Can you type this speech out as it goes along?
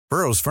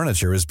Burrow's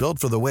furniture is built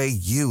for the way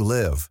you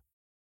live.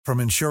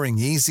 From ensuring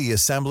easy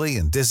assembly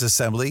and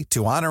disassembly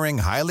to honoring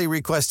highly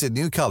requested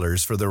new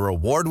colors for their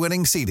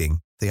award-winning seating,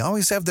 they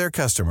always have their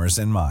customers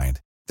in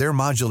mind. Their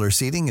modular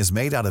seating is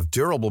made out of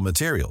durable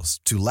materials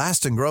to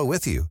last and grow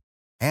with you.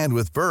 And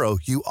with Burrow,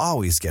 you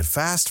always get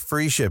fast,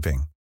 free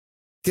shipping.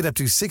 Get up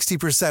to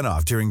 60%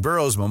 off during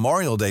Burrow's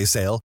Memorial Day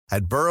sale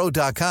at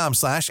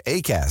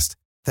burrow.com/ACAST.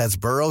 That's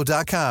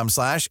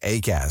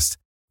burrow.com/ACAST.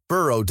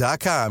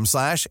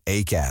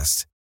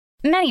 burrow.com/ACAST.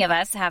 Many of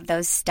us have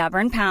those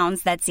stubborn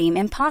pounds that seem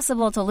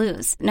impossible to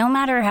lose, no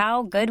matter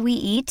how good we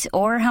eat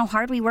or how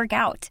hard we work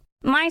out.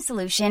 My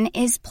solution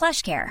is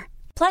PlushCare.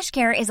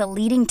 PlushCare is a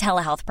leading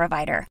telehealth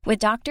provider with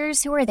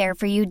doctors who are there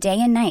for you day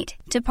and night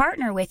to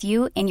partner with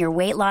you in your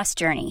weight loss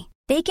journey.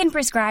 They can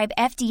prescribe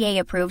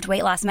FDA-approved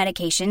weight loss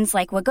medications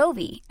like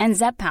Wegovy and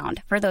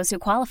Zepbound for those who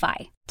qualify.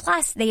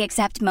 Plus, they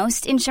accept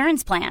most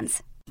insurance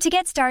plans. To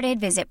get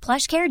started, visit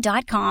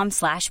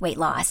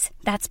plushcare.com/weightloss.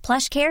 That's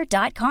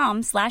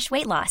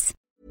plushcare.com/weightloss.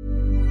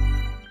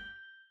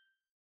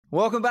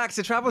 Welcome back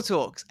to Travel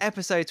Talks,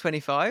 episode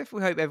 25.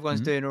 We hope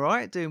everyone's doing all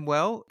right, doing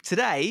well.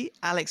 Today,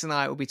 Alex and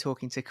I will be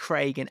talking to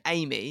Craig and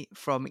Amy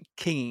from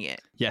Kinging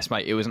It. Yes,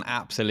 mate, it was an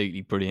absolutely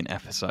brilliant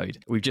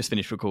episode. We've just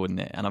finished recording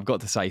it, and I've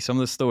got to say, some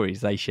of the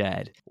stories they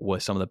shared were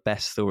some of the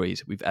best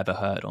stories we've ever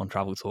heard on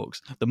Travel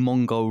Talks. The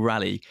Mongol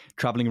rally,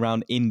 travelling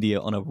around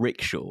India on a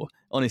rickshaw.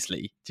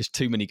 Honestly, just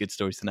too many good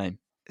stories to name.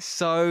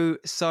 So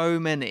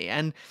many.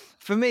 And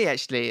for me,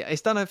 actually,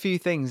 it's done a few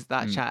things,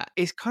 that chat.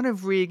 It's kind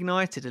of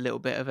reignited a little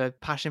bit of a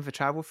passion for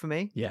travel for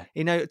me. Yeah.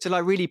 You know, to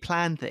like really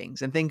plan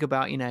things and think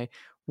about, you know,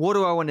 what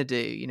do I want to do?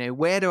 You know,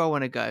 where do I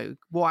want to go?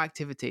 What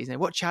activities and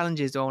what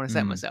challenges do I want to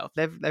set myself?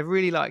 They've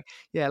really like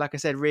I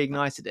said,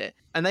 reignited it.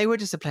 And they were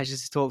just a pleasure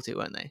to talk to,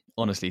 weren't they?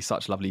 Honestly,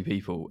 such lovely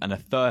people, and a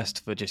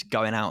thirst for just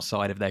going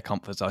outside of their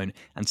comfort zone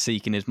and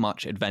seeking as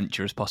much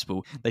adventure as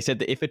possible. They said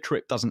that if a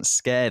trip doesn't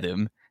scare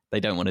them,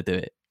 they don't want to do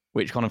it,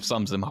 which kind of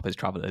sums them up as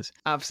travellers.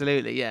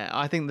 Absolutely, yeah.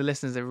 I think the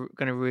listeners are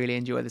going to really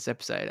enjoy this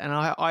episode. And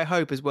I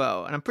hope as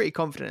well, and I'm pretty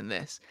confident in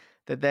this,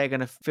 that they're going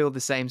to feel the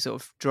same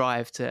sort of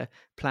drive to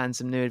plan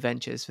some new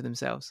adventures for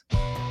themselves.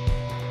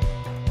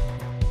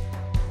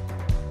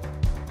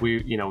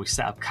 We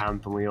set up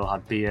camp and we all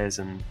had beers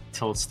and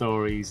told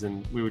stories,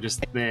 and we were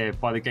just there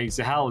by the gates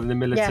of hell in the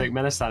middle of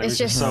Turkmenistan. It's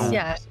just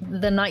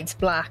the night's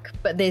black,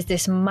 but there's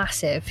this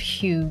massive,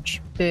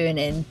 huge,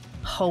 burning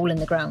hole in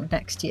the ground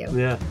next to you.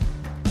 Yeah.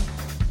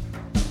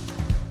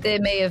 There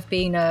may have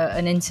been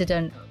an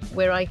incident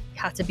where I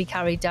had to be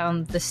carried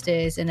down the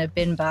stairs in a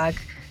bin bag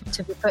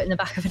to be put in the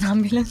back of an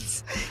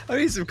ambulance. I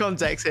need some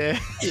context here.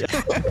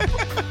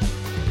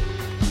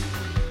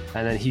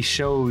 And then he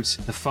showed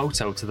the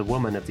photo to the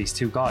woman of these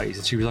two guys,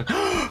 and she was like,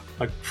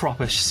 like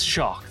proper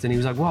shocked. And he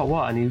was like,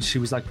 what? And she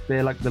was like,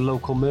 they're like the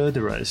local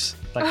murderers.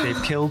 Like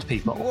they've killed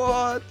people.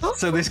 What?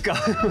 So this guy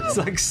was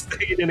like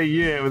staying in a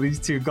year with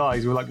these two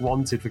guys who were like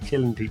wanted for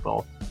killing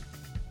people.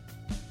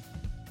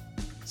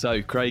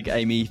 So, Craig,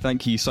 Amy,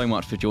 thank you so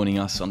much for joining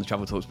us on the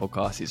Travel Talks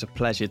podcast. It's a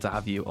pleasure to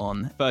have you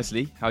on.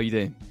 Firstly, how are you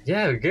doing?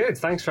 Yeah, we're good.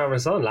 Thanks for having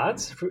us on,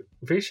 lads.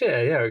 Appreciate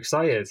it. Yeah, we're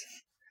excited.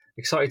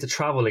 Excited to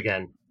travel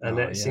again. And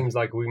it seems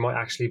like we might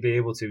actually be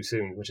able to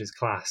soon, which is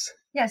class.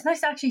 Yeah, it's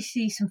nice to actually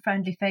see some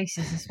friendly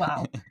faces as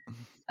well.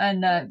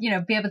 And,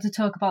 be able to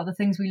talk about the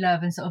things we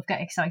love and sort of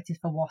get excited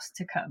for what's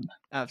to come.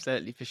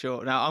 Absolutely, for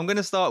sure. Now, I'm going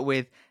to start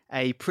with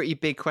a pretty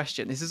big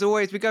question. This is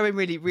always, we're going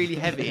really, really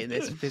heavy in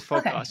this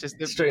podcast. Okay.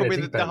 Just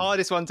probably the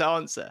hardest one to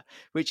answer,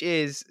 which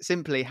is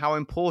simply, how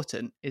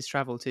important is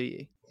travel to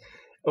you?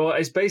 Well,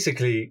 it's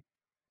basically,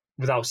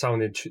 without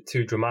sounding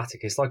too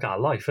dramatic, it's like our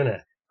life, isn't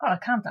it? Oh,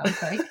 calm down,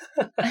 Craig.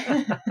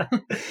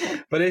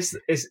 But it's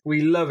we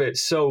love it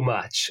so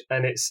much,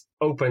 and it's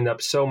opened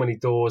up so many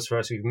doors for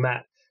us. We've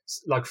met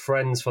like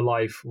friends for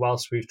life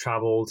whilst we've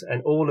travelled,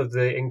 and all of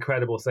the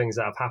incredible things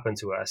that have happened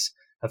to us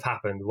have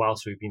happened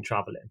whilst we've been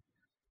travelling.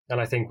 And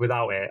I think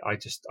without it, I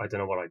don't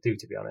know what I'd do,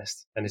 to be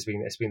honest. And it's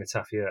been a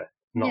tough year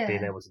not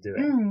being able to do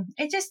it.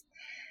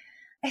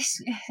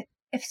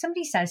 If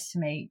somebody says to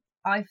me,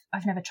 I've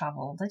never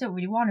travelled, I don't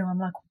really want to, I'm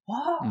like,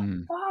 what?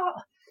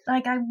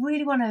 Like, I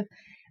really want to.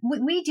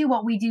 We do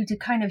what we do to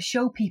kind of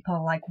show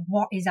people like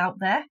what is out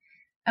there,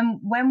 and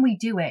when we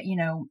do it,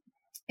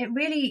 it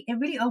really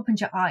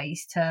opens your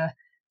eyes to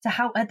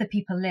how other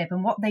people live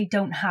and what they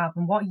don't have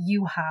and what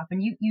you have,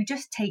 and you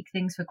just take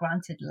things for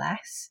granted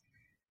less,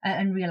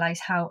 and realize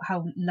how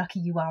lucky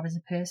you are as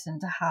a person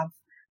to have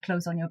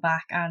clothes on your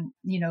back and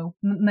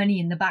money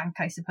in the bank,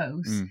 I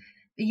suppose.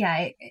 But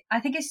yeah,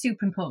 I think it's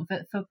super important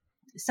for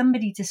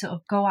somebody to sort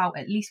of go out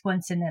at least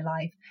once in their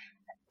life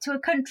to a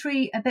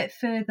country a bit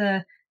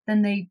further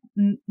than they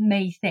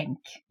may think.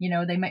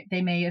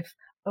 They may have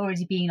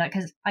already been, like,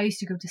 because I used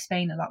to go to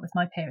Spain a lot with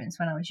my parents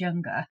when I was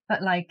younger,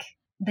 but like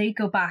they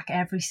go back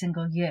every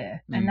single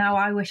year. And now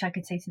I wish I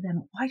could say to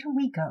them, why don't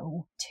we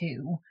go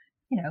to,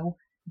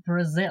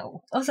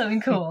 Brazil or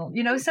something cool,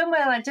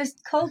 somewhere like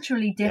just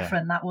culturally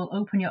different that will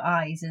open your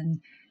eyes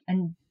and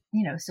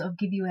sort of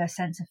give you a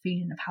sense of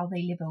feeling of how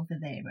they live over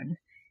there and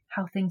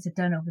how things are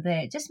done over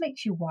there. It just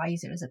makes you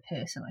wiser as a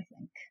person, I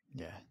think.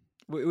 Yeah.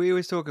 We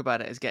always talk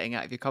about it as getting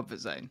out of your comfort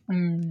zone.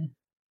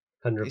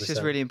 100%. It's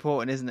just really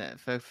important, isn't it,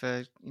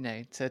 for you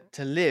know,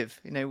 to live.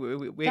 You know,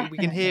 we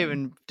can hear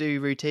and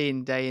do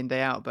routine day in,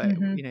 day out, but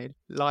you know,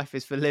 life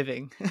is for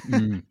living.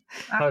 100%.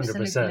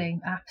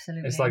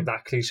 Absolutely. It's like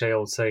that cliche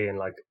old saying,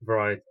 like,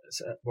 variety,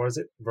 what is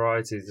it?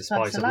 Variety is the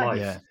spice of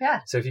life.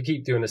 Yeah. So if you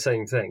keep doing the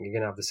same thing, you're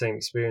going to have the same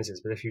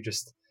experiences. But if you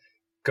just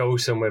go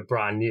somewhere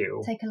brand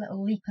new, take a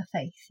little leap of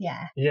faith.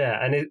 Yeah.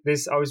 Yeah. And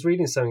I was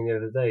reading something the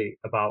other day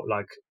about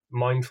like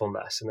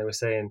mindfulness, and they were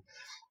saying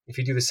if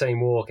you do the same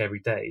walk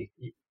every day,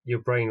 your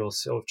brain will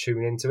sort of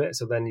tune into it.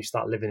 So then you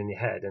start living in your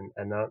head,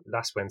 and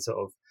that's when sort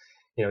of,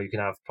 you know, you can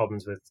have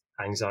problems with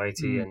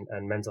anxiety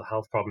and mental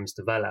health problems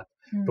develop.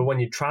 But when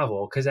you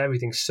travel, because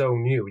everything's so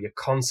new, you're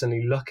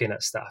constantly looking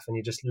at stuff and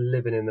you're just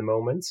living in the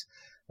moment.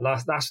 And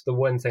that's the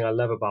one thing I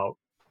love about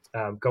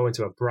going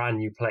to a brand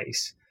new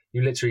place.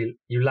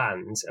 You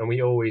land, and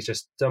we always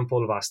just dump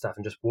all of our stuff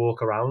and just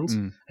walk around,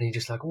 and you're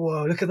just like,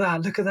 whoa, look at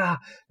that, look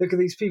at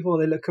these people,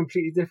 they look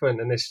completely different,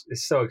 and it's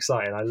so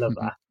exciting. I love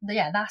that.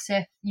 Yeah, that's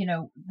if, you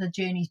know, the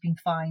journey's been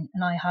fine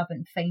and I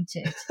haven't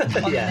fainted on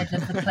the middle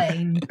of the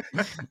plane.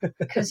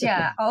 Because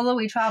although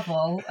we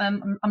travel,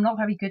 I'm not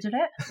very good at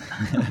it.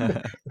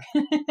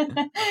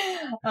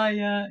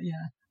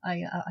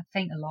 I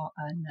faint a lot,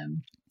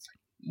 and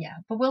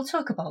but we'll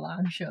talk about that,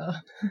 I'm sure.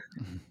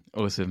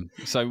 Awesome.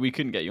 So we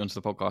couldn't get you onto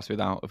the podcast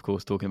without, of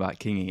course, talking about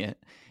Kinging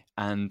It.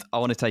 And I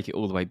want to take it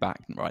all the way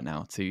back right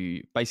now to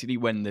basically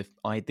when the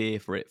idea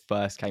for it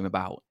first came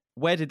about.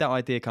 Where did that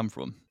idea come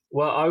from?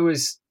 Well,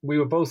 we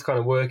were both kind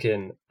of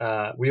working.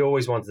 We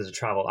always wanted to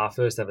travel. Our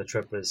first ever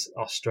trip was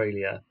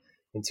Australia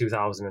in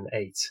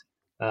 2008.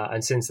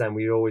 And since then,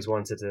 we always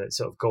wanted to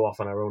sort of go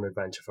off on our own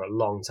adventure for a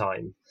long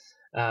time.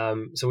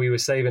 So we were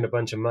saving a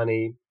bunch of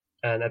money.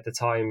 And at the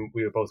time,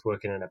 we were both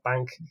working in a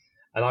bank.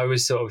 And I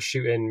was sort of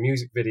shooting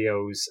music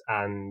videos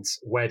and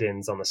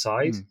weddings on the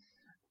side.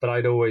 But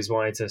I'd always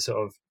wanted to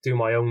sort of do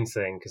my own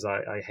thing because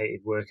I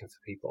hated working for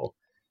people.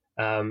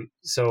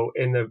 So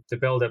in the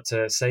build up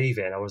to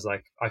saving,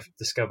 I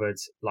discovered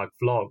like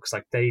vlogs,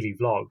 like daily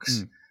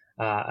vlogs.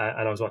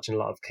 And I was watching a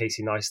lot of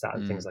Casey Neistat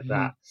and things like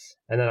that.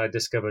 And then I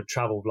discovered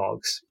travel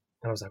vlogs.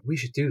 And I was like, we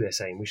should do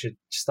this, Aim. We should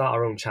start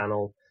our own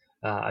channel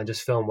and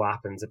just film what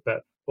happens.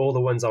 But all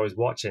the ones I was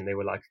watching, they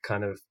were like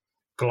kind of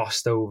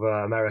glossed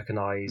over,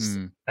 Americanized,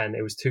 and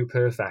it was too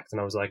perfect. And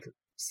I was like,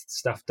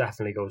 stuff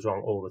definitely goes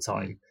wrong all the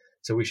time.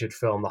 So we should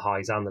film the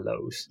highs and the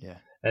lows. Yeah.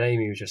 And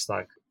Amy was just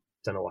like,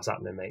 don't know what's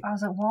happening, mate. I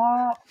was like,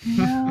 what?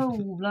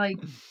 No,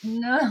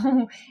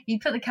 no.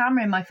 He'd put the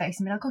camera in my face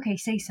and be like, okay,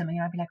 say something.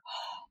 And I'd be like,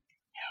 oh,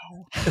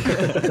 no.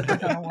 I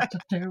don't know what to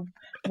do.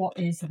 What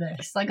is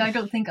this? Like, I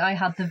don't think I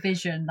had the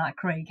vision that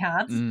Craig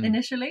had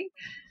initially.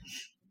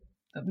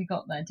 But we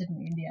got there, didn't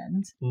we, in the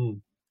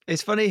end?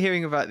 It's funny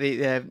hearing about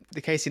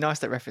the Casey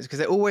Neistat reference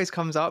because it always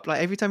comes up.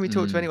 Like every time we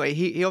talk to anyone,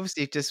 he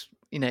obviously just,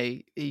 you know,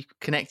 he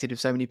connected with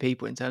so many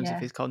people in terms of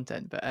his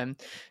content. But you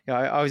know,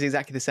 I was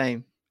exactly the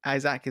same.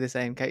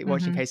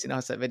 Watching Casey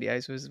Neistat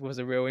videos was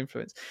a real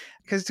influence.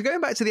 Because to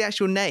going back to the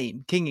actual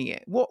name, Kinging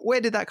It,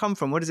 where did that come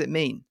from? What does it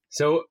mean?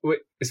 So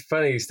it's a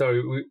funny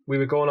story. We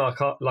would go on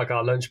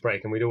our lunch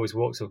break, and we'd always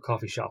walk to a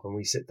coffee shop, and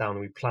we sit down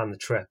and we plan the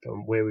trip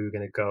and where we were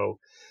going to go.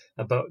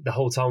 But the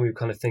whole time we were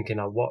kind of thinking,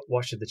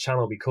 what should the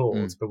channel be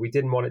called? But we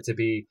didn't want it to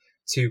be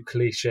too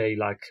cliche,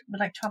 like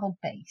travel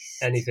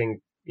based.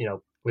 Anything, you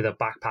know, with a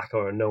backpack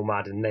or a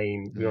nomad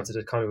name. We wanted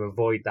to kind of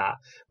avoid that.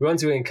 We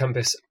wanted to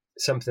encompass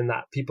something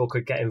that people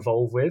could get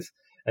involved with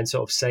and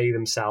sort of say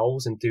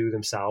themselves and do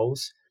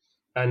themselves.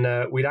 And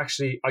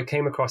I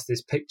came across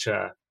this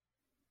picture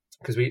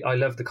because I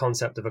love the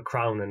concept of a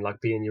crown and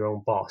like being your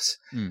own boss.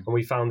 And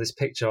we found this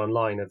picture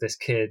online of this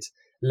kid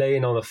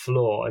laying on the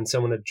floor, and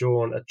someone had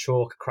drawn a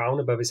chalk crown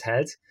above his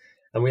head.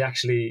 And we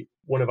actually,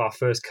 one of our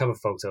first cover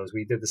photos,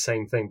 we did the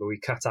same thing, but we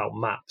cut out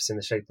maps in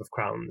the shape of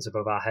crowns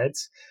above our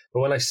heads.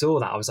 But when I saw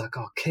that, I was like,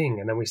 oh, king.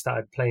 And then we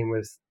started playing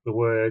with the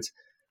word.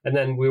 And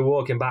then we were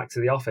walking back to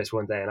the office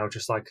one day, and I was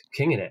just like,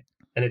 Kinging It.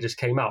 And it just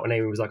came out, and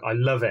Amy was like, I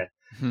love it.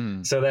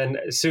 So then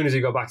as soon as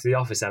we got back to the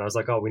office, then I was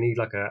like, oh, we need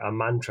like a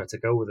mantra to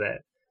go with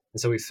it.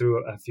 And so we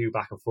threw a few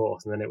back and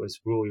forth, and then it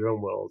was Rule Your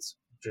Own World.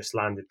 Just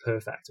landed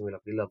perfect, and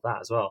we love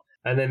that as well.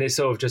 And then it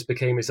sort of just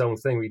became its own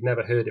thing. We'd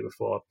never heard it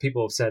before.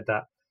 People have said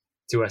that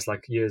to us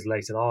like years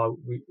later.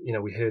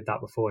 We heard that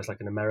before. It's like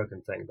an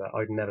American thing, but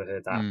I'd never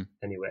heard that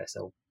anywhere.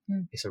 So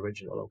it's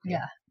original. Okay.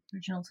 Yeah,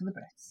 original to the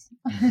Brits.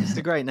 It's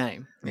a great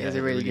name. It's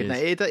a really good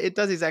name. It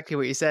does exactly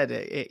what you said.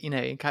 It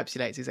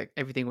encapsulates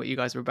everything what you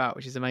guys are about,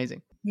 which is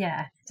amazing.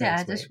 Yeah.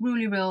 Just rule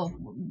your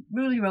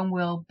own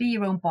world, be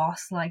your own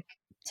boss. Like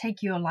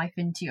take your life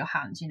into your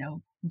hands,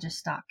 and just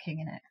start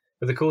kinging it.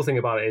 But the cool thing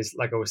about it is,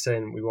 like I was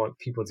saying, we want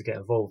people to get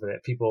involved with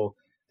it. People,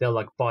 they'll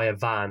like buy a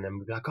van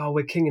and be like, "Oh,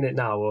 we're kinging it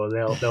now," or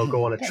they'll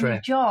go on a trip.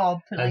 A job,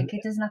 like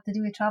it doesn't have to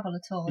do with travel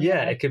at all.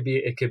 Yeah, it could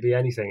be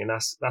anything, and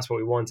that's what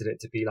we wanted it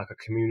to be, like a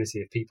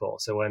community of people.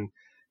 So when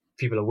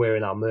people are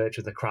wearing our merch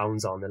with the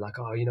crowns on. They're like,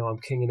 oh, I'm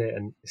kinging it.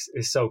 And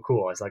it's so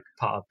cool. It's like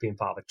being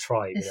part of a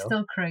tribe. It's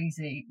still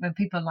crazy when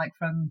people like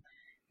from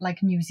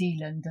like New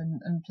Zealand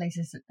and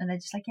places, and they're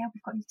just like, yeah,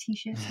 we've got your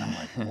t-shirts. And I'm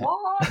like,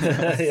 what?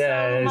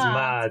 Yeah, so it's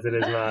mad. It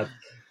is mad.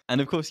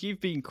 And of course, you've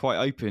been quite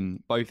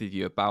open, both of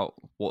you, about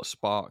what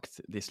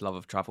sparked this love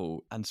of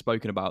travel and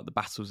spoken about the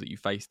battles that you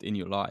faced in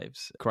your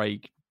lives.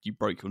 Craig, you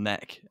broke your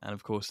neck, and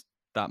of course,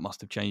 that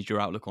must have changed your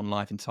outlook on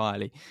life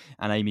entirely.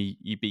 And Amy,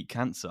 you beat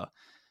cancer.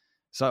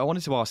 So I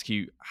wanted to ask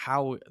you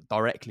how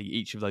directly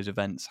each of those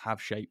events have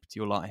shaped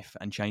your life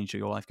and changed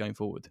your life going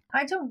forward.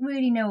 I don't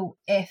really know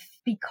if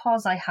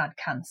because I had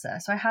cancer.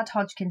 So I had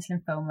Hodgkin's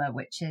lymphoma,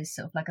 which is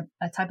sort of like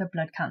a type of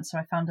blood cancer.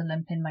 I found a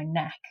lump in my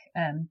neck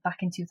back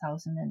in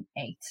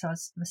 2008. So I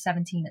was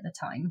 17 at the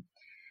time.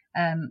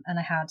 And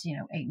I had,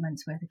 8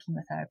 months worth of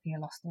chemotherapy. I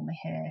lost all my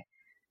hair.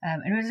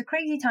 And it was a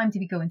crazy time to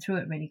be going through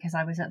it, really, because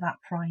I was at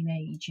that prime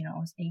age. I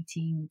was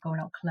 18, going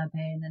out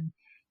clubbing. And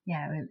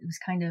yeah, it was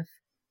kind of...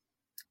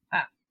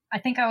 I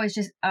think I was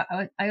just,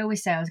 I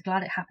always say I was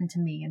glad it happened to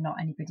me and not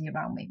anybody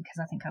around me, because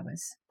I think I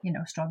was,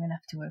 strong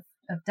enough to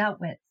have dealt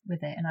with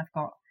it. And I've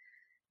got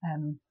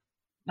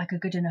like a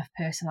good enough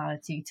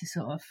personality to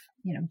sort of,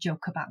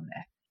 joke about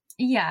it.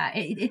 Yeah,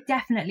 it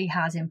definitely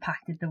has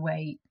impacted the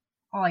way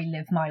I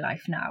live my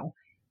life now,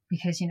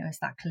 because, it's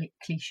that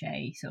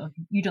cliche sort of,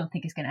 you don't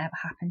think it's going to ever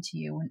happen to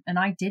you. And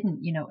I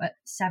didn't, at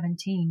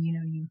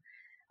 17,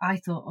 I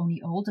thought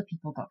only older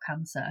people got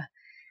cancer.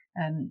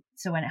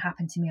 So when it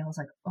happened to me, I was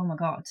like, oh my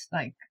God,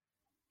 like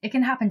it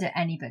can happen to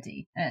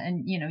anybody.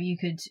 And you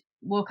could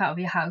walk out of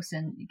your house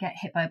and get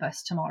hit by a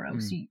bus tomorrow.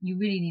 So you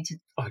really need to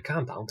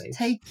calm down, babe.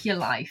 Take your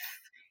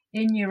life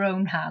in your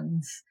own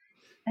hands,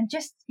 and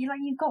just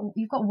you've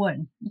got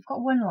one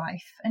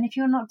life. And if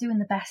you're not doing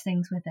the best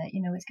things with it,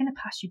 it's going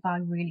to pass you by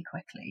really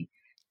quickly.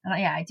 And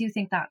I do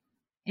think that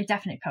it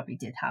definitely probably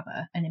did have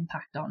an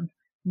impact on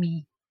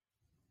me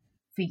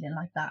feeling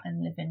like that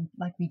and living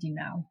like we do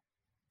now.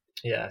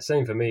 Yeah,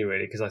 same for me,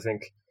 really, because I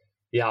think,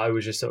 I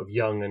was just sort of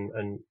young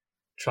and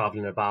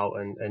traveling about,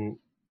 and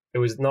it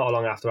was not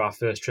long after our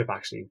first trip,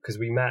 actually, because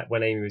we met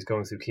when Amy was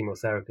going through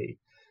chemotherapy.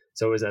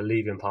 So it was a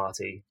leaving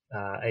party.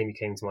 Amy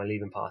came to my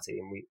leaving party,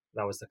 and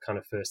that was the kind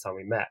of first time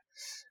we met.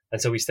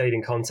 And so we stayed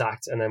in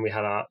contact, and then we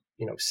had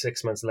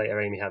 6 months later,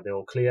 Amy had the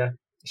all clear.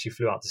 She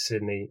flew out to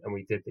Sydney, and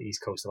we did the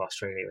east coast of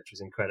Australia, which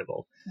was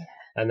incredible. Yeah.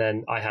 And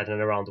then I had an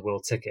around the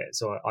world ticket,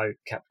 so I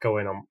kept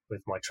going on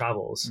with my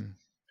travels.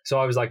 So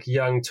I was like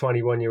young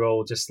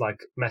 21-year-old, just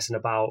like messing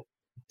about,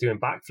 doing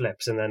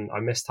backflips. And then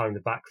I mistimed the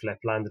backflip,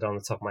 landed on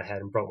the top of my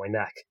head and broke my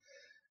neck.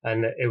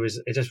 And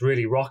it just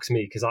really rocks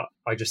me, because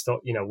I just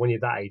thought, when you're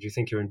that age, you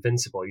think you're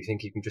invincible. You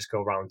think you can just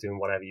go around doing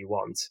whatever you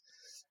want.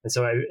 And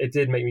so it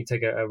did make me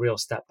take a real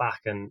step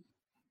back. And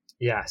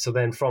so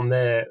then from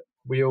there,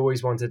 we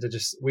always wanted to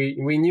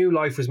we knew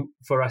life was,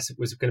 for us, it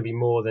was going to be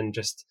more than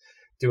just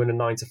doing a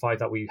 9-to-5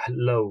 that we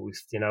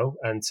loathed,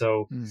 And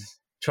so...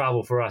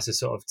 travel for us has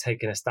sort of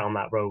taken us down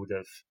that road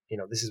of,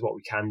 this is what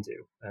we can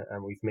do.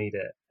 And we've made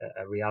it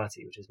a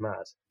reality, which is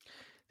mad.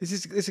 This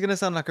is going to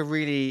sound like a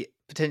really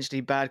potentially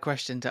bad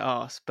question to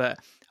ask, but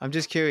I'm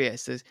just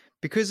curious.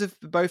 Because of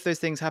both those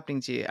things happening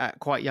to you at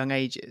quite young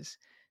ages,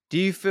 do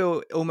you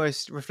feel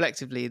almost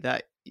reflectively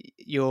that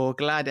you're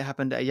glad it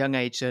happened at a young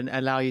age and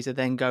allow you to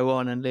then go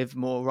on and live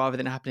more rather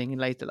than happening in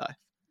later life?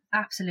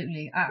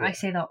 Absolutely. I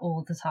say that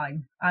all the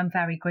time. I'm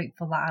very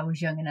grateful that I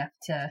was young enough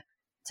to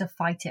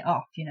fight it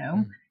off,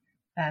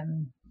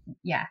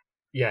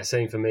 Yeah,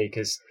 same for me,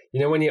 because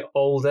when you're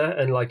older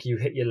and like you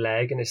hit your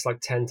leg and it's like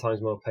 10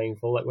 times more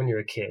painful, like when you're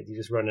a kid you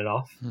just run it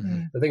off.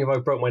 I think if I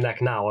broke my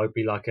neck now, I'd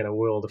be like in a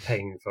world of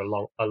pain for a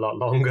lot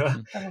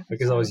longer.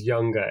 Because I was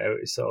younger. It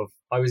was sort of,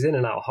 I was in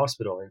and out of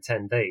hospital in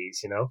 10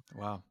 days.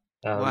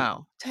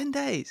 Wow, 10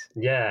 days.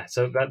 Yeah,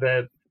 so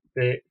that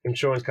the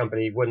insurance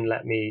company wouldn't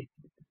let me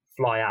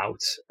fly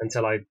out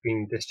until I'd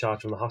been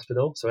discharged from the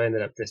hospital. So I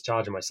ended up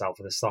discharging myself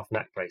with a soft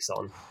neck brace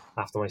on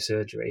after my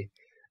surgery.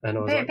 And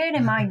I was bearing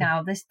in mind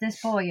now, this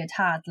boy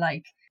had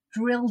like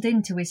drilled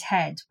into his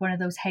head one of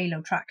those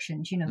halo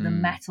tractions, the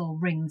metal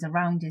rings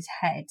around his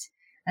head.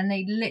 And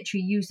they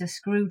literally used a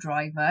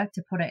screwdriver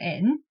to put it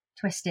in,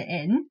 twist it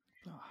in,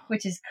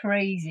 which is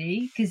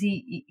crazy, because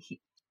he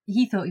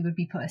thought he would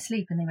be put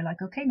asleep. And they were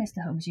like, okay,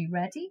 Mr. Holmes, you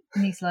ready?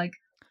 And he's like,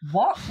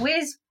 what?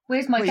 Where's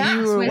my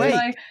gas? Where's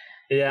my...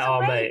 Yeah,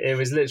 mate, it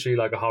was literally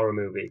like a horror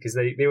movie, because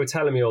they were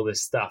telling me all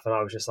this stuff and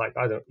I was just like,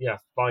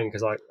 fine,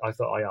 because I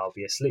thought, I'll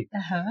be asleep.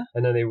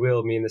 And then they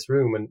wheeled me in this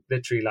room and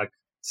literally like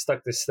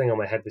stuck this thing on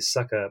my head with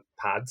sucker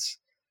pads,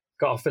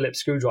 got a Phillips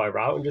screwdriver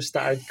out and just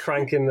started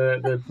cranking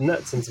the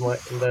nuts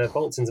the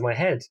bolts into my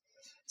head.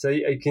 So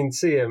you can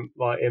see them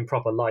like in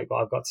proper light, but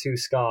I've got 2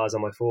 scars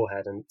on my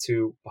forehead and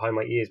 2 behind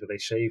my ears where they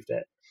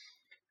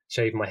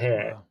shaved my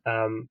hair.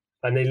 Wow.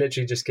 And they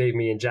literally just gave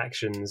me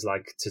injections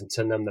like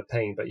to numb the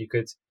pain, but you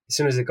could, as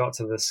soon as it got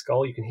to the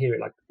skull, you can hear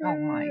it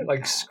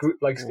like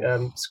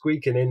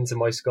squeaking into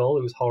my skull.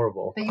 It was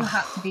horrible. But you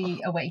had to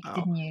be awake,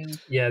 didn't you?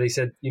 Yeah, they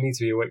said you need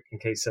to be awake in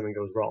case something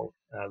goes wrong.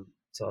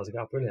 So I was like,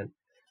 oh, brilliant.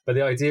 But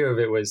the idea of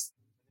it was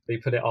they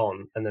put it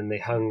on, and then they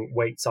hung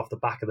weights off the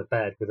back of the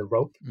bed with a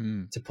rope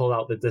to pull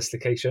out the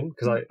dislocation.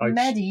 Because I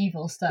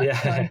medieval stuff. Yeah,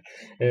 like.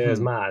 It was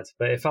mad,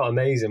 but it felt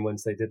amazing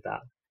once they did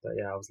that. But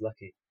yeah, I was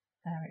lucky.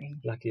 Very.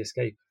 Lucky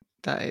escape.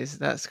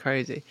 That's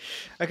crazy.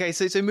 Okay,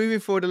 so moving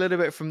forward a little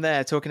bit from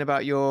there, talking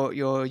about your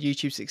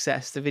YouTube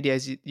success, the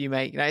videos you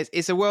make. Now,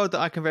 it's a world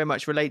that I can very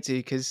much relate to,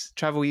 because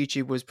travel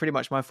YouTube was pretty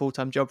much my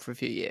full-time job for a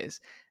few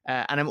years,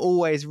 and I'm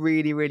always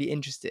really, really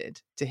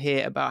interested to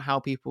hear about how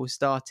people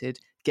started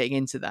getting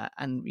into that,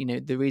 and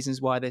the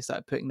reasons why they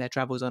started putting their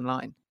travels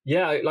online.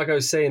 Yeah, like I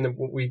was saying,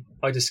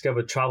 I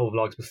discovered travel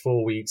vlogs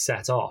before we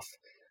set off,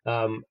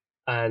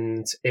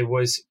 and it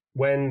was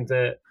when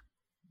the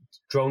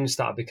drones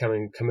started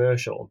becoming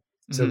commercial.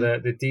 So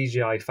the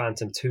DJI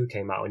Phantom 2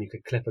 came out, and you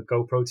could clip a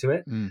GoPro to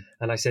it.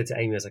 And I said to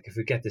Amy, I was like, if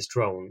we get this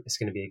drone, it's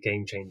going to be a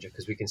game changer,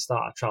 because we can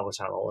start a travel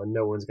channel and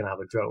no one's going to have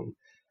a drone.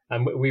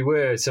 And we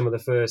were some of the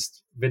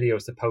first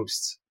videos to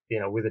post,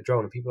 with a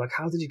drone. And people were like,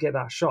 how did you get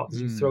that shot? Did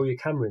you throw your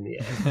camera in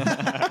the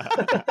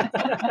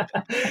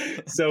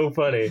air? So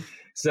funny.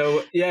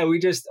 So yeah,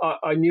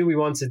 I knew we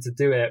wanted to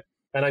do it.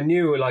 And I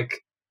knew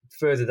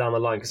further down the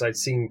line, because I'd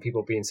seen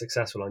people being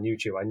successful on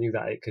YouTube, I knew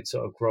that it could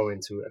sort of grow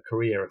into a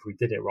career if we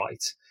did it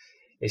right.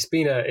 It's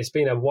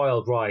been a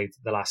wild ride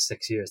the last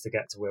 6 years to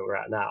get to where we're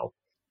at now.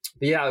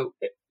 But yeah,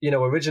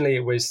 originally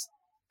it was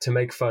to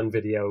make fun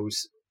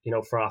videos,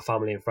 for our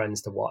family and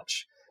friends to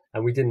watch.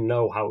 And we didn't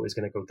know how it was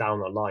going to go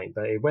down online,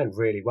 but it went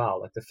really well.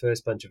 Like the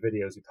first bunch of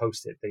videos we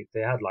posted, they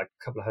had like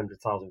a couple of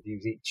 100,000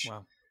 views each.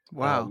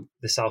 Wow.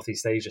 The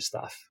Southeast Asia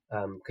stuff,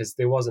 because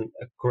there wasn't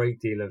a great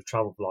deal of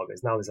travel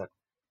bloggers. Now there's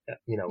it's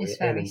we're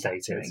very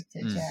inundated.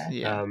 saturated,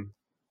 Yeah.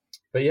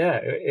 But yeah,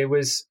 it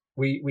was,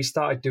 we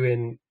started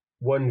doing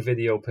one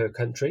video per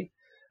country.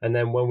 And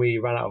then when we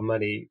ran out of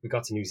money, we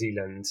got to New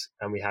Zealand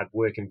and we had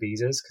working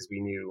visas, because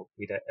we knew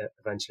we'd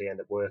eventually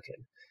end up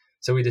working.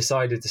 So we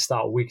decided to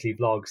start weekly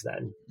vlogs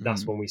then.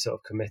 That's when we sort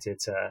of committed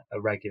to a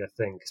regular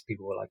thing, because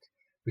people were like,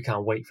 we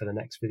can't wait for the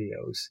next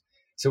videos.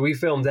 So we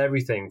filmed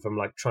everything from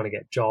trying to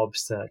get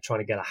jobs to trying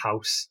to get a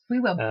house. We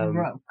were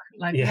broke.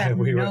 We had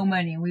no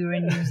money. We were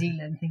in New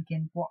Zealand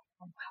thinking, how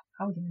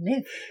are we going to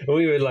live?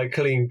 We would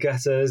clean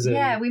gutters.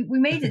 Yeah, we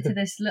made it to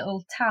this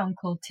little town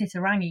called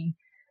Titirangi.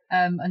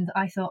 And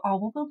I thought,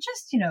 we'll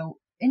just,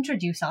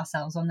 introduce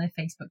ourselves on their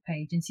Facebook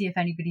page and see if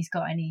anybody's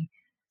got any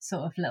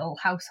sort of little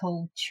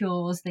household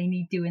chores they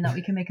need doing that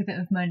we can make a bit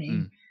of money.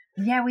 And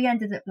yeah, we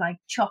ended up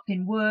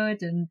chopping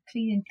wood and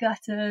cleaning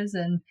gutters,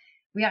 and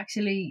we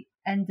actually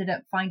ended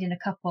up finding a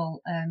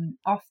couple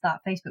off that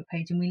Facebook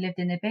page, and we lived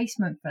in their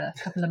basement for a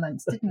couple of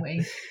months, didn't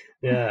we?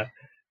 Yeah.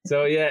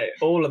 So yeah,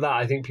 all of that,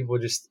 I think people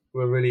just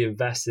were really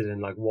invested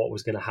in what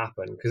was going to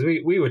happen, because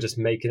we were just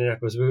making it up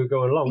as we were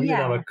going along. We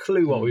didn't have a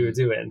clue what we were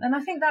doing. And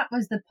I think that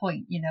was the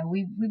point,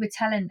 we were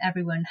telling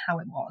everyone how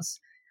it was.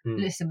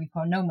 Listen, we've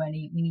got no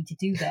money, we need to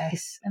do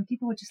this. And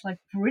people were just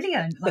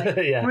brilliant,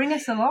 yeah. Bring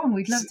us along,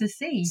 we'd love to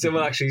see.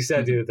 Someone actually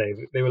said the other day,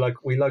 they were like,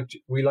 we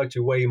liked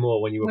you way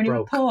more when you were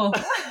broke. You were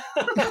poor.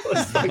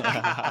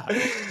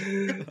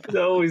 It's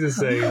always the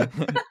same.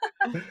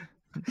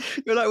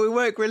 You're like, we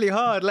work really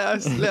hard. Let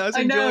us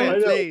enjoy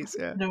it, please.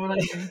 Yeah.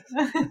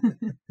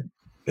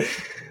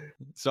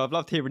 So I've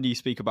loved hearing you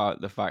speak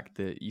about the fact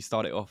that you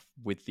started off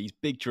with these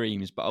big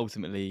dreams, but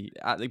ultimately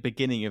at the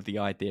beginning of the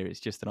idea, it's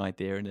just an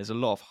idea, and there's a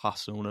lot of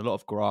hustle and a lot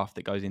of graft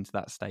that goes into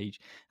that stage.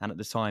 And at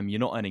the time, you're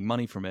not earning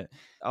money from it.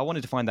 I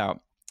wanted to find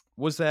out,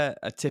 was there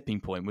a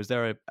tipping point? Was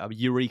there a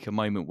eureka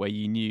moment where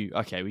you knew,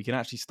 okay, we can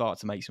actually start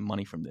to make some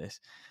money from this?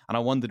 And I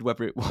wondered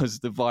whether it was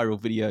the viral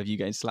video of you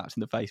getting slapped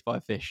in the face by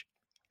a fish.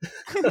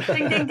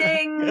 Ding, ding,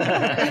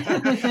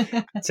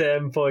 ding.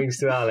 10 points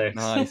to Alex.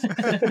 Nice.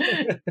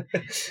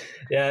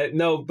 Yeah,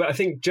 no, but I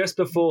think just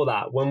before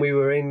that, when we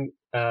were in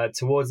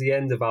towards the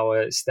end of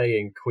our stay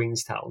in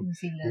Queenstown, New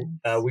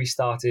Zealand, we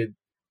started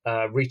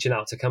reaching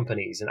out to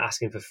companies and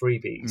asking for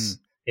freebies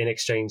in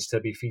exchange to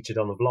be featured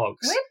on the vlogs.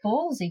 We're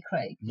ballsy,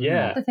 Craig.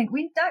 Yeah. I think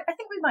we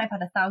might have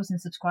had 1,000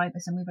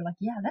 subscribers, and we were like,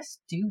 yeah, let's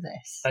do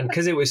this. And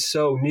because it was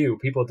so new,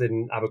 people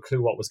didn't have a clue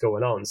what was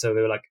going on. So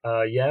they were like,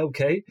 yeah,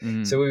 okay.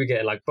 So we were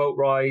getting boat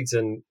rides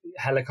and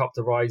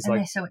helicopter rides. And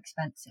they're so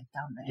expensive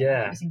down there.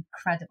 Yeah. It was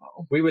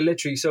incredible. We were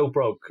literally so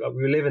broke.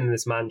 We were living in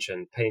this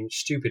mansion, paying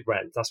stupid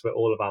rent. That's where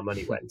all of our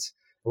money went.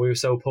 And we were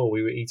so poor,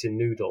 we were eating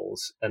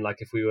noodles. And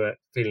if we were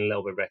feeling a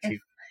little bit rich,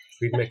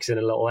 we'd mix in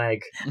a little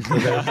egg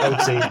with a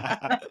protein.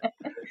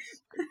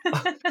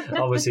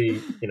 Obviously,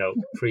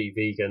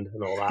 pre-vegan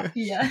and all that.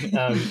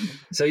 Yeah.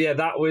 So yeah,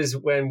 that was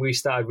when we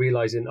started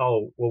realizing,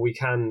 we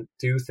can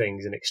do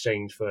things in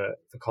exchange for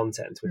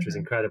content, which was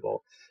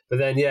incredible. But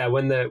then, yeah,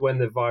 when the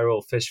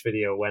viral fish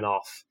video went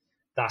off,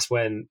 that's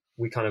when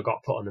we kind of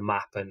got put on the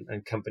map,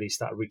 and companies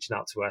started reaching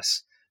out to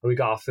us. And we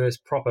got our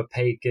first proper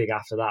paid gig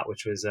after that,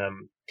 which was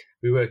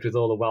we worked with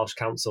all the Welsh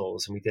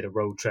councils, and we did a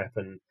road trip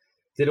and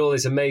did all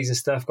this amazing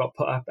stuff, got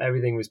put up,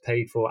 everything was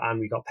paid for, and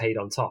we got paid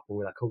on top. And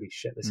we're like, holy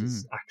shit, this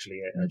is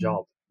actually a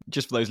job.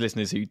 Just for those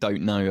listeners who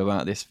don't know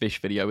about this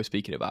fish video we're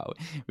speaking about,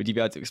 would you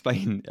be able to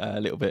explain a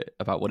little bit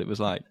about what it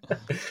was like?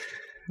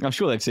 I'm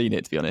sure they've seen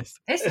it, to be honest.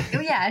 It's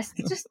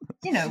just,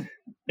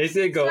 It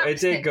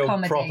did go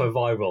comedy. proper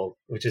viral,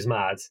 which is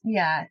mad.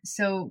 Yeah.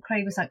 So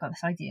Craig was like, got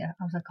this idea.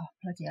 I was like, oh,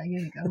 bloody hell, here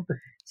you go.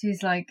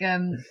 She's like,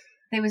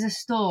 there was a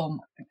storm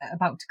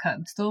about to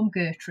come, Storm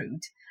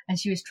Gertrude, and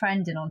she was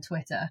trending on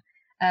Twitter.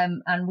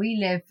 And we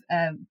live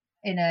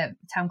in a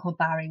town called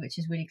Barry, which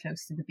is really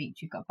close to the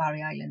beach. You've got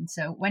Barry Island.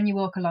 So when you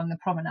walk along the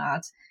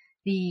promenade,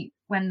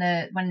 when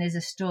there's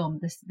a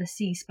storm, the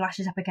sea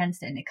splashes up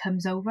against it and it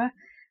comes over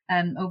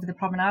the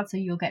promenade, so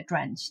you'll get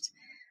drenched.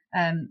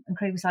 And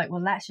Craig was like,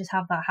 well, let's just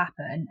have that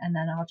happen, and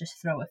then I'll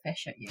just throw a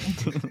fish at you.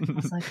 I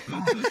was like,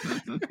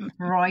 oh,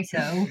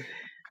 righto.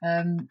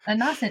 And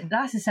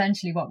that's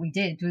essentially what we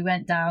did. We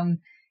went down.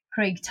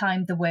 Craig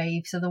timed the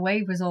wave, so the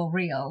wave was all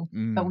real,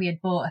 but we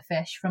had bought a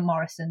fish from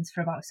Morrison's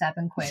for about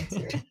 £7.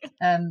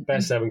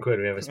 Best £7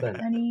 we ever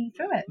spent. And he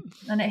threw it,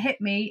 and it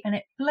hit me, and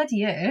it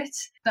bloody hurt.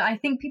 But I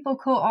think people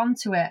caught on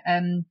to it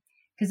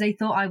because they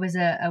thought I was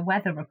a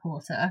weather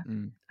reporter,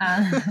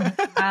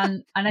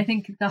 and I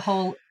think the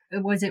whole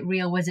was it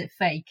real, was it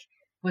fake,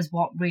 was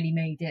what really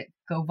made it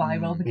go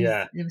viral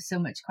because there was so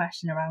much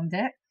question around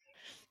it.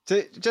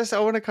 So just, I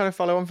want to kind of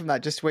follow on from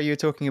that, just where you were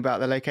talking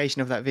about the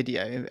location of that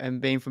video and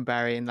being from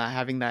Barry and like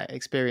having that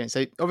experience.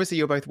 So obviously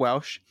you're both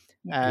Welsh,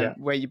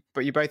 but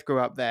you both grew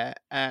up there.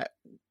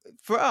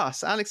 For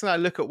us, Alex and I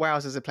look at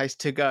Wales as a place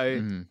to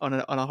go on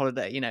a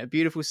holiday.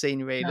 Beautiful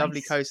scenery,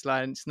 lovely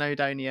coastline,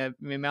 Snowdonia,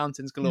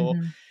 mountains galore,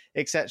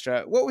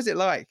 etc. What was it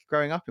like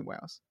growing up in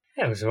Wales?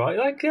 Yeah, it was all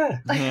right.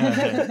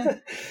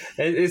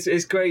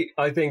 It's great.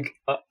 I think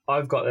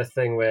I've got a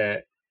thing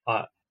where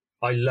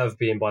I love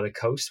being by the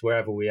coast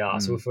wherever we are.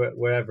 So if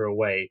we're ever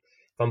away,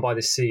 if I'm by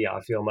the sea, I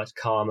feel much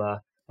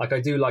calmer. Like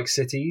I do like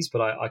cities,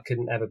 but I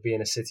couldn't ever be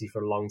in a city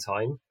for a long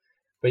time.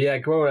 But yeah,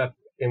 growing up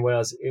in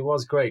Wales, it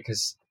was great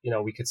because,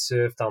 we could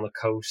surf down the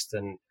coast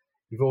and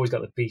you've always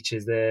got the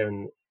beaches there.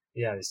 And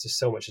yeah, there's just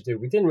so much to do.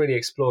 We didn't really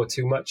explore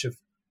too much of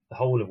the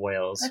whole of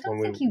Wales when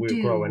we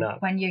were growing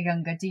up. When you're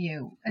younger, do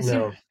you?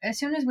 As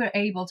soon as we're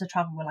able to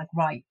travel, we're like,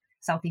 right,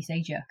 Southeast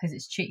Asia, because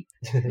it's cheap.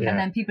 And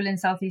then people in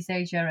Southeast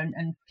Asia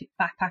and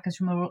backpackers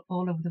from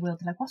all over the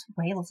world are like, what's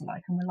Wales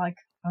like? And we're like,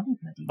 oh,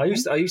 bloody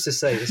I used to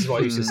say, this is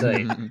what I used to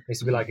say. I used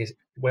to be like,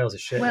 Wales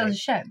is shit. Wales is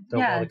shit. Don't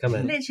bother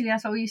coming. Literally,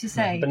 that's what we used to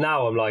say. But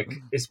now I'm like,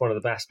 it's one of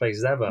the best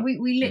places ever.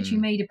 We literally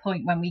made a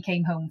point when we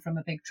came home from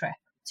a big trip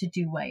to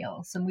do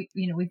Wales. And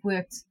we've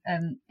worked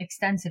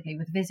extensively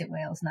with Visit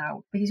Wales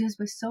now because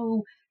we're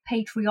so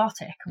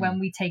patriotic when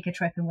we take a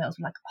trip in Wales.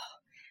 We're like, oh,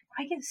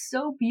 like it's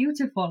so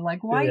beautiful,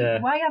 like why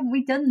haven't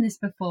we done this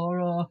before?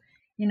 Or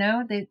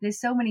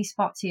there's so many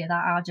spots here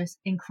that are just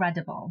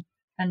incredible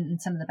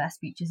and some of the best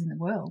beaches in the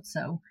world.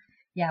 So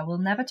yeah, we'll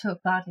never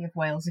talk badly of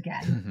Wales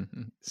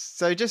again.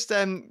 So just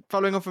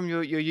following on from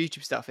your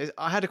YouTube stuff,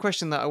 I had a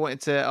question that I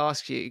wanted to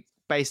ask you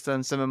based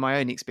on some of my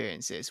own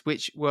experiences,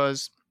 which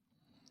was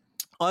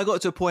I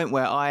got to a point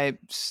where I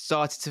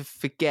started to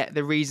forget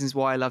the reasons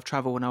why I love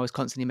travel when I was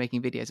constantly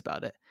making videos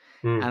about it.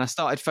 And I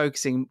started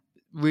focusing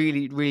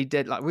really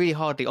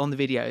hardly on the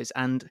videos,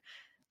 and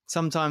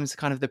sometimes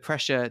kind of the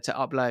pressure to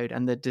upload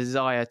and the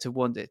desire to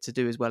want it to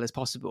do as well as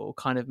possible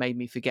kind of made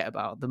me forget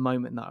about the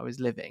moment that I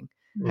was living.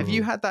 Have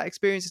you had that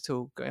experience at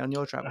all going on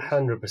your travel?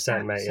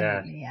 100%, mate.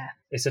 Yeah.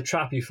 It's a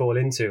trap you fall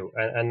into,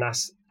 and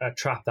that's a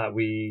trap that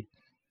we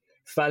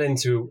fell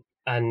into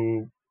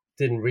and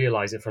didn't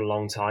realize it for a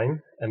long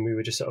time, and we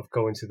were just sort of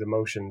going through the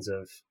motions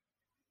of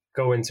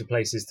going to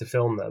places to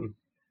film them.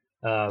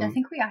 I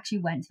think we actually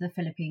went to the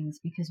Philippines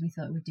because we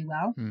thought it would do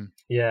well.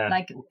 Yeah,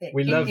 like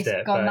we loved it.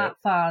 It's gone that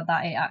far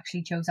that it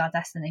actually chose our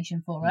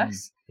destination for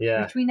us.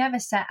 Yeah, which we never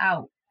set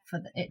out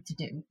for it to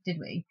do, did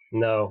we?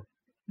 No,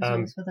 it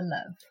was for the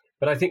love.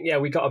 But I think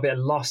we got a bit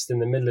lost in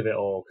the middle of it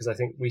all because I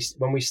think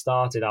when we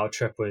started our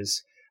trip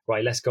was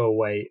right. Let's go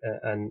away,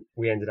 and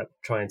we ended up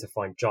trying to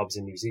find jobs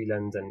in New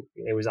Zealand, and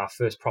it was our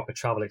first proper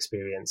travel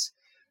experience.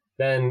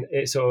 Then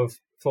it sort of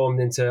formed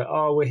into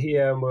we're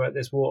here and we're at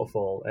this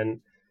waterfall,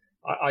 and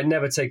I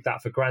never take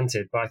that for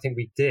granted, but I think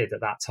we did at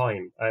that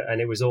time.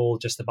 And it was all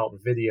just about the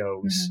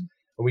videos.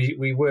 And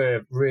we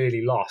were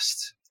really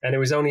lost. And it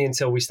was only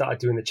until we started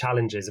doing the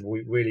challenges and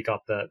we really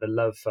got the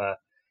love for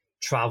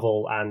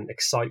travel and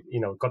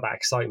got that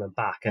excitement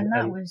back. And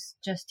that was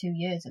just 2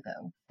 years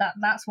ago.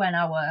 That's when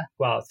our...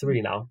 Well,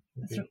 3 now.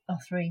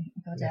 3.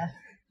 God, yeah.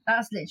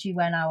 That's literally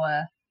when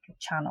our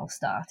channel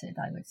started,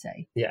 I would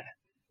say. Yeah.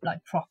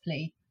 Like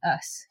properly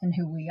us and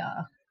who we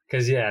are.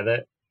 Because,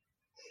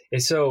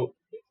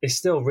 it's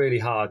still really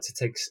hard to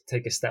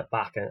take a step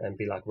back and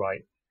be like,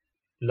 right,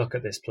 look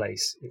at this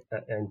place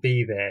and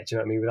be there. Do you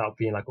know what I mean? Without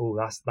being like, oh,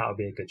 that would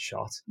be a good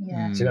shot.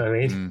 Yeah. Do you know what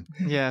I mean?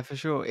 Yeah, for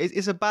sure.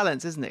 It's a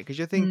balance, isn't it? Because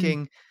you're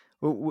thinking,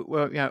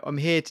 well, I'm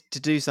here to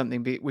do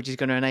something which is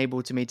going to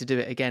enable me to do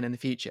it again in the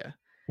future.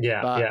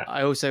 Yeah, but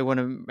I also want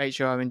to make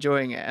sure I'm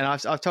enjoying it. And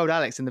I've told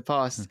Alex in the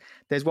past,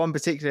 there's one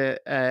particular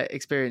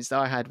experience that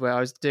I had where I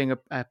was doing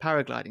a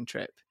paragliding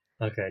trip.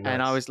 Okay, nice.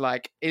 And I was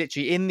like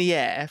literally in the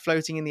air,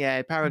 floating in the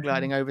air,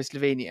 paragliding over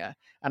Slovenia,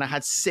 and I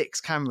had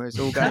 6 cameras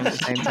all going at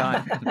the same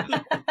time.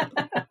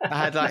 I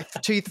had like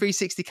 2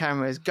 360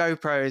 cameras,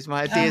 GoPros,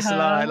 my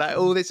DSLR, like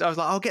all this. I was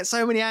like, I'll get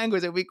so many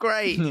angles, it'll be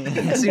great.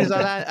 As soon as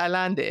I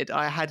landed,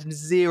 I had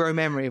zero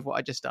memory of what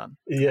I'd just done.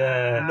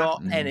 Yeah.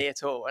 Not any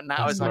at all. And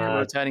that was like a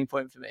real turning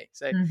point for me.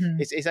 So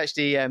it's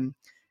actually,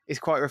 it's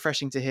quite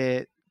refreshing to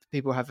hear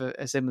people have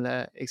a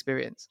similar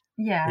experience.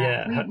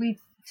 Yeah.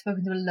 We've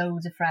spoken to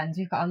loads of friends.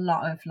 We've got a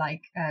lot of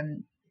like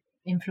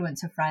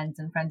influencer friends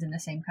and friends in the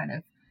same kind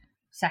of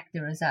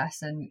sector as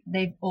us, and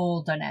they've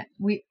all done it.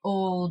 We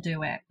all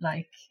do it.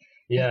 Like,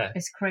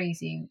 it's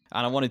crazy.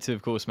 And I wanted to,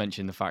 of course,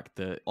 mention the fact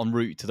that en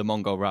route to the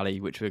Mongol Rally,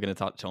 which we're going to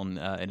touch on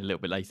in a little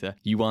bit later,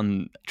 you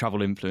won Travel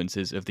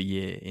Influencers of the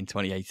Year in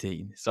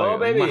 2018. So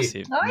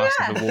massive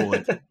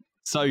award.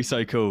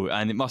 So cool.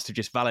 And it must have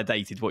just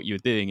validated what you were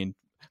doing and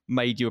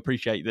made you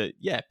appreciate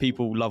that,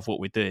 people love what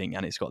we're doing,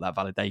 and it's got that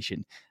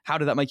validation. How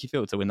did that make you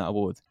feel to win that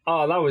award?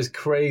 Oh, that was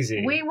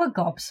crazy. We were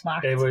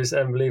gobsmacked. It was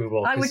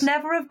unbelievable. I would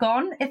never have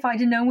gone if I'd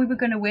have known we were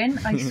going to win,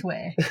 I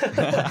swear.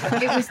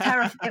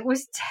 It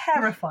was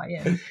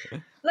terrifying.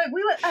 Like,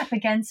 we were up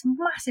against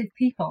massive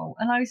people,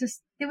 and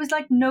there was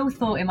like no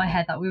thought in my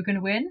head that we were going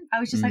to win. I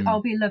was just like,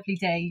 it'll be a lovely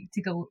day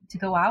to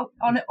go out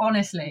on it,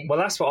 honestly. Well,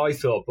 that's what I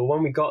thought. But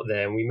when we got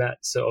there and we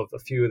met sort of a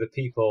few of the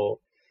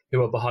people who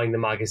were behind the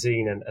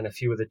magazine and a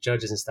few of the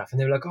judges and stuff, and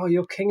they were like, oh,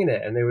 you're kinging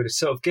it. And they were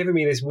sort of giving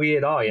me this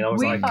weird eye. And I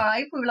was we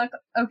were like,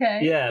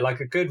 okay. Yeah, like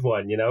a good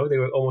one, you know? They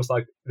were almost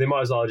like, they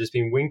might as well have just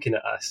been winking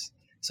at us.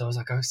 So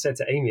I said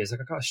to Amy, I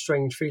got a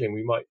strange feeling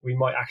we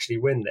might actually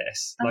win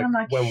this. And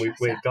like when we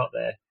got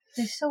there.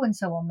 There's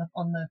so-and-so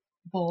on the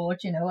board,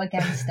 you know,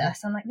 against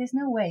us. I'm like, there's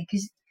no way.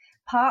 Because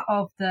part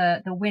of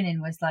the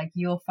winning was like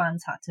your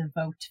fans had to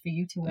vote for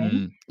you to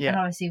win. And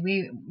obviously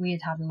we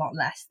had a lot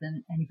less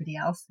than anybody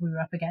else we were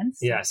up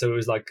against. Yeah, so it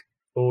was like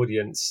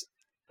audience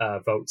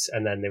votes,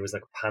 and then there was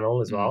like a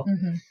panel as well.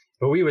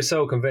 But we were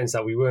so convinced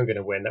that we weren't going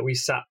to win that we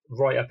sat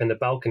right up in the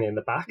balcony in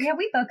the back. Yeah,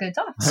 we buggered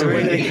off. So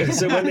when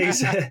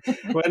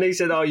they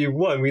said, oh, you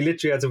won, we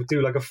literally had to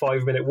do like a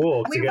 5-minute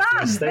walk to get to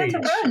the stage.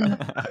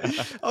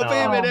 I'll be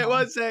a minute,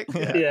 1 sec.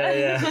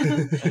 Yeah.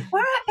 We're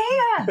up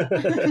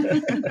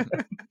here.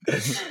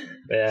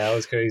 Yeah, it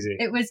was crazy.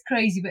 It was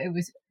crazy, but it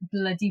was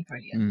bloody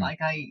brilliant. Like,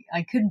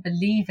 I couldn't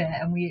believe it.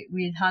 And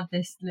we had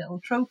this little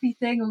trophy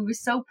thing, and we were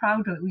so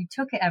proud of it. We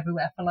took it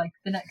everywhere for like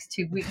the next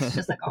 2 weeks,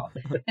 just like,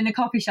 in the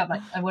coffee shop,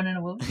 like, I won an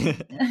award.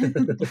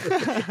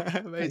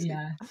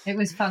 Yeah, it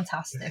was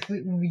fantastic.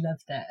 We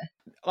loved it.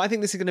 I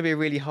think this is going to be a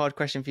really hard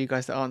question for you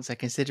guys to answer,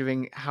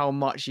 considering how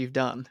much you've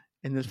done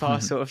in the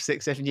past sort of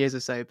 6-7 years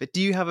or so. But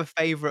do you have a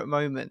favourite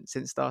moment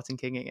since starting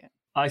Kinging It?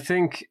 I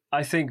think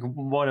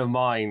one of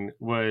mine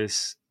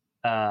was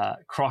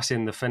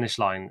crossing the finish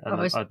line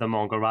at the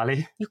Mongol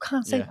Rally. You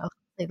can't say that.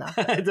 Say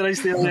that. Did I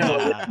steal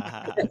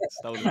it?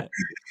 Stolen it.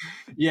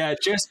 Yeah,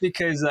 just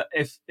because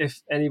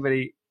if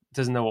anybody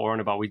doesn't know what we're on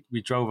about,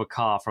 we drove a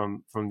car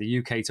from the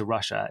UK to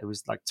Russia. It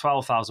was like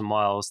 12,000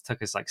 miles,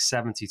 took us like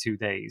 72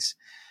 days.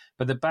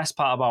 But the best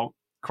part about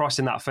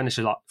crossing that finish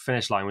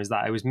line was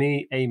that it was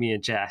me, Amy,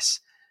 and Jess.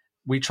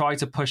 We tried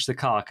to push the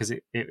car because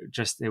it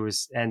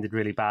ended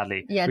really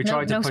badly. Yeah, we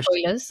tried to push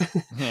spoilers.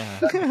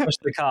 push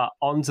the car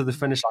onto the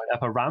finish line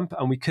up a ramp,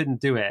 and we couldn't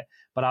do it.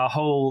 But our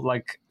whole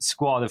like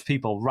squad of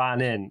people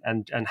ran in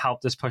and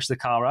helped us push the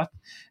car up,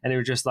 and it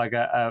was just like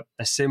a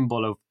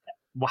symbol of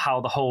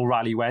how the whole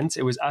rally went.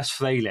 It was us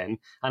flailing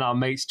and our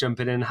mates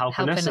jumping in and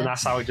helping us, and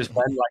that's how it just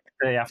went, like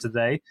day after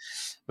day.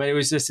 But it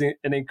was just an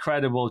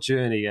incredible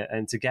journey,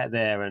 and to get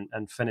there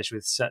and finish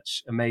with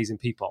such amazing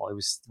people, it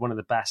was one of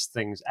the best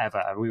things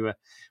ever. And we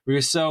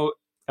were so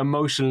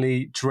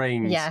emotionally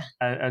drained,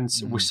 and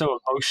we're so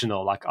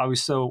emotional. Like, I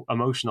was so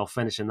emotional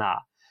finishing that.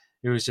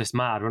 It was just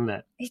mad, wasn't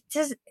it?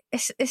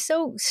 It's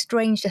so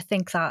strange to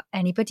think that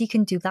anybody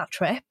can do that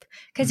trip,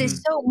 because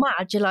it's so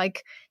mad. You're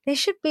like, there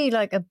should be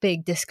like a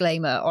big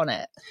disclaimer on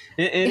it.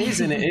 It is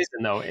and it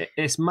isn't though.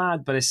 It's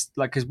mad, but it's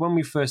like, because when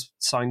we first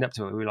signed up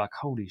to it, we were like,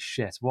 holy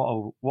shit,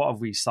 what have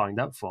we signed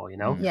up for, you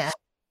know? Yeah.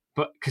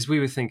 But because we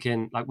were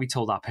thinking, like, we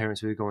told our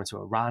parents we were going to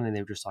Iran, and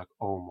they were just like,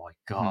 oh my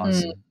God.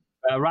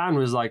 Iran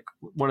was like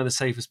one of the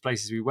safest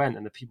places we went,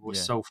 and the people were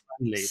so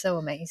friendly, so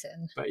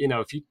amazing. But you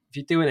know, if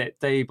you're doing it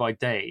day by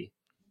day,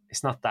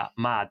 it's not that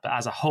mad. But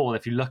as a whole,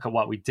 if you look at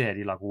what we did,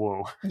 you're like,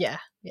 whoa. Yeah.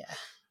 You're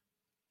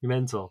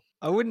mental.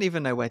 I wouldn't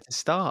even know where to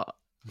start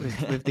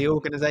with the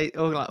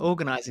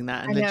organising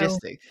that and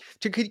logistics.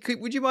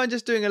 Would you mind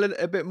just doing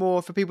a bit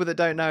more for people that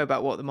don't know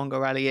about what the Mongol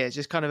Rally is?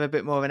 Just kind of a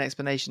bit more of an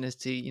explanation as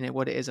to, you know,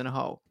 what it is on a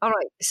whole. All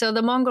right. So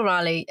the Mongol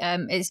Rally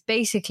is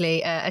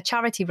basically a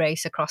charity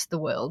race across the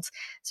world.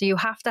 So you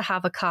have to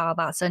have a car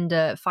that's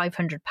under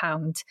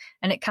 £500,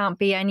 and it can't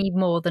be any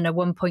more than a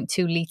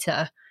 1.2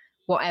 litre,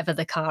 whatever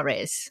the car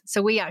is.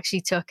 So we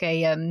actually took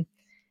a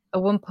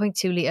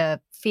 1.2 litre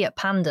Fiat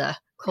Panda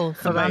called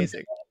Ferrari.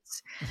 Amazing.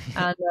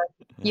 And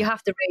you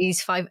have to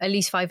raise at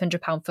least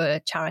 £500 for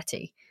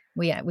charity.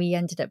 We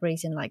ended up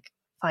raising like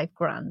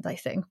 $5,000, I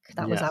think.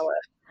 That was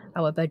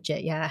our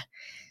budget. Yeah.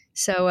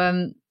 So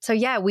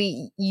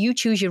you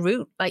choose your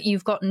route. Like,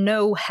 you've got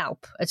no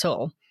help at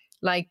all.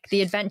 Like,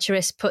 the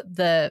adventurous put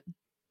the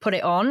put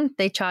it on.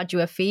 They charge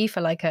you a fee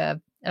for like a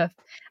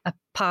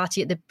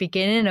party at the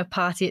beginning, a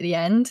party at the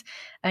end,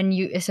 and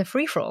it's a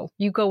free-for-all.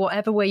 You go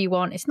whatever way you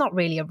want. It's not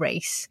really a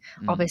race.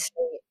 Obviously,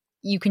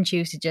 you can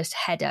choose to just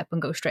head up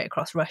and go straight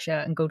across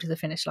Russia and go to the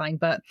finish line,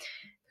 but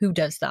who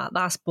does that?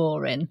 That's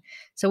boring.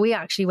 So we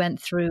actually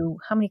went through,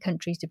 how many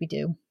countries did we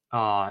do?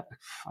 I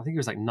think it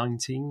was like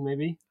 19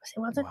 maybe.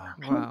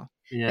 Wow.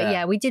 Yeah. But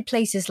yeah, we did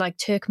places like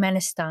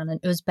Turkmenistan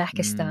and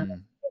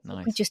Uzbekistan.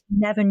 Nice. We just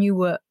never knew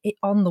were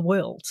on the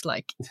world,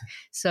 like.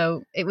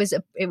 So it was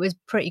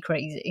pretty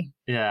crazy.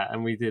 Yeah,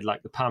 and we did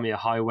like the Pamir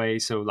Highway.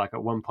 So like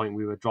at one point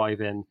we were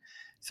driving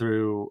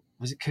through,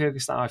 was it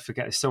Kyrgyzstan? I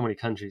forget. There's so many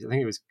countries. I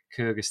think it was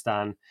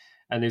Kyrgyzstan,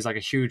 and there's like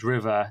a huge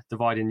river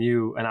dividing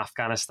you and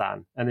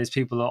Afghanistan, and there's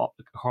people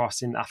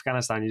across in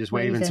Afghanistan. You're just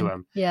waving to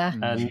them. Yeah.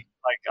 And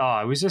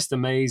it was just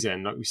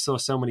amazing. Like we saw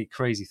so many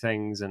crazy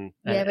things, and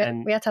we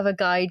had to have a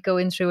guide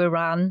going through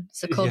Iran.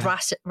 So called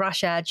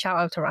Rashad. Shout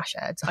out to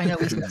Rashad. I know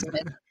he's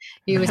listening.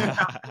 He was an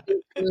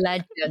absolute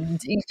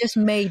legend. He just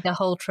made the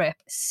whole trip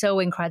so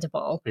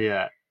incredible.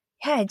 Yeah.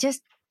 Yeah,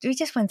 we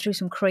just went through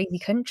some crazy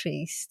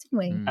countries, didn't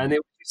we? And it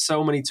was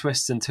so many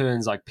twists and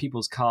turns. Like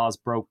people's cars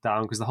broke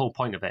down, because the whole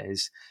point of it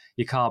is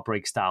your car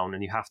breaks down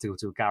and you have to go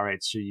to a garage.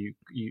 So you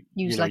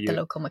use the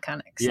local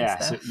mechanics. Yeah,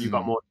 so you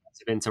got more of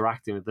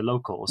interacting with the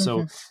locals.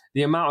 So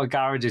the amount of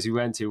garages we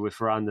went to with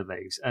Ferranda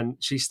Babes, and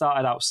she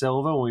started out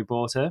silver when we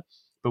bought her,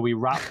 but we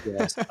wrapped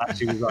her so that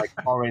she was like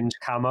orange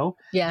camo.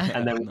 Yeah.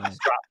 And then we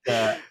strapped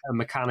a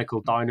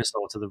mechanical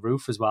dinosaur to the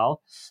roof as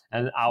well.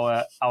 And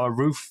our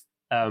roof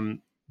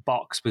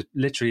box was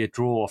literally a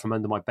drawer from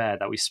under my bed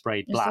that we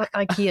sprayed black.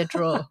 Like IKEA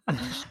drawer.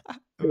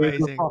 Amazing.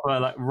 It was a proper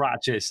like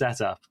ratchet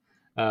setup.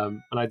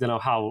 And I don't know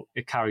how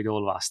it carried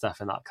all of our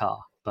stuff in that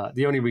car. But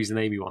the only reason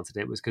Amy wanted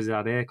it was because it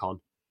had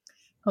aircon.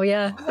 Oh,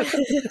 yeah.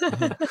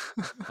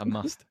 A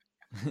must.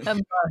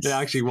 It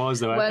actually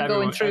was, though.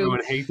 Everyone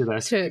hated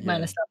us.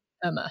 Turkmenistan.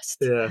 A must.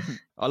 Yeah.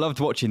 I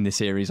loved watching this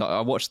series. I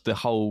watched the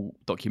whole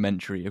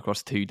documentary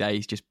across 2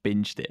 days, just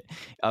binged it.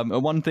 And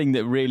one thing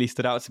that really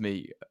stood out to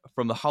me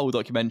from the whole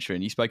documentary,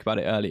 and you spoke about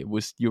it earlier,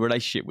 was your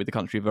relationship with the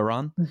country of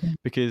Iran.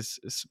 Because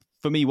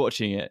for me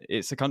watching it,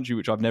 it's a country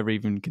which I've never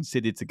even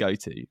considered to go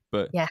to.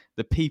 But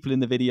the people in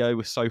the video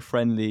were so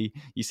friendly.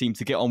 You seem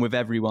to get on with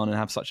everyone and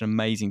have such an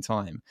amazing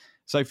time.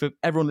 So for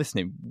everyone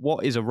listening,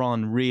 what is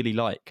Iran really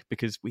like?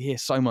 Because we hear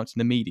so much in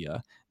the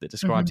media that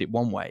describes it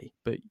one way,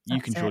 but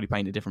you can surely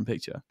paint a different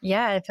picture.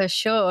 Yeah, for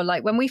sure.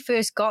 Like when we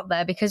first got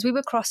there, because we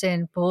were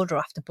crossing border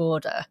after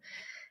border,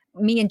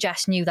 me and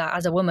Jess knew that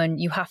as a woman,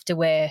 you have to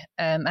wear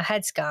a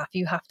headscarf,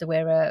 you have to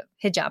wear a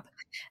hijab.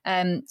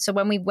 So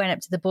when we went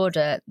up to the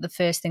border, the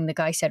first thing the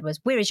guy said was,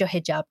 "Where is your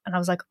hijab?" And I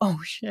was like, oh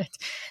shit,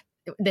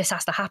 this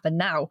has to happen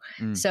now.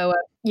 So,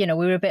 we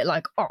were a bit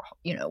like,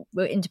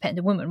 we're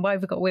independent women. Why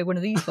have we got to wear one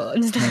of these for?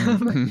 We'd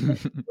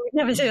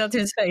never say that to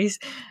his face.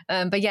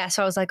 But yeah,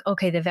 so I was like,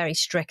 okay, they're very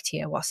strict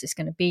here. What's this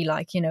going to be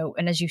like?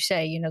 And as you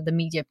say, the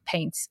media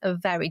paints a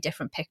very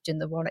different picture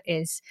than what it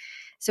is.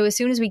 So as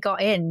soon as we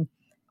got in,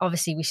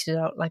 obviously we stood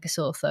out like a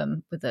sore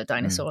thumb with the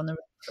dinosaur on the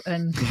roof.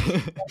 And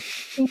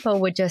people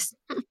were just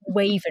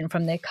waving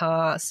from their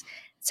cars.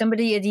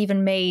 Somebody had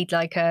even made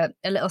like a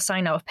little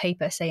sign out of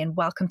paper saying,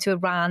 "Welcome to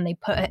Iran." They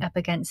put it up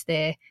against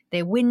their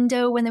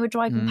window when they were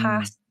driving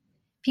past.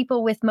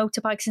 People with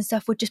motorbikes and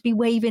stuff would just be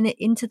waving it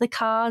into the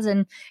cars,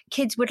 and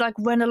kids would like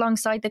run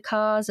alongside the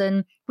cars,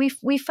 and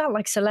we felt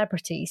like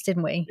celebrities,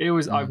 didn't we? It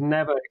was. I've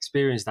never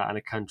experienced that in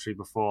a country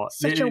before.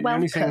 Such a welcome. The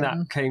only thing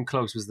that came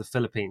close was the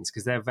Philippines,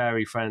 because they're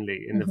very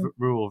friendly in the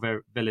rural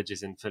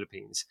villages in the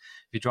Philippines.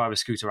 If you drive a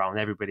scooter around,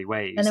 everybody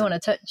waves, and they want to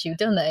touch you,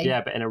 don't they?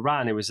 Yeah, but in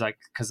Iran, it was like,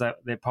 because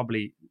they're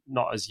probably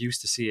not as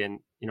used to seeing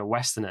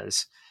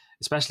Westerners,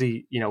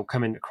 especially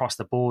coming across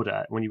the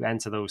border when you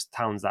enter those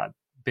towns that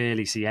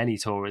barely see any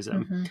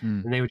tourism,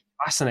 and they were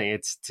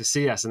fascinated to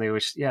see us, and they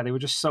were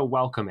just so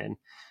welcoming.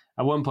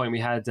 At one point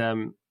we had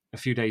a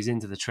few days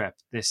into the trip,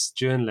 this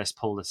journalist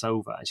pulled us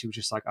over, and she was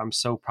just like, "I'm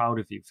so proud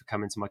of you for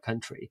coming to my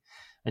country,"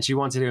 and she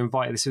wanted to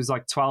invite, this was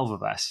like 12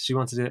 of us, she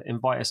wanted to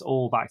invite us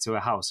all back to her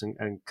house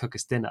and cook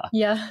us dinner.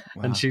 Wow.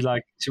 And she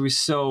was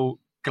so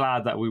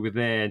glad that we were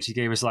there, and she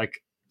gave us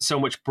like so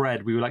much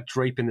bread. We were like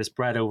draping this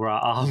bread over our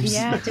arms.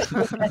 Yeah, just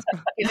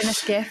giving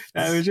us gifts.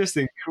 It was just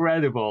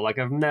incredible. Like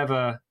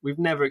we've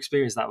never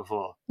experienced that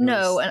before.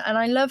 No, and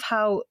I love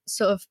how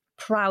sort of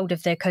proud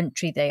of their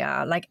country they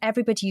are. Like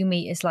everybody you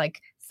meet is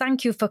like,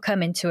 "Thank you for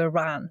coming to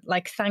Iran."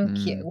 Like, thank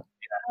you,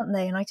 aren't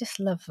they? And I just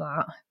love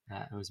that.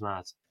 Yeah, it was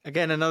mad.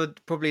 Again, another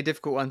probably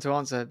difficult one to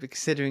answer,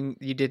 considering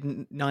you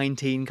did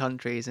 19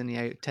 countries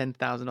and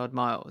 10,000 odd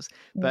miles.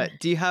 But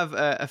do you have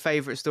a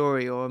favourite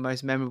story or a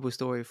most memorable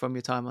story from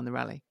your time on the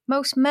rally?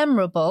 Most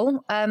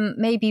memorable,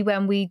 maybe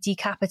when we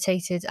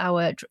decapitated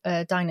our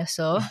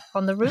dinosaur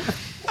on the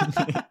roof.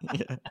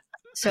 Yeah.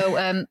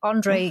 So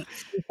Andre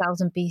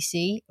 3000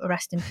 BC,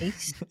 rest in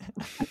peace.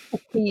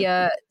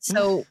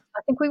 So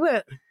I think we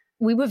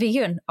were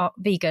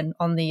vegan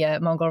on the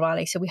Mongol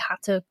Rally, so we had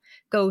to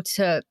go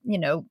to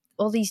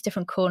all these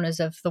different corners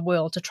of the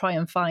world to try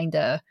and find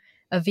a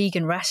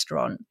vegan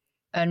restaurant.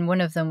 and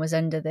one of them was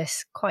under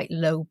this quite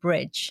low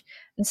bridge.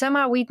 And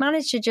somehow we'd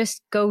managed to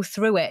just go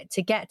through it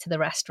to get to the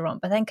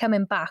restaurant. But then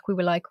coming back, we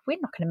were like, we're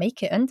not going to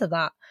make it under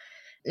that.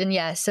 And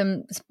yeah,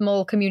 some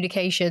small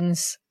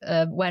communications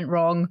went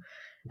wrong,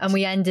 and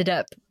we ended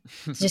up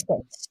just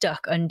getting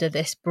stuck under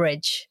this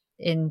bridge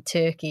in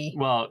Turkey.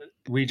 Well,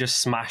 we just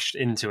smashed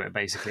into it,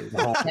 basically.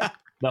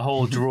 The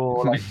whole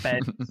drawer, like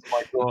bed,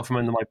 my drawer from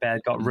under my bed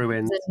got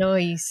ruined. The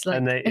noise.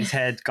 And his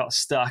head got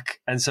stuck.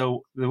 And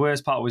so the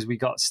worst part was we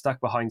got stuck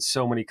behind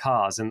so many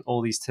cars, and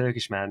all these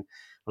Turkish men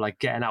were like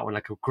getting out and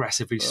like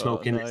aggressively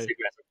smoking their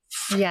cigarettes.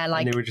 Yeah,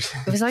 like it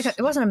was like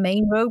it wasn't a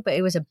main road, but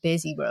it was a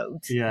busy road.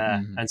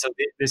 Yeah, and so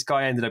this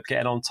guy ended up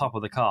getting on top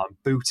of the car and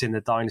booting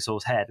the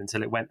dinosaur's head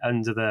until it went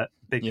under the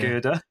big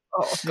girder.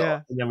 Oh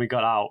god! And then we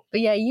got out.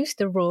 But yeah, he used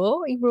to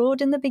roar. He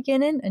roared in the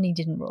beginning, and he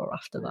didn't roar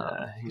after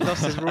that. He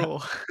lost his roar.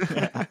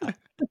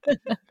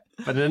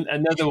 But then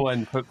another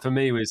one for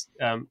me was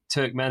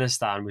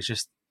Turkmenistan was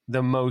just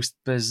the most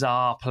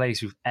bizarre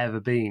place we've ever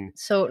been.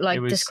 So,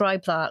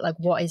 describe that. Like,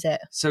 what is it?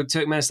 So,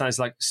 Turkmenistan is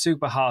like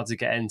super hard to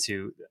get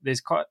into.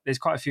 There's quite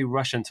a few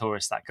Russian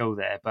tourists that go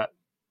there, but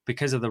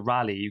because of the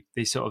rally,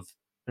 they've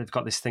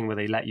got this thing where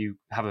they let you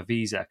have a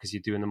visa because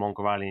you're doing the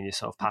Mongol Rally and you're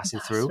sort of passing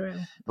through.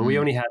 But we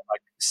only had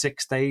like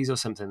 6 days or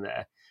something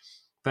there.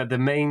 But the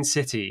main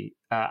city,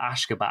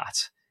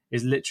 Ashgabat,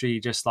 is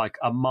literally just like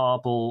a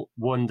marble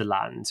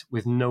wonderland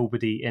with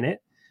nobody in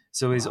it.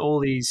 So there's all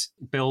these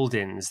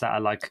buildings that are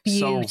like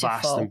so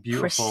vast and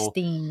beautiful.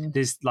 Pristine.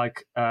 There's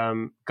like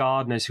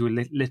gardeners who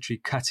are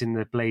literally cutting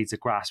the blades of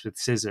grass with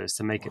scissors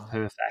to make it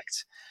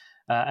perfect.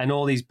 And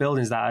all these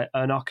buildings that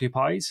are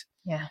unoccupied.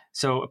 Yeah.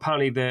 So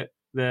apparently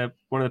the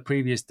one of the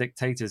previous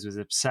dictators was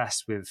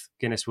obsessed with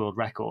Guinness World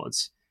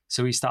Records.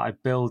 So he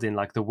started building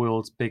like the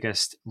world's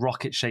biggest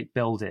rocket-shaped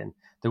building,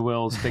 the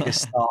world's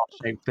biggest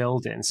star-shaped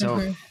building.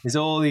 So there's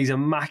all these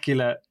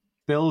immaculate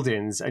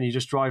buildings, and you're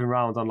just driving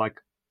around on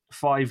like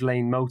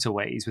 5-lane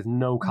motorways with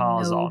no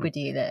cars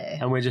Nobody there.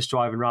 And we're just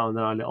driving around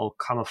in our little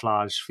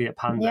camouflage Fiat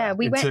Panda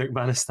in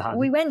Turkmenistan.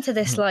 We went to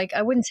this, like,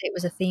 I wouldn't say it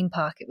was a theme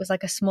park. It was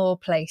like a small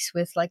place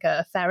with like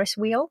a Ferris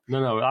wheel.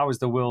 No, that was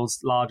the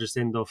world's largest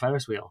indoor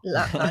Ferris wheel.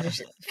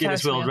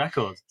 Guinness World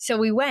Record. So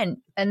we went,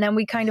 and then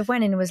we kind of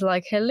went in and was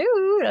like, hello,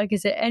 like,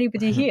 is there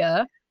anybody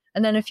here?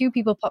 And then a few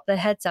people popped their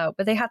heads out,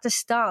 but they had to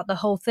start the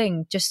whole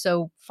thing just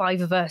so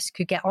 5 of us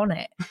could get on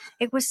it.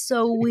 It was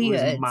so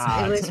weird. It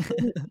was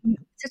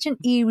such an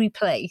eerie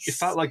place. It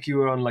felt like you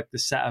were on like the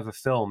set of a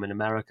film in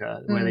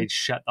America where they'd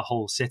shut the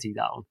whole city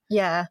down.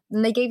 Yeah,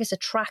 and they gave us a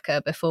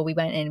tracker before we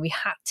went in. We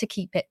had to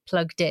keep it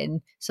plugged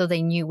in so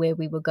they knew where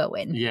we were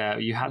going. Yeah,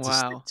 you had to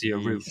stick to your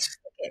route.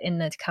 In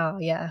the car,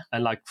 yeah.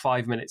 And like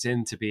 5 minutes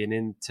into being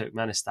in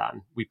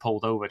Turkmenistan, we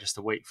pulled over just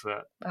to wait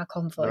for our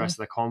convoy. The rest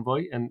of the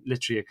convoy. And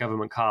literally a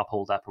government car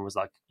pulled up and was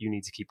like, you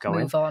need to keep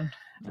going. Move on.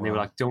 And they were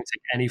like, don't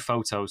take any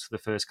photos for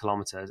the first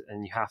kilometers,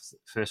 and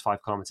first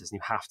 5 kilometers, and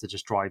you have to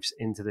just drive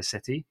into the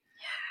city.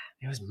 Yeah.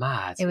 It was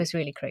mad. It was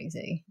really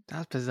crazy.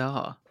 That's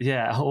bizarre.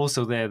 Yeah.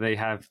 Also there they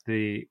have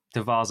the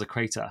Vaza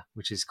crater,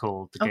 which is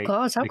called the Gate,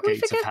 God, how the can we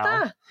Gates of forget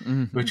Hell,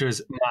 that? which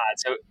was mad.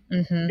 So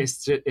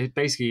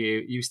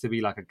it used to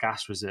be like a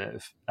gas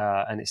reserve,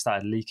 and it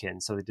started leaking.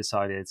 So they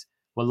decided,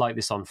 we'll light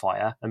this on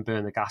fire and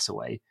burn the gas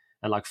away.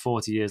 And like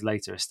 40 years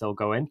later, it's still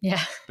going.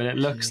 Yeah. But it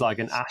looks like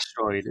an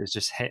asteroid has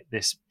just hit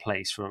this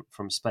place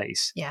from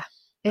space. Yeah.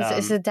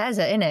 It's a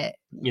desert, isn't it?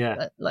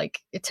 Yeah.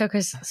 Like, it took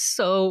us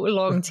so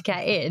long to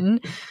get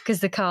in because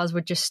the cars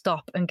would just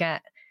stop and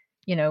get,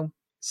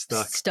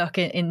 stuck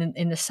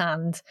in the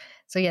sand.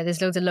 So yeah,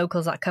 there's loads of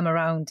locals that come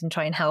around and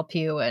try and help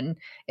you, and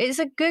it's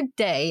a good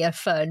day of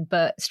fun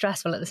but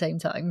stressful at the same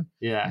time.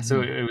 Yeah, so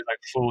it was like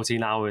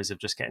 14 hours of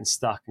just getting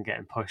stuck and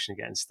getting pushed and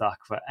getting stuck,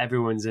 but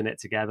everyone's in it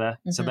together.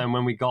 So then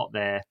when we got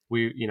there,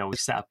 we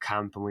set up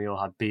camp and we all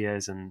had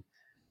beers and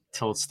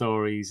told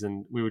stories,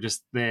 and we were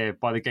just there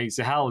by the Gates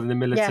of Hell in the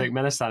middle of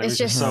Turkmenistan. It was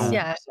just so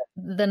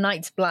the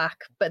night's black,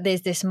 but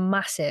there's this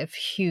massive,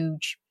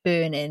 huge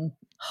burning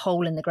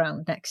hole in the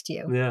ground next to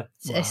you. Yeah,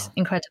 it's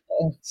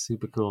incredible.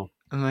 Super cool.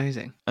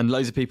 Amazing. And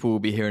loads of people will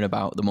be hearing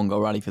about the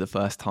Mongol Rally for the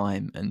first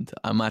time, and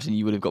I imagine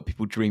you would have got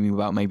people dreaming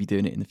about maybe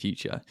doing it in the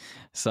future.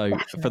 So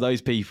for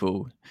those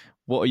people,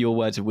 what are your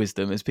words of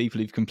wisdom as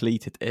people who've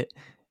completed it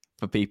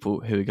for people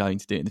who are going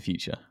to do it in the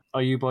future?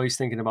 Are you boys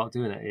thinking about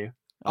doing it? Are you?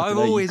 I've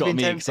always been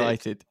tempted.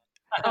 Excited.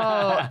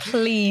 Oh,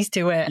 please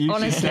do it.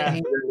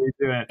 Honestly,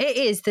 do it. It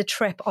is the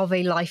trip of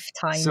a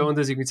lifetime.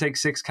 Saunders, you can take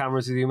 6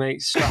 cameras with you,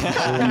 mate.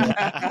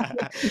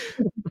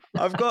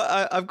 I've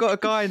got a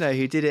guy now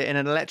who did it in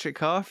an electric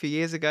car a few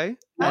years ago.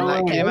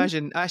 And can you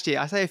imagine? Actually,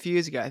 I say a few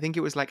years ago. I think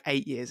it was like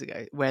 8 years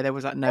ago, where there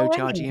was like no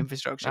charging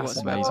infrastructure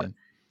whatsoever.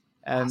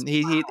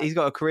 Amazing. He's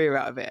got a career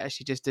out of it,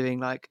 actually, just doing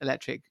like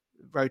electric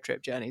road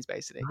trip journeys,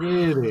 basically.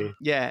 Really?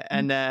 Yeah,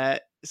 and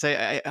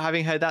so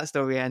having heard that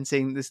story and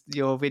seeing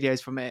your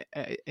videos from it,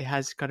 it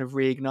has kind of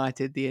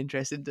reignited the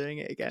interest in doing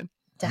it again.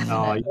 Definitely.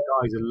 Oh, you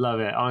guys will love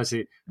it,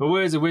 honestly. But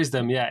words of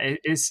wisdom,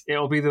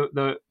 it'll be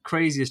the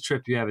craziest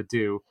trip you ever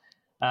do.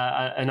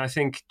 And I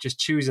think just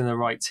choosing the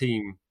right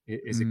team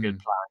is a good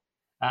plan.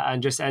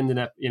 and just ending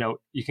up,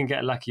 you can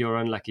get lucky or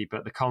unlucky,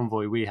 but the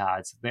convoy we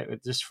had, they were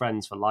just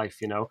friends for life,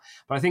 But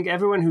I think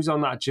everyone who's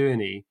on that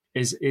journey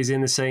is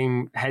in the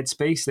same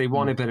headspace. They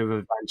want a bit of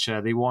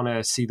adventure. They want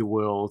to see the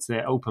world.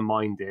 They're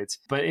open-minded.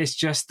 But it's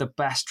just the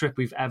best trip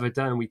we've ever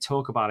done. We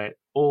talk about it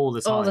all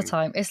the time. All the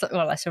time. It's like,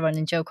 it's a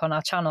running joke on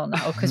our channel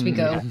now because we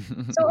go, so on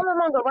the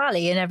Mongol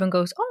Rally, and everyone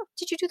goes, oh,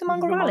 did you do the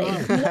Mongol Rally?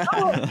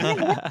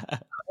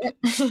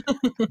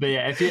 But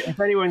yeah, if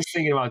anyone's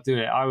thinking about doing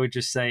it, I would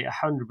just say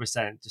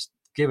 100%, just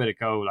give it a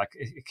go. Like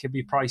it could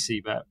be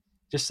pricey, but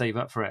just save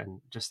up for it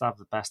and just have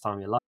the best time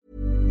of your life.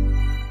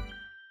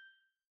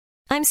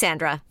 I'm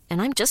Sandra,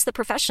 and I'm just the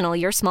professional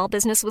your small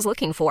business was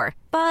looking for.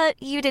 But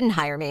you didn't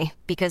hire me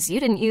because you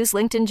didn't use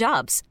LinkedIn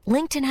Jobs.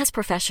 LinkedIn has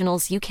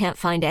professionals you can't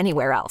find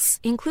anywhere else,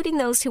 including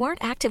those who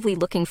aren't actively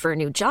looking for a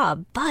new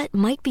job, but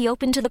might be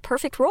open to the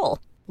perfect role,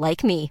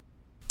 like me.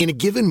 In a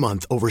given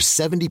month, over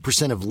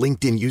 70% of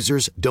LinkedIn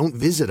users don't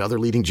visit other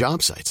leading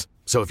job sites.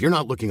 So if you're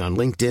not looking on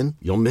LinkedIn,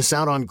 you'll miss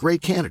out on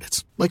great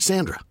candidates like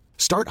Sandra.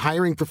 Start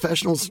hiring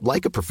professionals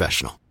like a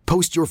professional.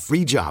 Post your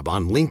free job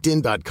on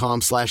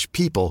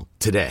linkedin.com/people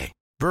today.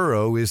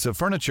 Burrow is a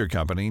furniture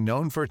company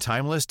known for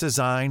timeless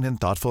design and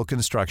thoughtful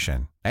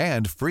construction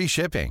and free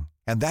shipping,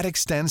 and that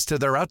extends to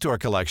their outdoor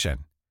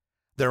collection.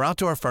 Their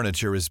outdoor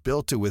furniture is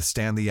built to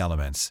withstand the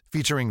elements,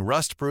 featuring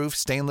rust-proof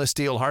stainless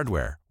steel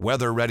hardware,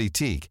 weather-ready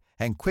teak,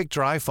 and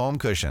quick-dry foam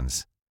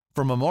cushions.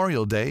 For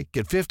Memorial Day,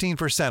 get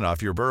 15%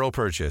 off your Burrow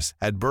purchase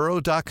at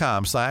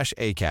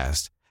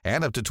burrow.com/ACAST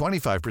and up to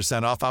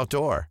 25% off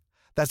outdoor.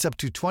 That's up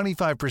to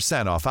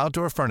 25% off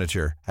outdoor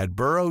furniture at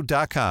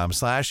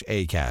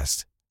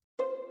burrow.com/ACAST.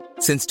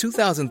 Since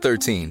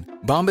 2013,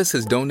 Bombas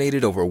has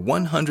donated over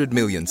 100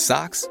 million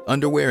socks,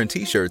 underwear, and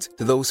T-shirts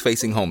to those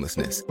facing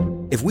homelessness.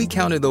 If we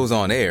counted those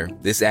on air,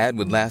 this ad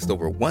would last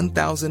over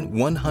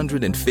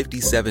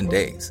 1,157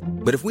 days.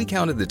 But if we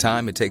counted the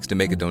time it takes to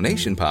make a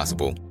donation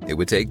possible, it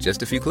would take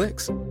just a few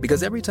clicks.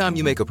 Because every time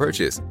you make a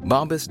purchase,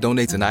 Bombas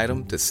donates an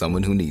item to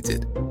someone who needs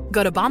it.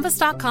 Go to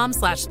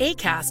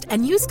bombas.com/ACAST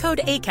and use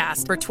code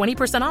ACAST for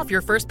 20% off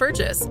your first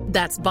purchase.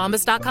 That's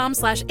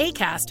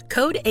bombas.com/ACAST,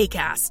 code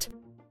ACAST.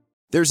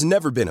 There's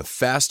never been a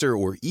faster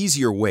or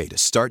easier way to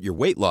start your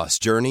weight loss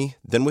journey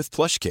than with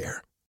PlushCare.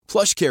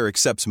 PlushCare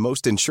accepts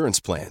most insurance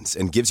plans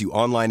and gives you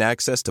online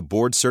access to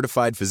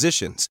board-certified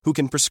physicians who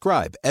can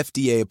prescribe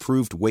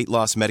FDA-approved weight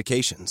loss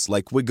medications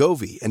like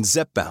Wegovy and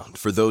Zepbound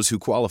for those who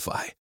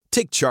qualify.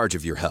 Take charge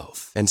of your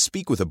health and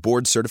speak with a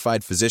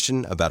board-certified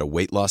physician about a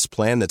weight loss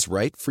plan that's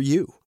right for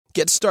you.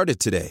 Get started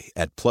today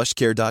at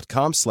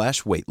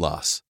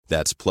plushcare.com/weight-loss.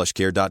 That's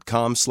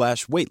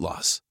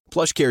plushcare.com/weight-loss.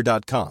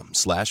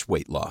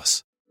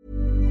 plushcare.com/weight-loss.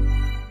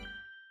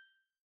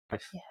 Yeah.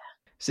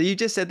 So you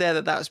just said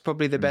there that was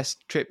probably the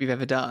best trip you've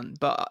ever done.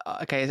 But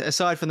okay,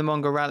 aside from the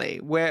Mongol Rally,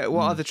 what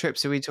other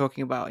trips are we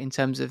talking about in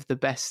terms of the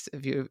best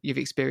of you've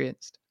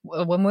experienced?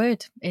 One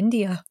word: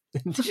 India.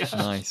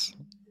 Nice.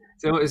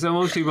 So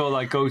most people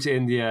like go to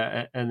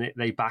India and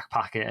they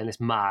backpack it and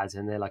it's mad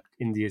and they're like,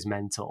 India's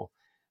mental.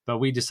 But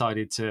we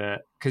decided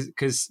to,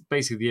 because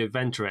basically the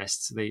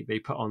adventurists, they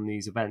put on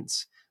these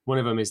events. One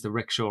of them is the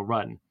rickshaw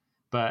run.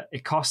 But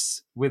it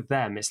costs, with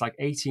them, it's like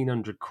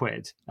 1,800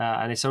 quid,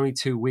 and it's only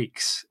 2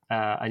 weeks,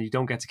 and you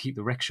don't get to keep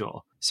the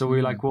rickshaw. So we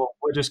were like, well,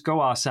 we'll just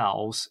go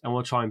ourselves, and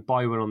we'll try and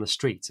buy one on the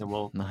street, and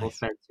we'll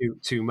spend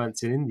two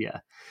months in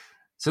India.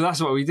 So that's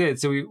what we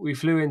did. So we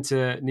flew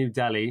into New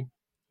Delhi,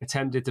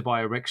 attempted to buy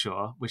a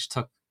rickshaw, which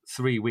took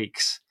 3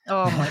 weeks.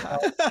 Oh my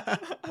God.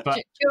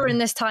 But during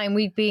this time,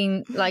 we'd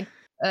been like,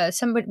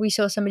 we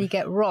saw somebody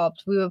get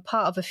robbed. We were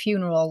part of a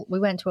funeral. We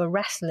went to a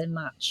wrestling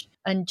match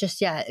and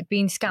just,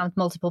 being scammed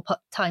multiple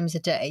times a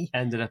day.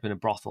 Ended up in a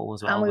brothel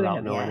as well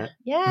without knowing it.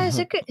 Yeah, it's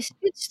a good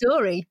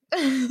story.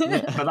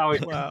 Yeah, but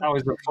that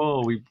was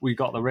before we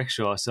got the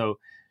rickshaw. So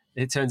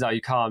it turns out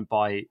you can't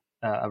buy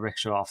a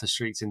rickshaw off the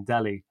streets in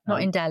Delhi.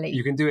 Not in Delhi.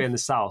 You can do it in the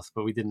south,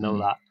 but we didn't know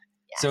that.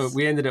 Yes. So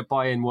we ended up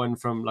buying one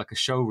from like a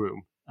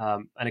showroom,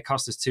 and it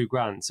cost us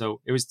 $2,000.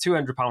 So it was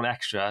 £200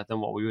 extra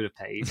than what we would have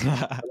paid.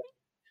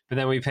 But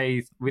then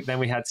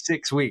we had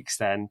 6 weeks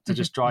then to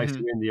just drive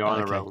through India on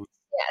our own.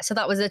 Yeah, so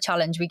that was a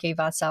challenge. We gave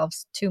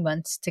ourselves 2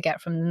 months to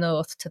get from the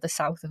north to the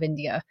south of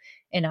India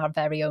in our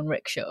very own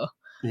rickshaw.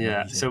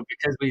 Yeah, so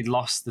because we'd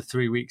lost the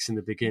 3 weeks in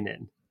the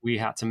beginning, we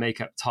had to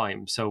make up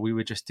time. So we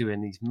were just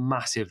doing these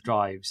massive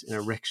drives in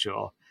a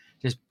rickshaw,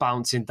 just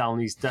bouncing down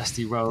these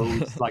dusty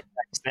roads, like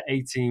next to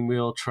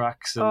 18-wheel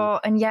trucks.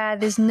 And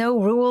there's no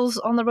rules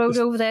on the road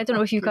over there. I don't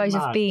know if you guys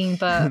have been,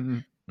 but...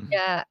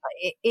 Yeah,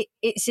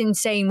 it's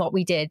insane what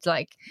we did.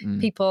 Like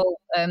people,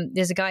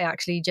 there's a guy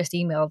actually just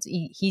emailed.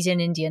 He's in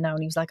India now,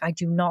 and he was like, "I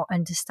do not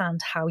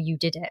understand how you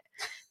did it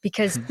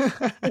because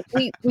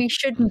we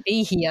shouldn't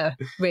be here,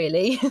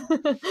 really."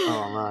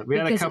 Oh man, we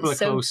had a couple of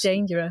close,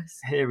 dangerous,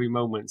 hairy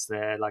moments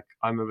there. Like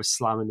I remember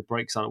slamming the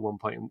brakes on at one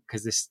point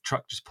because this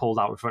truck just pulled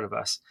out in front of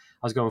us.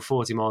 I was going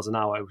 40 miles an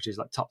hour, which is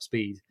like top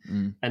speed,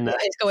 and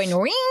it's going.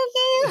 And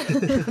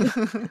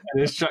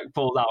this truck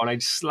pulled out, and I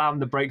just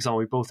slammed the brakes on.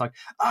 We both like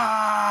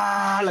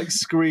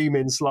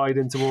screaming,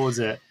 sliding towards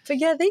it. But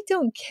yeah, they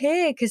don't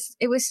care because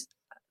it was.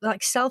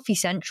 like selfie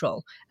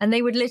central, and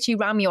they would literally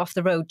ram you off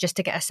the road just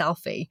to get a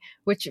selfie,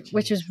 which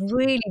was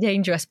really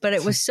dangerous, but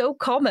it was so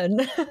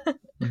common.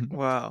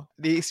 Wow.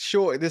 The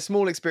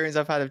small experience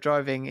I've had of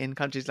driving in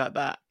countries like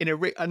that,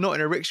 not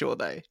in a rickshaw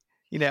though.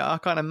 You know, I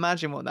can't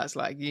imagine what that's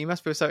like. You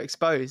must feel so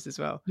exposed as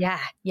well.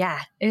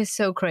 Yeah. It's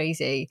so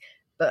crazy.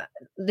 But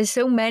there's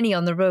so many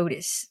on the road.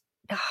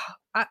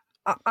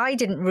 I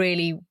didn't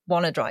really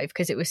want to drive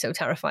because it was so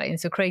terrifying.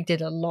 So Craig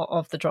did a lot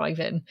of the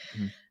driving.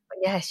 But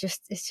yeah,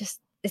 it's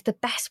the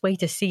best way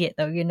to see it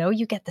though. You know,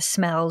 you get the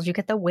smells, you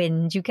get the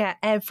wind, you get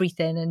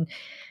everything. And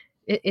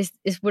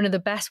it's one of the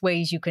best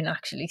ways you can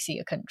actually see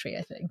a country,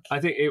 I think. I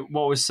think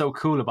what was so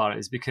cool about it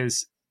is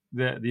because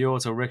the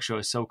auto rickshaw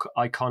is so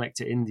iconic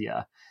to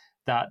India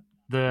that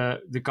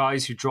the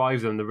guys who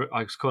drive them,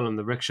 I was calling them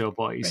the rickshaw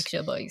boys.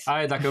 Rickshaw boys.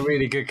 I had like a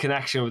really good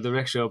connection with the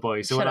rickshaw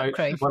boys. So when I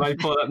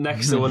pulled up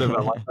next to one of them,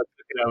 I'd look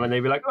at them and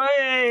they'd be like,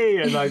 "Hey!"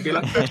 and I'd be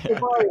like, "Rickshaw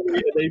boy!"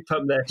 And they'd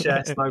pump their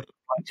chest and I'd pump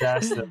my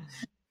chest. And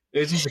it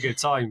was just a good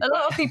time. A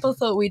lot of people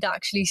thought we'd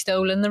actually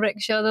stolen the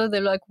rickshaw though.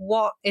 They're like,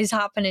 "What is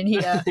happening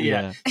here?"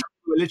 Yeah.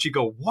 We literally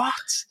go, "What?"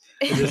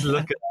 and just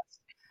look at us.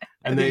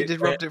 And they just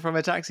robbed it from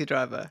a taxi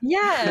driver.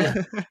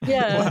 Yeah.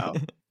 Wow.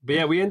 But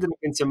yeah, we ended up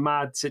in some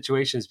mad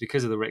situations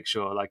because of the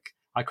rickshaw. Like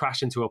I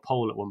crashed into a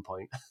pole at one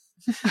point,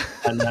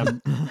 and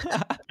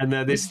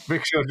then this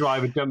rickshaw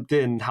driver jumped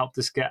in, and helped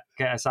us get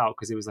us out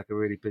because it was like a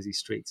really busy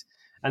street.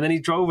 And then he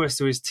drove us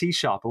to his tea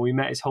shop, and we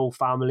met his whole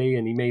family,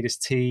 and he made us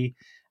tea.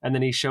 And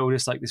then he showed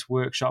us like this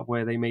workshop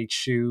where they made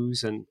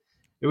shoes, and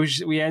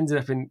we ended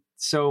up in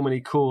so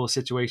many cool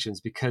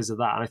situations because of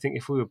that. And I think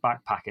if we were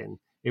backpacking,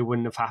 it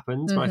wouldn't have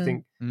happened. But I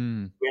think we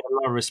had a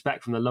lot of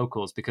respect from the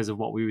locals because of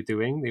what we were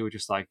doing. They were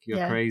just like,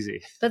 "You're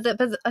crazy." But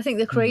I think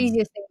the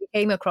craziest thing we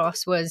came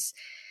across was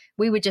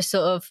we were just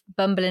sort of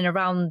bumbling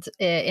around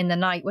in the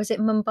night. Was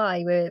it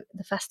Mumbai, where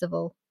the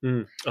festival?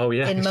 Oh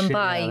yeah, in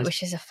Mumbai,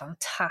 which is a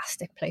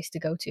fantastic place to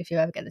go to if you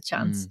ever get the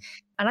chance.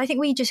 And I think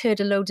we just heard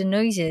a load of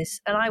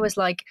noises, and I was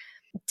like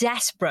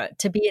desperate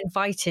to be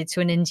invited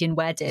to an Indian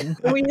wedding.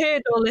 We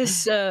heard all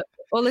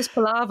this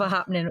palaver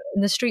happening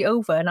in the street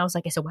over, and I was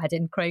like, "It's a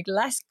wedding, Craig,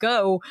 let's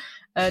go."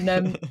 And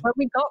when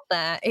we got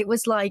there, it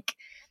was like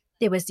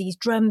there was these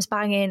drums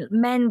banging,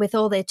 men with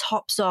all their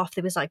tops off,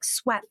 there was like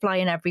sweat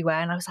flying everywhere,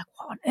 and I was like,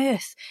 "What on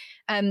earth?"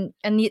 And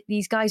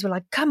these guys were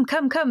like, come.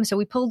 So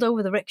we pulled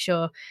over the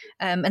rickshaw,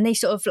 and they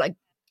sort of like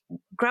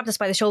grabbed us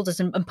by the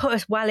shoulders and put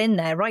us well in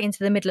there, right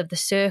into the middle of the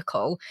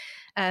circle.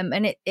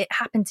 And it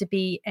happened to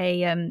be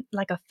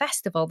like a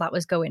festival that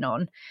was going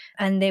on,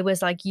 and there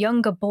was like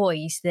younger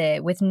boys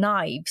there with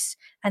knives,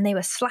 and they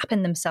were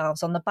slapping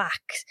themselves on the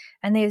backs,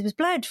 and there was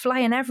blood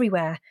flying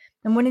everywhere.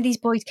 And one of these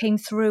boys came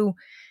through,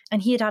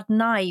 and he had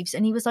knives,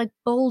 and he was like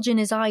bulging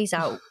his eyes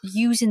out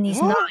using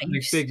these knives,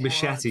 like big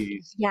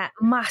machetes. Yeah,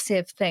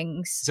 massive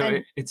things. So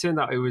it turned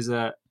out it was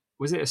a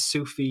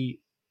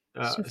Sufi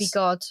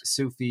god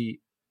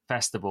Sufi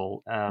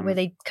festival where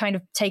they kind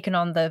of taken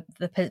on the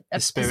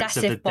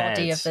possessive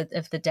body of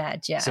the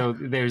dead. Yeah. So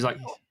there's like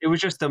it was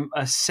just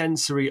a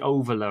sensory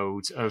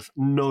overload of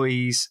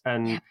noise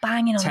and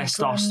banging on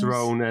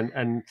testosterone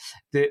and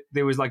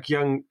there was like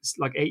young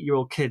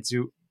 8-year-old kids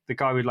who the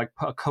guy would like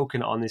put a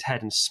coconut on his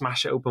head and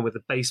smash it open with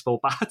a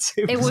baseball bat.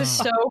 It was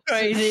so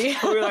crazy.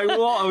 We were like,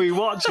 "What are we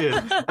watching?"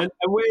 And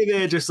we're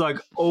there just like,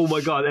 "Oh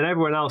my God." And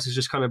everyone else is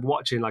just kind of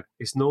watching like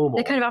it's normal.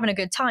 They're kind of having a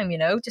good time, you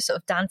know, just sort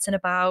of dancing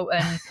about.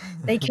 And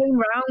they came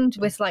round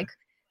with like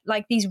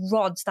these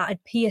rods that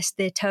had pierced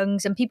their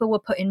tongues, and people were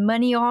putting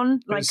money on,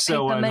 like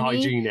so paper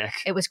unhygienic. Money.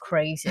 It was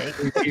crazy.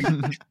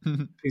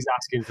 He's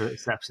asking for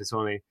sepsis,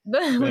 wasn't he?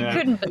 We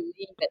couldn't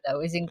believe it though.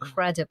 It was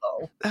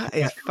incredible. That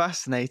is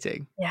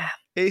fascinating. Yeah.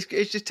 It's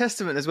just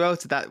testament as well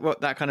to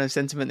that kind of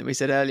sentiment that we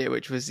said earlier,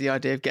 which was the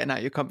idea of getting out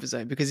of your comfort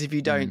zone, because if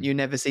you don't, you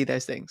never see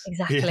those things.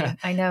 Exactly. Yeah.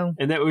 I know.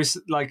 And that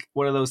was like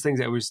one of those things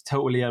that was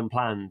totally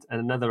unplanned, and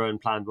another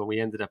unplanned when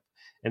we ended up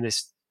in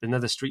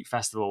another street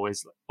festival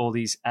with all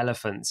these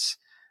elephants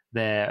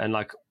there, and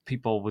like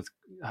people with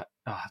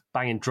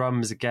banging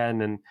drums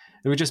again, and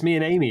it was just me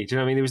and Amy. Do you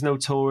know what I mean? There was no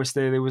tourists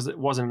there. It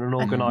wasn't an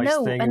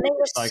organised thing. And they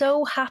were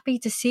so happy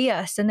to see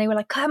us, and they were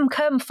like, come,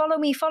 follow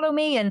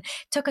me, and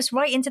took us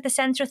right into the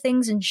centre of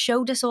things and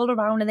showed us all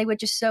around, and they were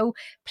just so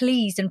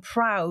pleased and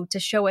proud to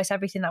show us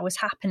everything that was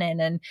happening.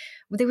 And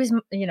there was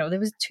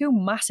 2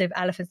 massive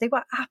elephants. They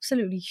were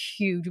absolutely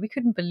huge. We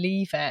couldn't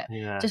believe it.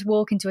 Yeah. Just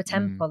walking to a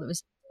temple, it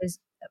was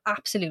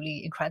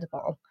absolutely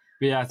incredible.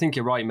 Yeah, I think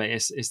you're right, mate.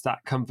 It's that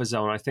comfort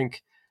zone. I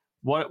think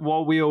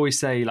what we always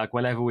say, like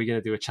whenever we're going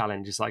to do a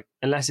challenge, is like,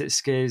 unless it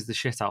scares the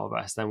shit out of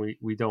us, then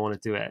we don't want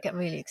to do it. Get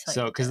really excited.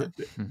 So because they're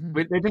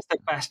just the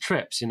best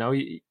trips, you know.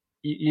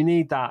 You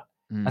need that.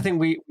 I think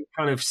we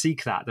kind of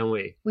seek that, don't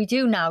we? We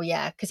do now,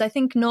 yeah. Because I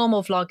think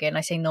normal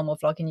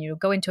vlogging, you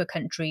go into a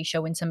country,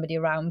 showing somebody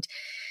around.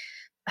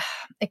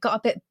 It got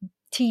a bit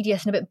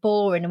tedious and a bit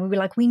boring, and we were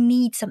like, we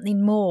need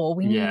something more.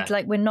 We need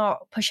we're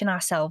not pushing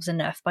ourselves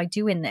enough by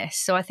doing this.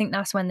 So I think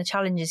that's when the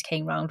challenges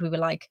came round. We were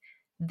like,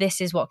 this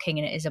is what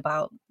Kinging It is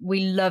about.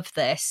 We love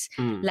this.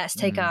 Let's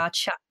take our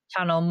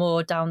channel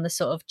more down the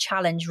sort of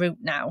challenge route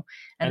now.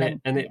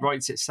 And it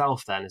writes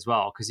itself then as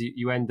well, because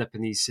you end up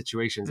in these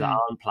situations that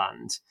aren't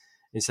planned.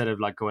 Instead of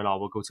like going,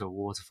 we'll go to a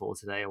waterfall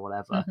today or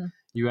whatever,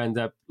 you end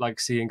up like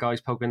seeing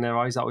guys poking their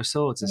eyes out with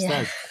swords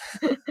instead.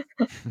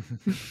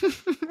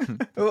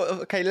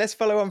 Well, okay, let's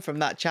follow on from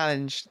that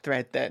challenge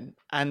thread then.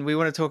 And we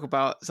want to talk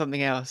about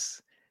something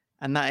else,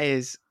 and that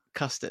is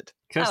custard.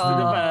 Custard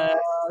the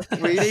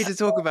best. We need to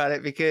talk about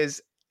it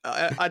because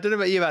I don't know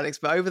about you, Alex,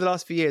 but over the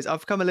last few years,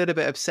 I've become a little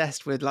bit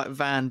obsessed with like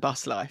van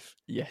bus life.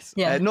 Yes.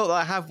 Yeah. Not that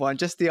I have one,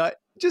 just the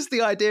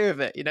idea of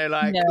it,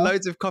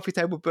 loads of coffee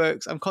table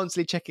books. I'm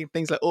constantly checking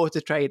things like Auto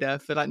Trader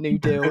for like new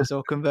deals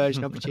or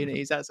conversion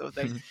opportunities, that sort of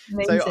thing.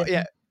 Amazing.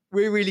 So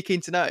we're really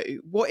keen to know,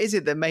 what is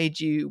it that made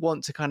you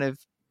want to kind of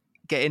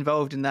get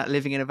involved in that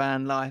living in a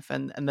van life?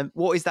 And then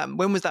what is that?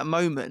 When was that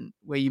moment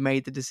where you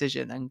made the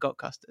decision and got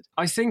custard?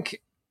 I think,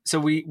 so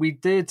we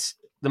did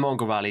the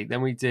Mongol Rally,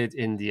 then we did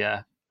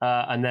India.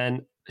 And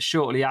then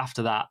shortly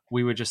after that,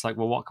 we were just like,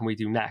 well, what can we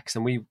do next?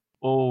 And we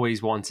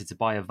always wanted to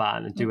buy a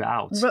van and do it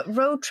out.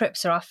 Road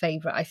trips are our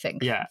favourite, I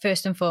think. Yeah.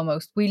 First and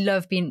foremost, we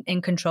love being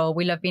in control.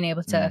 We love being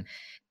able to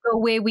go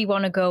where we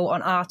want to go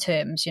on our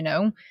terms,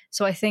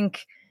 So I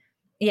think,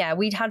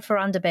 we'd had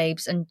Faranda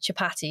Babes, and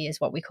Chapati is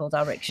what we called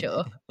our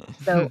rickshaw.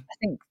 So I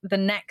think the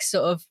next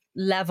sort of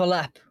level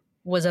up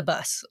was a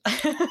bus.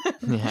 Well,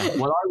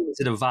 I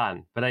wanted a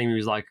van, but Amy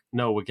was like,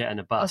 no, we're getting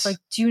a bus. I was like,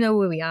 do you know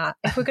where we are?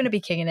 If we're going to be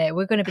kicking it,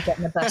 we're going to be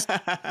getting a bus.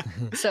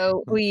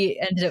 So we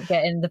ended up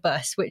getting the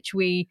bus, which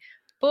we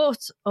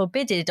bought or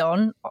bidded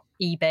on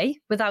eBay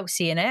without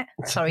seeing it.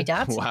 Sorry,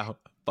 Dad. Wow,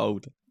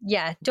 bold.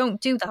 Yeah,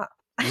 don't do that.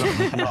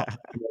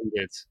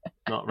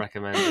 Not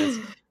recommended.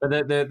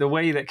 But the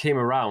way that came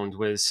around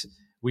was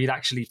we'd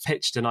actually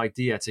pitched an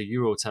idea to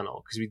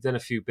Eurotunnel, because we'd done a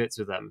few bits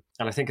with them.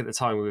 And I think at the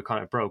time we were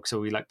kind of broke. So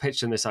we like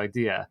pitched them this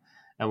idea,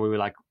 and we were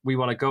like, we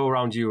want to go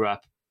around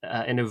Europe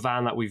in a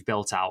van that we've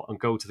built out and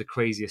go to the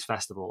craziest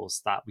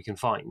festivals that we can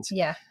find.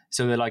 Yeah.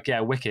 So they're like,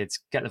 wicked,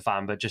 get the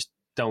van, but just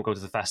don't go to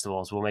the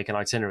festivals. We'll make an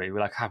itinerary.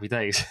 We're like, happy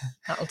days.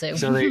 That'll do.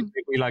 So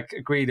we like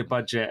agreed a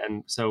budget.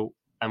 And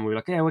we were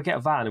like, we'll get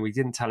a van. And we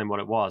didn't tell him what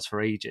it was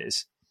for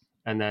ages.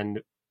 And then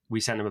we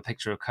sent them a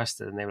picture of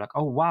custard, and they were like,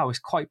 oh, wow, it's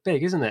quite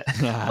big, isn't it?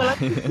 Well,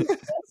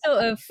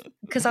 sort of,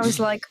 because I was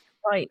like,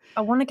 right,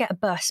 I want to get a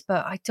bus,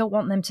 but I don't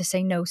want them to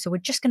say no, so we're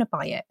just going to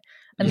buy it.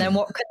 And then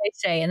what could they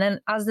say? And then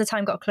as the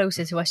time got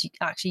closer to us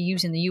actually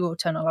using the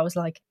Eurotunnel, I was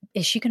like,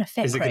 is she going to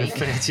fit, Is it Craig? going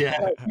to fit?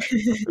 Yeah.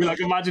 You're like,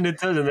 imagine it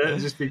doesn't. It'd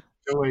just be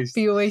a waste.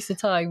 Be a waste of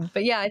time.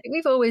 But yeah, I think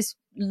we've always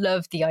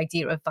loved the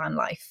idea of van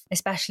life,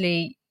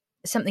 especially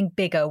something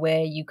bigger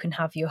where you can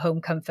have your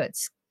home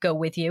comforts go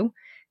with you.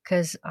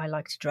 Because I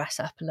like to dress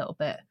up a little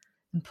bit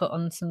and put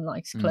on some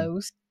nice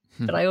clothes.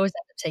 But I always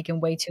end up taking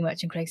way too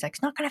much, and Craig's like,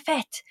 it's not going to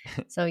fit.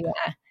 So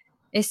yeah,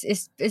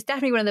 it's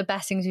definitely one of the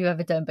best things we've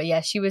ever done. But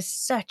yeah, she was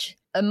such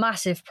a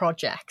massive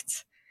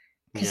project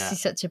because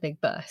she's such a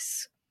big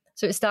bus.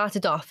 So it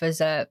started off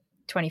as a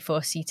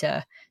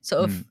 24-seater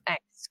sort of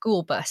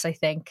ex-school bus, I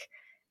think.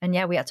 And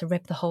yeah, we had to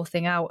rip the whole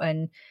thing out.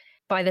 And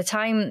by the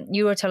time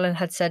Eurotunnel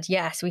had said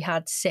yes, we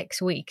had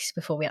 6 weeks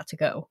before we had to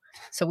go.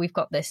 So we've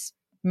got this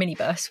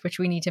minibus, which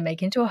we need to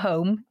make into a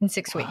home in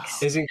 6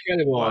 weeks. It's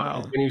incredible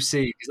when you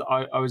see,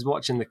 because I was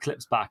watching the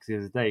clips back the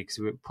other day because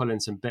we were pulling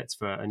some bits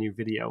for a new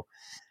video,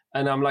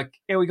 and I'm like,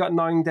 we got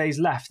 9 days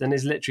left, and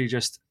it's literally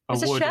just a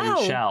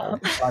wooden shell.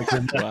 Like,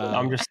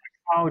 I'm just like,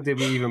 how did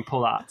we even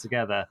pull that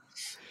together?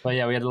 But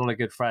yeah, we had a lot of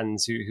good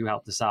friends who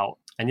helped us out,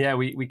 and yeah,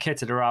 we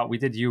kitted her out. We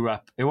did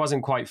Europe. It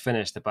wasn't quite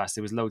finished, the bus.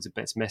 There was loads of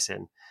bits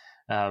missing.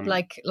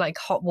 Like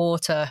hot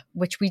water,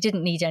 which we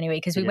didn't need anyway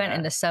because we went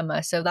in the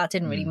summer, so that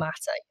didn't really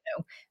matter.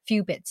 A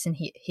few bits in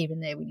here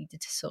and there we needed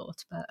to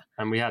sort,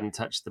 and we hadn't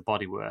touched the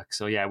bodywork.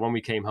 So yeah, when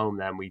we came home,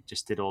 then we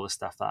just did all the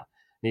stuff that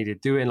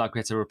needed doing. Like we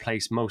had to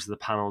replace most of the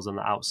panels on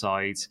the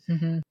outside,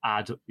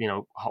 add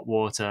hot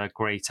water,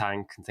 grey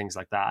tank, and things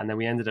like that. And then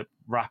we ended up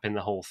wrapping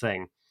the whole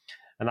thing.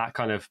 And that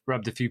kind of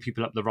rubbed a few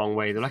people up the wrong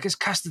way. They're like, it's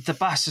custard the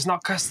bus. It's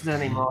not custard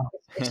anymore.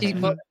 If she's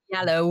got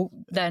yellow,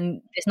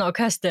 then it's not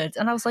custard.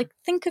 And I was like,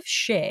 think of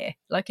Cher.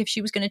 Like if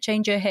she was going to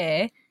change her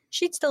hair,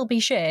 she'd still be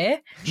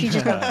Cher. She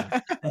just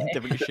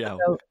different shell.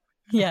 So,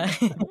 yeah.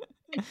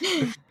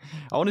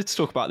 I wanted to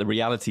talk about the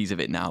realities of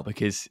it now,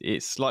 because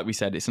it's like we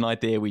said, it's an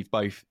idea we've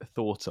both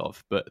thought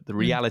of, but the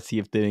reality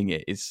of doing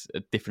it is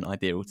a different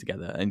idea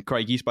altogether. And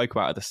Craig, you spoke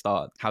about at the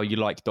start how you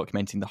like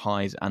documenting the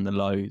highs and the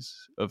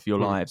lows of your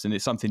lives, and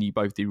it's something you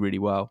both do really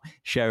well,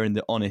 sharing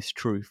the honest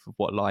truth of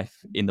what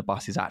life in the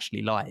bus is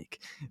actually like.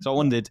 So I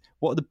wondered,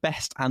 what are the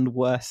best and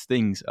worst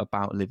things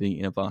about living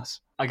in a bus?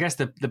 I guess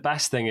the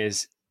best thing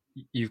is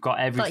you've got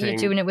everything. Like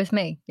you're doing it with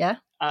me, yeah?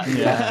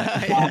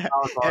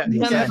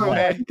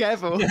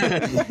 Careful.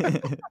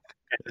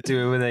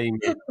 Do it with Amy.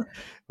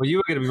 Well, you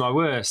were going to be my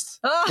worst.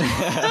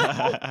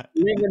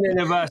 Living in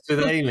a bus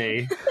with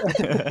Amy.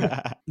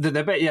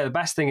 The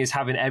best thing is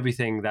having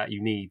everything that you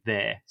need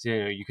there. So,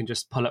 you can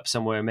just pull up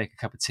somewhere and make a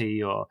cup of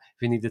tea, or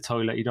if you need the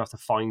toilet, you don't have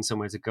to find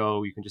somewhere to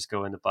go. You can just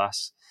go in the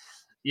bus.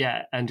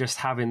 Yeah, and just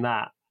having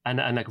that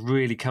and like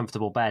really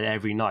comfortable bed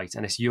every night,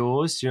 and it's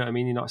yours. Do you know what I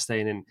mean? You're not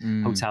staying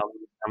in hotel,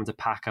 having to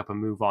pack up and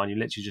move on. You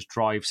literally just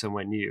drive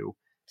somewhere new,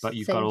 but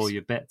you've got all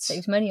your bits.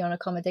 Saves money on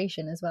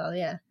accommodation as well.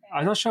 Yeah.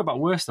 I'm not sure about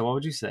worse though. What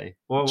would you say?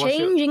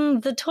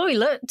 Changing the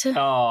toilet.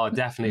 Oh,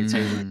 definitely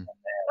changing.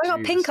 I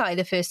got pink eye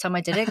the first time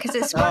I did it because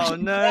it splashed. Oh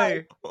no!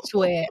 I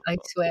swear.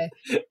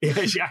 Yeah,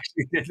 she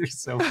actually did. It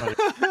was so funny.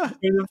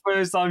 It was the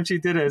first time she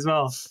did it as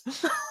well.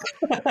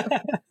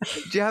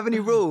 Do you have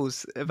any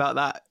rules about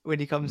that when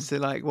it comes to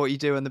like what you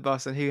do on the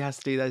bus and who has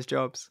to do those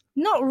jobs?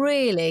 Not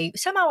really.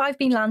 Somehow I've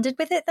been landed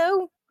with it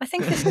though. I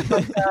think this is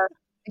like,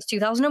 it's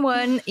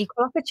 2001,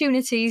 equal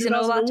opportunities and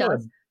all that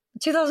jazz.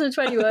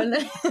 2021.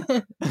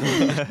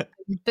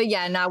 But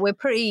yeah, now we're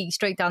pretty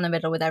straight down the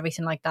middle with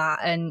everything like that.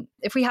 And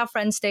if we have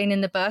friends staying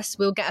in the bus,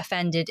 we'll get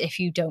offended if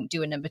you don't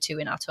do a number 2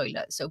 in our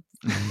toilet. So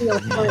feel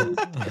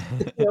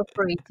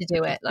free to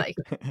do it. Like,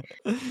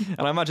 and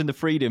I imagine the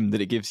freedom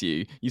that it gives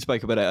you. You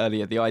spoke about it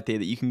earlier, the idea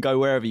that you can go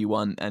wherever you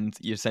want and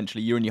you're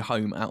in your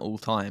home at all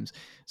times.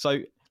 So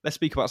let's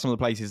speak about some of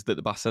the places that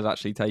the bus has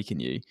actually taken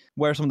you.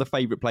 Where are some of the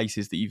favourite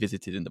places that you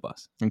visited in the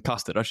bus? And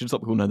Custard, I should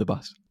stop calling her the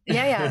bus.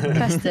 Yeah,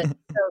 Custard.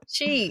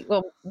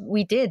 So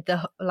we did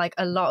a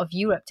lot of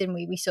Europe, didn't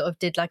we? We sort of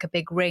did like a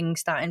big ring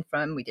starting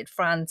from, we did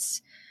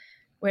France.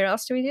 Where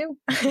else do we do?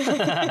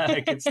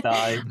 Good start.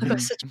 I've got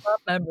such a bad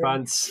memory.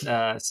 France,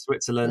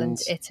 Switzerland,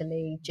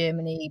 Italy,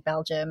 Germany,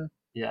 Belgium,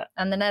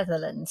 and the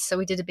Netherlands. So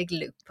we did a big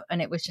loop,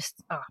 and it was just,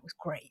 it was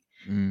great.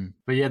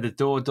 But yeah, the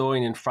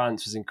Dordogne in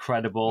France was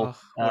incredible.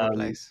 What a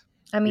place.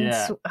 I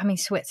mean,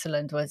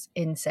 Switzerland was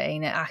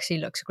insane. It actually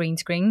looks green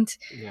screened.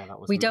 Yeah, that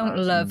was. We don't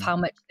love how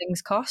much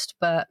things cost,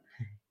 but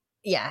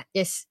yeah,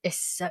 it's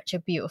such a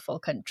beautiful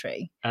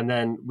country. And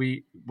then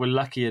we were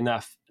lucky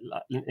enough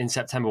in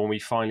September when we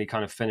finally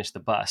kind of finished the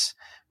bus,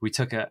 we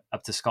took it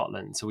up to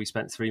Scotland. So we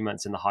spent 3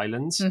 months in the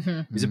Highlands.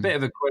 It was a bit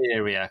of a grey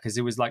area because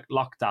it was like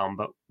lockdown,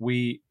 but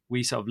we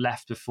sort of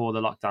left before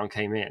the lockdown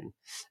came in,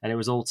 and it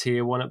was all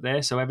tier 1 up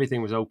there. So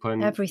everything was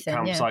open.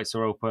 Campsites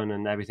are open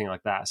and everything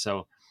like that.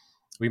 So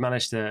we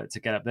managed to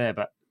get up there,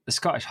 but the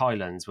Scottish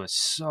Highlands were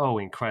so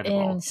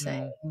incredible.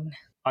 Insane.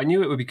 I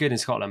knew it would be good in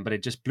Scotland, but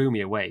it just blew me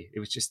away.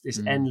 It was just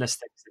this endless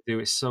things to do.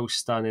 It's so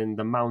stunning.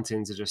 The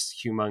mountains are just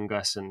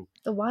humongous, and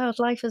the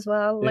wildlife as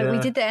well. Like we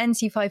did the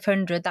NC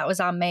 500. That was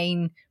our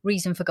main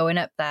reason for going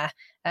up there.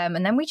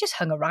 And then we just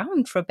hung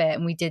around for a bit,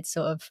 and we did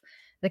sort of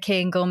the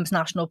Cairngorms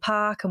National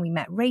Park, and we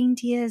met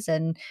reindeers,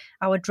 and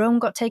our drone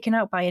got taken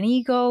out by an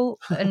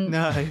eagle. And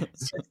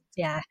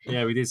yeah,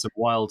 we did some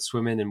wild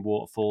swimming in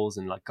waterfalls,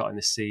 and like got in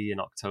the sea in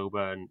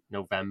October and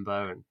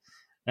November, and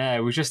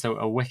it was just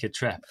a wicked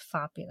trip.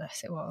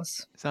 Fabulous it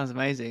was. Sounds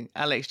amazing.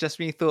 Alex, just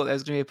when you thought there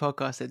was going to be a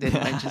podcast that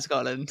didn't mention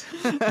Scotland.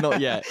 Not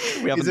yet.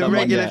 We haven't it's a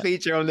regular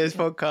feature on this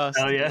podcast.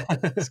 Oh yeah.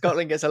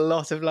 Scotland gets a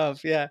lot of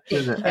love. Yeah.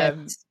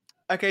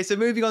 Okay, so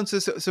moving on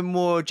to some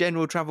more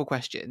general travel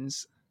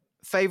questions.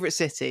 Favourite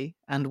city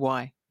and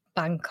why?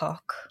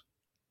 Bangkok,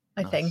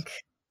 I think.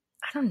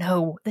 I don't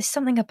know. There's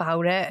something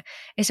about it.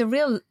 It's a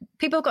real...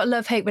 People have got a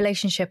love-hate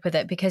relationship with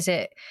it because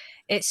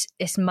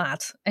it's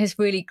mad. It's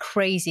really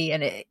crazy,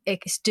 and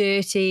it's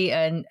dirty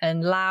and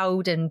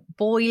loud and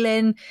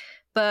boiling.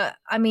 But,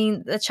 I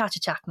mean, the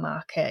Chatuchak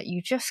market,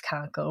 you just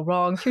can't go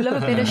wrong. If you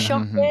love a bit of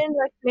shopping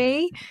like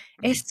me,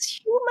 it's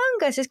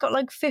humongous. It's got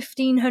like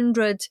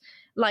 1,500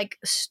 like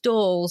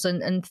stalls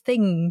and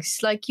things.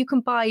 Like you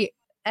can buy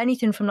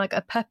anything from like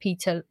a puppy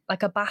to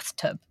like a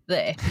bathtub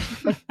there.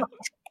 Like,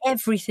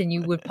 everything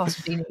you would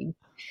possibly need.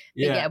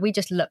 Yeah, we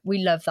just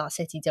love that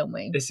city, don't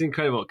we? It's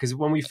incredible because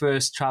when we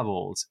first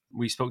traveled,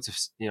 we spoke to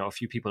a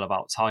few people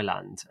about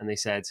Thailand, and they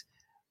said,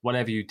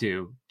 whatever you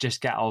do,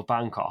 just get out of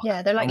Bangkok.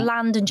 Yeah, they're like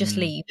land and just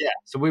leave. Yeah,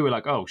 so we were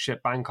like, oh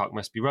shit, Bangkok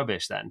must be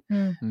rubbish then.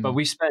 But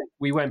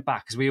we went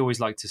back because we always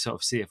like to sort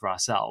of see it for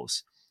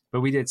ourselves. But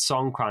we did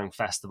Songkran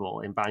Festival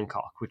in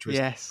Bangkok, which was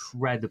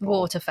incredible.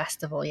 Water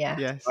festival, yeah.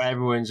 Yes. Where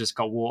everyone's just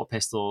got water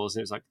pistols.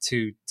 And it was like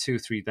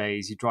 3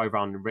 days. You drive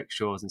around in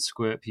rickshaws and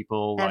squirt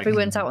people.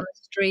 Everyone's out on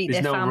the street,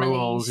 there's their no families.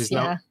 Rules.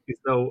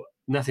 There's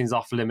nothing's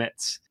off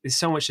limits. There's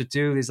so much to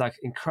do. There's like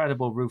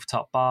incredible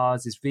rooftop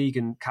bars. There's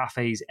vegan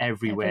cafes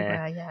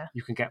everywhere. Yeah.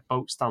 You can get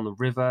boats down the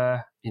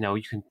river.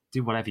 You can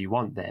do whatever you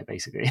want there,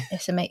 basically.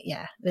 It's amazing.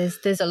 Yeah,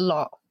 there's a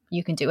lot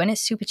you can do, and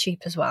it's super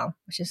cheap as well,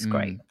 which is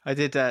great. I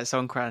did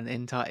Songkran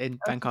in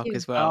Bangkok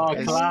as well.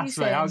 Oh, class,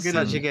 mate. How good!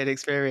 Such a good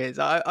experience.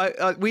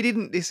 We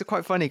didn't. It's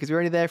quite funny because we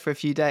were only there for a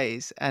few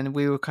days, and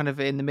we were kind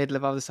of in the middle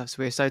of other stuff, so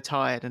we were so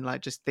tired and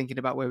like just thinking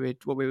about what we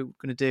were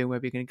going to do and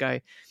where we were going to go,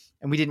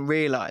 and we didn't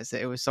realise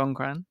that it was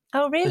Songkran.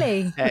 Oh,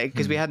 really?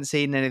 Because we hadn't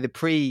seen any of the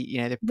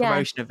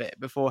promotion of it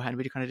beforehand.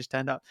 We kind of just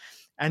turned up.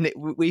 and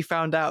we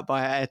found out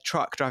by a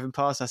truck driving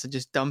past us and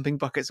just dumping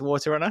buckets of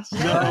water on us.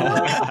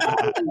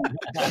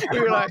 We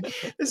were like,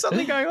 there's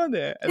something going on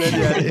there. And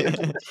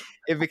then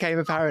it became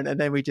apparent, and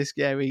then we just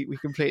we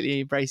completely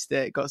embraced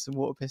it, got some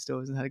water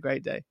pistols and had a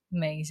great day.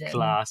 Amazing.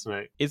 Class,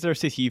 mate. Is there a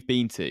city you've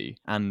been to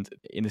and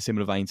in a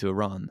similar vein to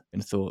Iran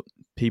and thought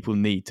people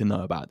need to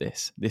know about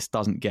this? This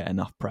doesn't get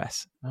enough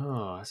press.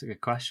 Oh, that's a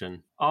good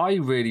question. I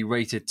really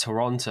rated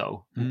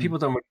Toronto. People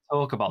don't really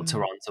talk about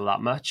Toronto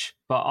that much,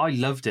 but I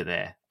loved it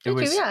there. Did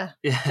you?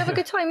 Yeah. Have a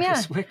good time, yeah.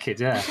 It's wicked,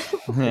 yeah.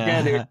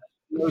 Again, there was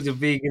loads of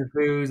vegan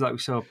foods, like we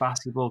saw a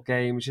basketball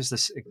game. It's just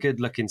a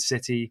good-looking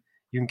city.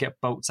 You can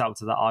get boats out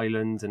to the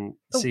island and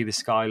see the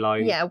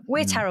skyline. Yeah,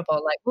 we're terrible.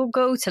 Like, we'll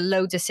go to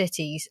loads of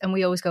cities and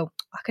we always go,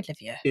 I could live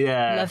here.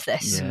 Yeah. Love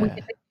this. Yeah.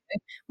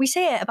 We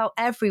say it about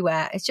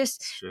everywhere. It's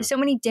just, there's so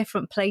many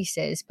different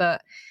places.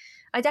 But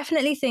I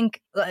definitely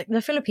think like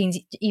the Philippines,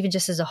 even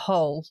just as a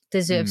whole,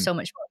 deserves so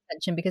much more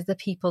attention because the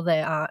people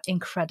there are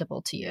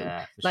incredible to you.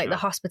 Yeah, like the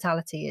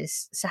hospitality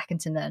is second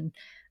to none.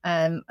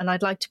 And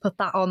I'd like to put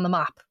that on the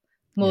map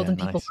more than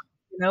people,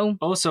 you know.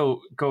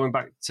 Also, going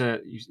back to,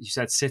 you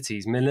said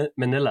cities,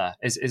 Manila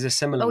is a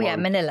similar one. Oh yeah,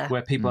 Manila.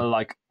 Where people are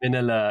like,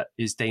 Manila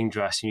is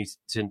dangerous. You need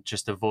to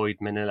just avoid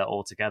Manila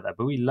altogether.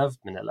 But we loved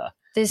Manila.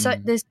 There's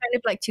kind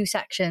of like two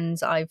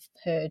sections I've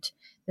heard.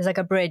 There's like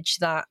a bridge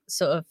that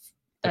sort of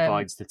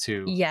divides the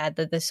two. Yeah,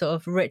 the sort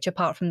of richer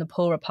part from the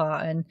poorer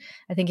part. And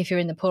I think if you're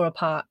in the poorer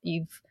part,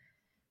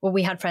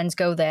 we had friends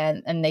go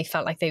there and they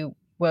felt like they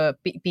were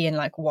being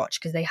like watched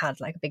because they had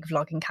like a big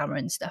vlogging camera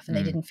and stuff, and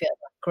they didn't feel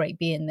great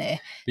being there.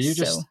 But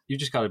you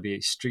just got to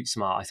be street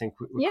smart. I think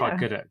we're quite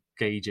good at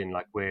gauging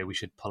like where we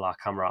should pull our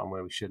camera out and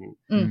where we shouldn't.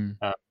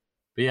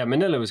 But yeah,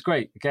 Manila was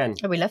great. Again,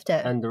 we loved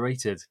it.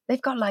 Underrated.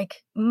 They've got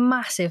like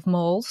massive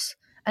malls.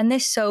 And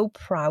they're so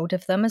proud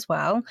of them as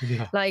well.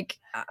 Yeah. Like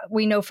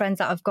we know friends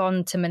that have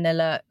gone to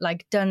Manila,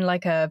 like done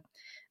like a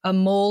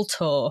mall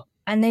tour,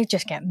 and they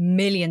just get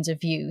millions of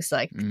views.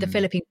 Like the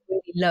Philippines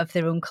really love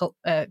their own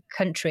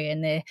country,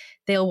 and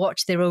they'll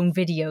watch their own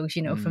videos,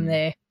 you know, from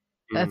there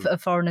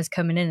of foreigners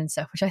coming in and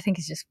stuff, which I think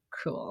is just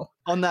cool.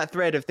 On that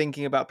thread of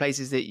thinking about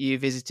places that you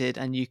visited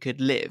and you could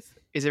live,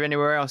 is there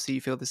anywhere else that you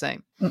feel the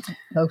same?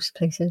 Most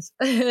places.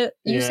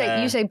 You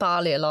say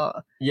Bali a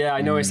lot. Yeah,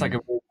 I know it's like a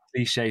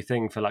cliche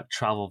thing for like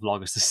travel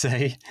vloggers to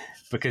say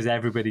because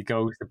everybody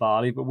goes to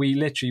Bali, but we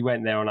literally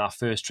went there on our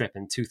first trip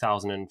in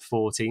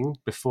 2014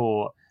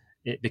 before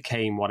it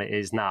became what it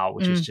is now,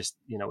 which is just,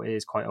 you know, it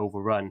is quite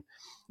overrun.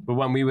 But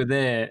when we were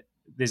there,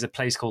 there's a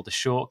place called The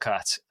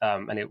Shortcut,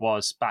 and it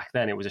was back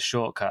then it was a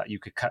shortcut. You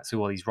could cut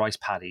through all these rice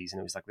paddies, and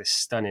it was like this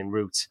stunning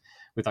route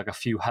with like a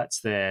few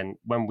huts there. And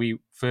when we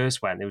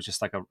first went, there was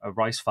just like a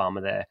rice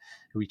farmer there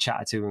who we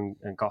chatted to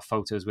and got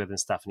photos with and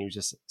stuff, and he was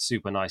just a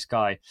super nice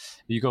guy.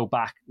 You go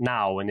back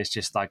now and it's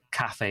just like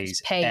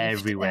cafes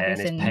everywhere, and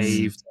it's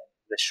paved.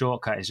 The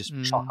shortcut is just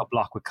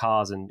chock-a-block with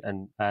cars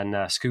and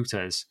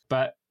scooters.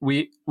 But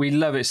we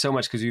love it so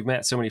much because we've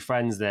met so many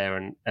friends there,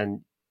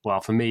 and well,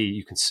 for me,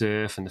 you can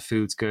surf and the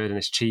food's good and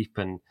it's cheap,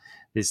 and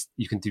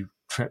you can do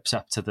trips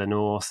up to the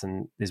north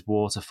and there's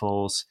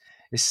waterfalls.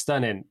 It's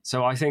stunning.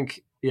 So I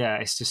think, yeah,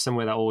 it's just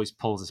somewhere that always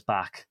pulls us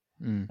back.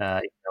 You know,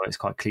 it's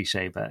quite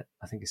cliche, but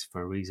I think it's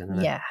for a reason,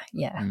 isn't it?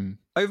 Yeah.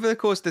 Over the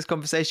course of this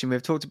conversation,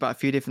 we've talked about a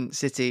few different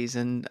cities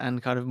and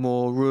kind of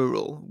more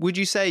rural. Would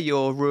you say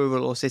you're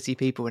rural or city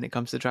people when it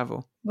comes to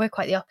travel? We're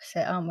quite the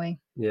opposite, aren't we?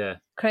 Yeah.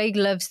 Craig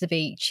loves the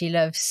beach. He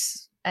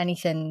loves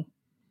anything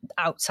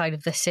outside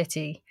of the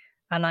city.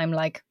 And I'm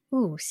like,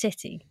 ooh,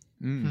 city.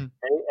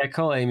 I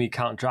call Amy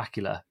Count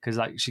Dracula because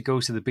like she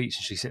goes to the beach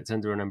and she sits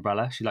under an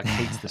umbrella. She like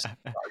hates the sun.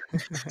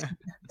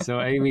 So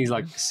Amy's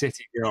like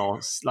city girl,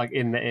 like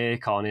in the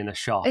aircon in a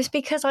shop. It's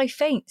because I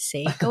faint,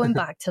 see, going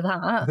back to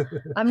that.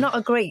 I'm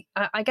not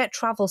I get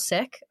travel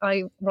sick,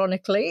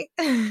 ironically.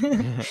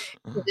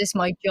 It's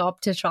my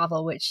job to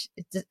travel, which,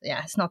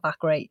 it's not that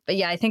great. But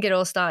yeah, I think it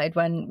all started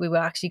when we were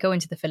actually going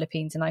to the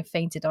Philippines and I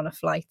fainted on a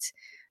flight.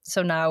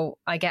 So now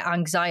I get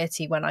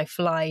anxiety when I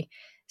fly.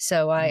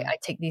 So I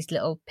take these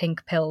little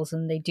pink pills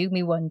and they do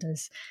me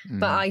wonders.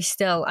 But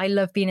I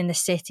love being in the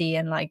city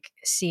and like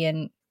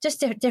seeing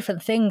just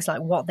different things,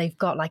 like what they've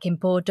got. Like in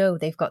Bordeaux,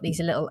 they've got these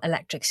little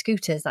electric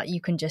scooters that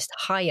you can just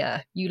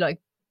hire. You like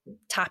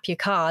tap your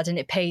card and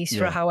it pays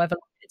for however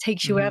long it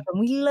takes you wherever. And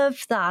we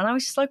loved that. And I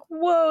was just like,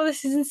 whoa,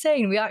 this is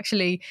insane. We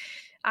actually,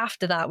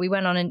 after that, we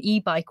went on an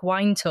e-bike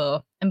wine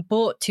tour and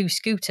bought 2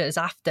 scooters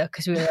after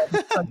because we were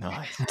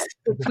nice.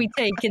 We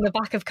take in the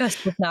back of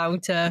Custard now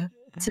to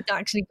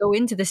actually go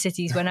into the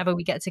cities whenever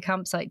we get to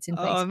campsites and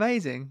places. Oh,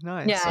 amazing.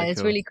 Nice. Yeah, so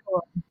it's really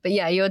cool. But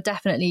yeah, you're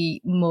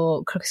definitely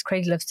more, because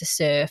Craig loves to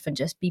surf and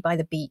just be by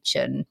the beach,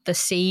 and the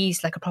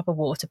sea's like a proper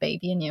water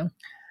baby in you.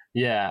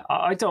 Yeah,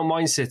 I don't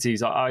mind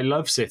cities. I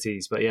love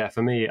cities. But yeah,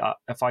 for me,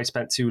 if I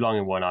spent too long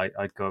in one,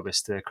 I'd go a bit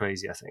stir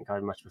crazy, I think.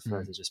 I'd much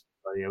prefer to just be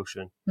by the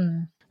ocean.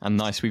 And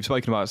nice. We've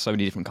spoken about so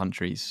many different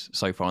countries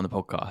so far on the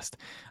podcast.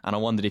 And I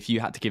wondered if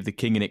you had to give the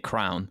king in it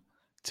crown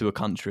to a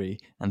country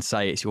and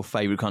say it's your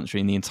favourite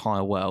country in the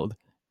entire world,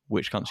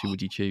 which country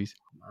would you choose?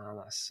 Man,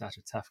 that's such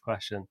a tough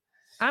question.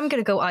 I'm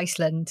going to go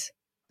Iceland.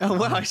 Oh,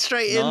 wow,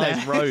 straight in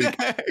nice, there. rogue.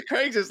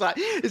 Craig's just like,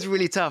 it's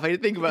really tough. I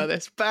didn't think about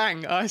this.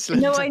 Bang,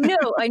 Iceland. No, I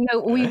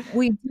know.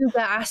 We do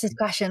get asked this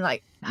question,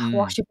 like,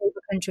 what's your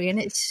favorite country? And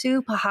it's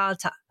super hard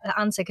to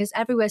answer because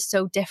everywhere's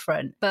so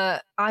different.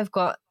 But I've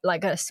got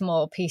like a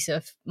small piece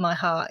of my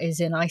heart is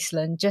in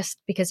Iceland just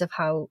because of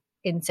how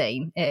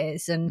insane it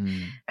is and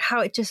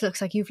how it just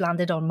looks like you've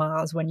landed on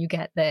Mars when you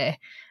get there.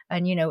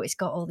 And, you know, it's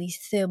got all these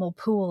thermal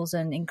pools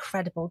and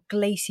incredible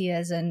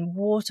glaciers and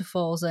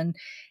waterfalls, and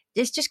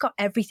it's just got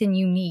everything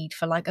you need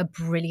for like a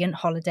brilliant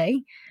holiday,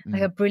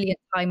 like a brilliant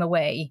time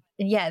away.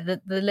 And yeah,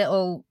 the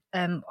little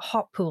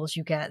hot pools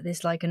you get,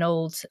 there's like an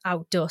old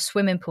outdoor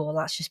swimming pool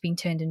that's just been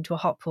turned into a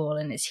hot pool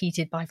and it's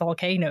heated by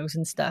volcanoes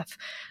and stuff.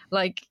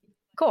 Like,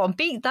 go on,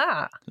 beat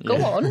that. Go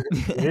on.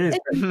 It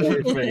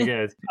is pretty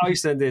good.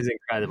 Iceland is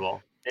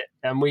incredible.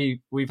 And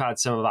we've had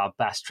some of our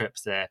best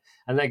trips there.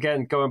 And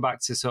again, going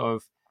back to sort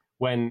of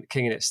when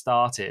King and It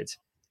started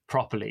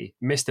properly,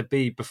 Mr.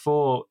 B,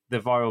 before the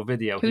viral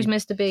video. Who's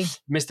Mr. B?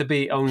 Mr.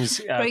 B owns...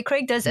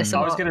 Craig does this a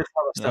lot. I was going to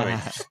tell a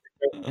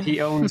story.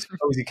 He owns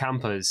Cozy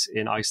Campers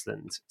in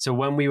Iceland. So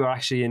when we were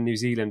actually in New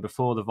Zealand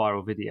before the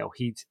viral video,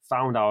 he'd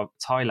found our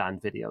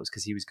Thailand videos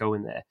because he was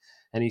going there.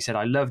 And he said,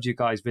 I loved you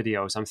guys'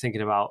 videos. I'm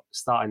thinking about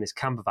starting this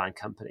camper van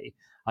company.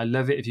 I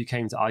love it if you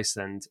came to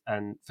Iceland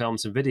and filmed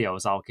some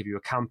videos. I'll give you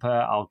a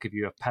camper, I'll give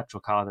you a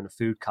petrol card and a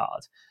food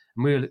card.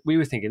 And we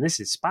were thinking,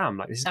 this is spam.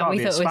 Like, this has got to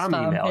be a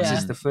spam email. Yeah. This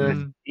is the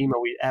first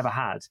email we ever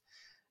had.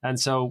 And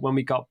so when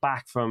we got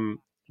back from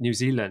New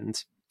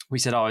Zealand, we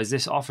said, oh, is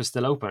this offer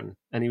still open?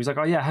 And he was like,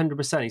 oh, yeah,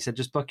 100%. He said,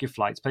 just book your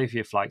flights, pay for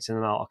your flights, and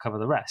then I'll cover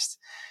the rest.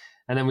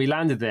 And then we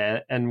landed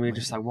there, and we were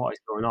just like, what is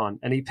going on?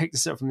 And he picked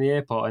us up from the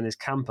airport in his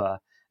camper,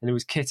 and it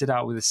was kitted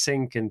out with a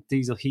sink and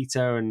diesel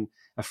heater and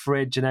a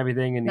fridge and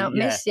everything. And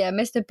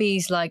Mr.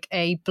 B's like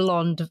a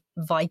blonde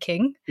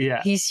Viking.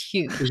 Yeah. He's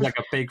huge. He's like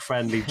a big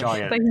friendly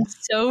giant. But he's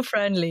so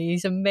friendly.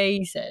 He's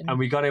amazing. And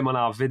we got him on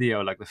our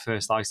video, like the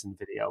first Iceland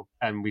video,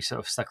 and we sort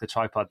of stuck the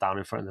tripod down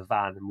in front of the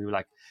van, and we were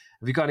like,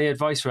 have you got any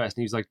advice for us?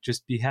 And he was like,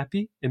 just be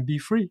happy and be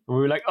free. And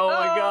we were like, oh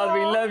my God,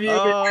 we love you.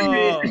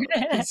 Oh.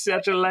 He's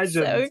such a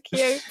legend. So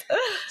cute.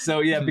 So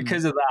yeah,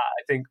 because of that,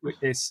 I think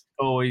it's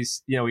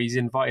always, you know, he's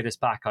invited us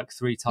back like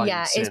 3 times.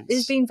 Yeah,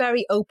 it's been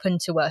very open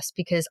to us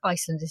because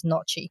Iceland is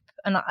not cheap.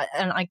 And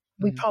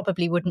we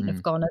probably wouldn't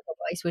have gone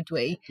otherwise, would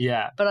we?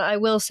 Yeah. But I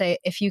will say,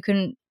 if you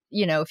can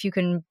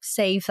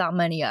save that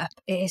money up,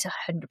 it is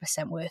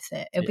 100% worth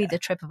it. It'll be the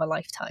trip of a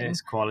lifetime.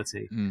 It's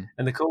quality.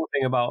 And the cool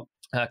thing about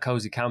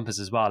Cozy Campers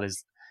as well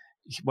is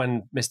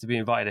when Mr. B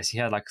invited us, he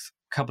had like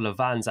a couple of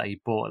vans that he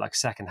bought like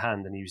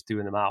secondhand, and he was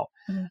doing them out.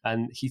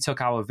 And he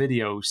took our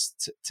videos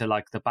to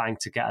like the bank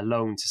to get a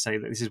loan to say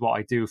that this is what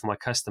I do for my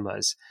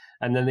customers.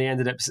 And then they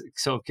ended up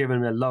sort of giving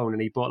him a loan,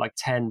 and he bought like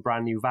 10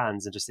 brand new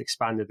vans and just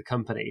expanded the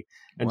company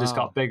and just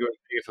got bigger and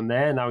bigger from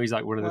there. Now he's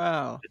like one of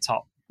the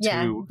top.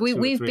 Yeah,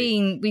 we've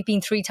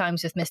been 3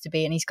 times with Mr.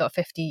 B, and he's got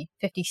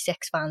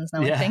 56 vans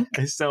now, I think.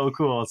 It's so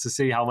cool to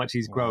see how much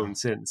he's grown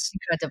since.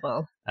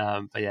 Incredible.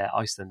 But yeah,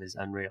 Iceland is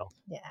unreal.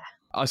 Yeah.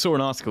 I saw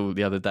an article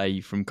the other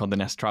day from Condé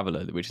Nast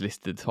Traveler which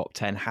listed the top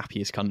 10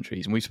 happiest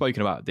countries. And we've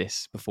spoken about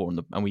this before,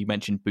 and we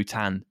mentioned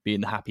Bhutan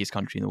being the happiest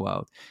country in the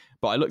world.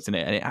 But I looked at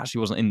it, and it actually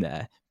wasn't in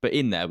there. But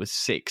in there was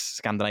 6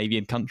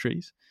 Scandinavian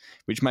countries,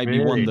 which made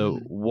me wonder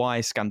why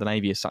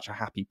Scandinavia is such a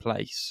happy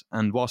place.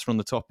 And whilst we're on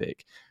the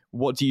topic,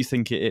 what do you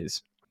think it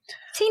is?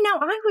 See, now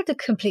I would have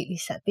completely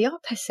said the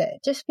opposite,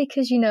 just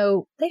because, you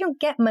know, they don't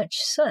get much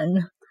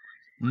sun.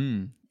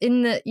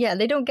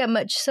 They don't get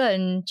much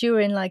sun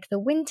during like the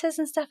winters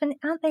and stuff, and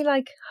aren't they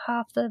like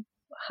half the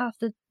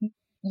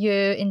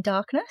year in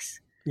darkness?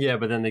 Yeah,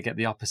 but then they get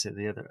the opposite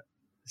the other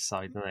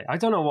side, don't they? I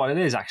don't know what it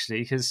is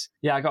actually, because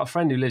I got a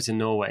friend who lives in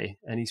Norway,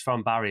 and he's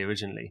from Barry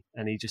originally,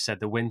 and he just said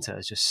the winter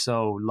is just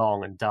so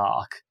long and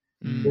dark.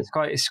 It's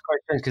quite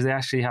strange because they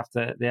actually have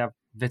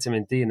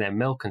vitamin D in their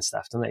milk and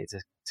stuff, don't they,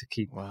 to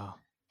keep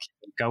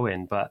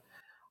going. But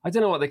I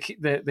don't know what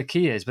the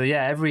key is, but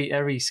yeah,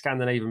 every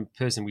Scandinavian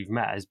person we've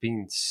met has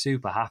been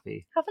super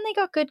happy. Haven't they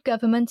got good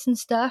governments and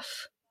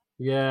stuff?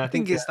 Yeah, I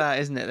think it's that,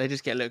 isn't it? They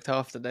just get looked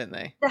after, don't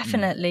they?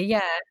 Definitely, yeah.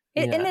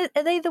 And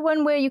are they the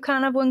one where you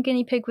can't have one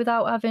guinea pig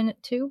without having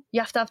 2? You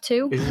have to have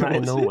 2? Isn't that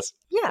in Norway?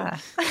 Yeah.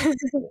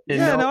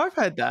 No, I've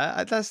heard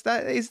that.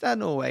 Is that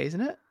Norway,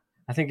 isn't it?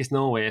 I think it's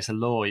Norway. It's a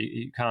law.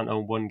 You can't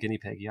own 1 guinea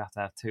pig. You have to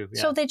have 2.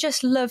 Yeah. So they're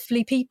just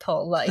lovely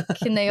people, like,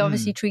 and they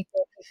obviously treat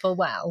their people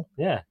well.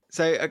 Yeah.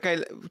 So,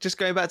 okay, just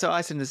going back to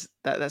Iceland,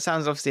 that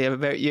sounds obviously a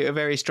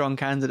very strong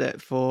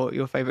candidate for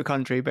your favourite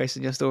country based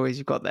on your stories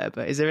you've got there.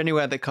 But is there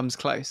anywhere that comes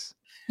close?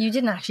 You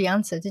didn't actually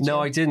answer, did you? No,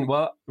 I didn't.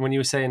 Well, when you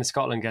were saying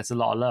Scotland gets a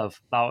lot of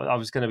love, I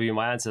was going to be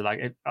my answer.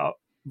 Like,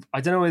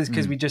 I don't know if it's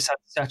because we just had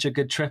such a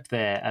good trip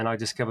there, and I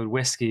discovered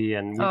whiskey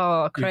and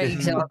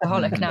Craig's an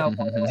alcoholic now,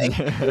 by the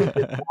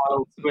way.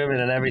 Wild swimming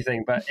and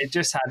everything, but it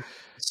just had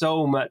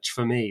so much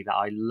for me that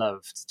I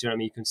loved. Do you know what I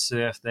mean? You can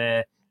surf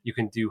there, you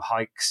can do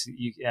hikes.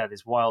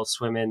 There's wild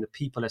swimming. The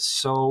people are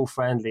so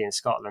friendly in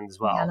Scotland as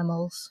well. The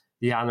animals.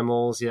 the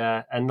animals,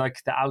 yeah, and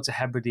like the Outer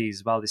Hebrides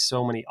as well. There's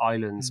so many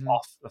islands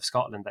off of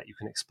Scotland that you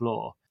can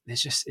explore.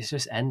 It's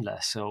just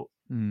endless. So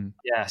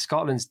yeah,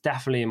 Scotland's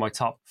definitely in my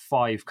top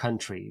 5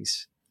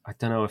 countries. I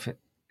don't know if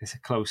it's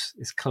close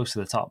to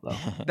the top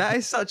though. That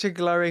is such a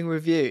glowing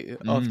review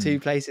of 2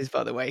 places,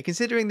 by the way,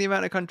 considering the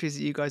amount of countries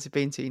that you guys have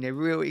been to, you know,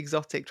 real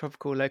exotic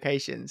tropical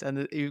locations,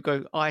 and you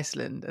go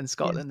Iceland and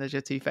Scotland as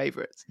your 2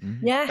 favorites.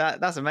 Yeah.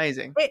 That's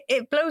amazing.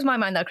 It blows my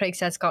mind that Craig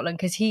said Scotland,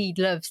 because he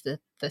loves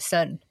the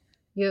sun.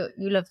 You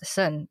love the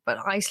sun, but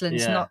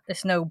Iceland's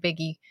it's no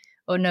biggie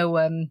or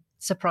no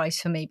surprise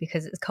for me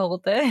because it's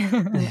cold there.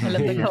 I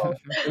love the cold.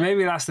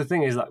 Maybe that's the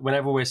thing, is like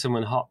whenever we're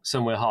somewhere hot,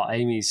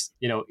 Amy's,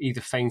 you know, either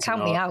fainting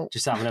or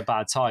just having a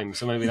bad time.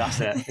 So maybe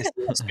that's it. It's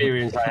the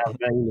experience I have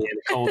with Amy in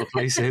colder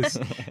places.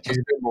 She's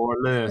a bit more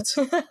alert.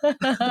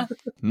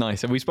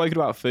 Nice. And we've spoken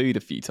about food a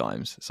few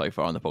times so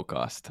far on the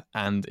podcast,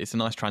 and it's a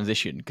nice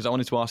transition because I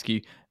wanted to ask you,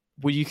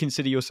 would you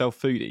consider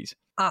yourself foodies?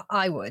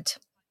 I would.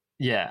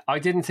 Yeah, I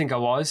didn't think I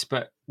was,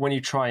 but when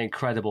you try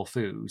incredible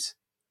foods,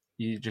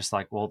 you just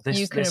like, well, this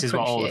is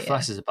what all the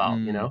fuss is about,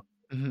 you know?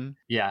 Mm-hmm.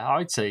 Yeah,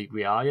 I'd say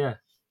we are, yeah.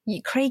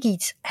 Craig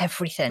eats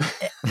everything.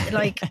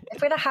 Like,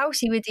 if we had a house,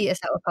 he would eat us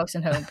out of house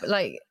and home. But,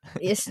 like,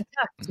 it's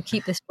tough to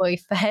keep this boy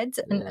fed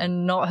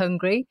and not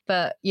hungry.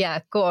 But, yeah,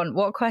 go on.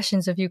 What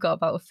questions have you got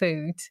about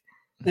food?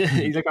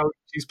 You look how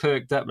she's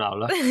perked up now.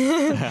 Look.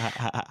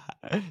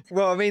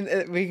 Well, I mean,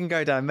 we can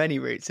go down many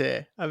routes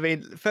here. I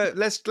mean,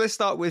 let's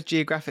start with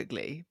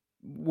geographically.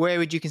 Where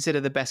would you consider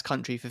the best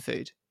country for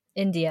food?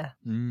 India.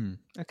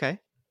 Okay.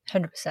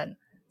 100%.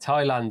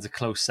 Thailand's a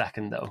close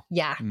second, though.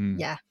 Yeah,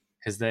 yeah.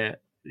 Because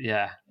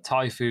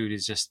Thai food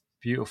is just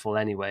beautiful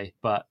anyway.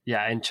 But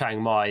yeah, in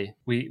Chiang Mai,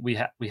 we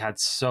had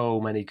so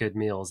many good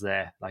meals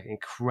there, like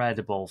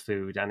incredible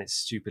food, and it's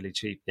stupidly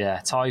cheap. Yeah,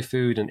 Thai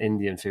food and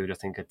Indian food, I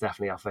think, are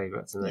definitely our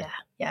favourites.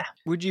 Yeah.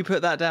 Would you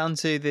put that down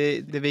to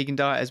the vegan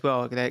diet as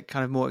well? They're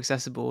kind of more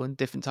accessible and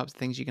different types of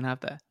things you can have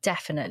there.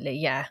 Definitely,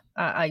 yeah.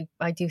 I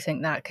do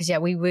think that, because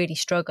we really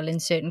struggle in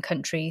certain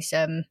countries.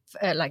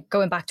 Like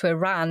going back to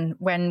Iran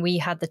when we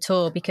had the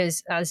tour,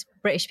 because as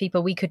British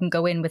people we couldn't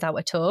go in without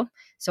a tour.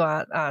 So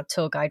our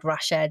tour guide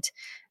Rashid,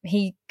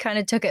 he kind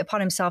of took it upon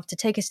himself to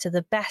take us to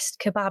the best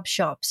kebab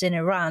shops in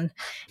Iran,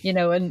 you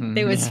know, and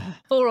there was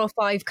 4 or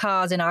 5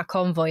 cars in our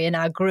convoy, in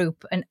our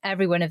group, and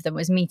every one of them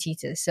was meat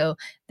eaters. So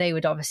they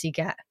would obviously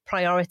get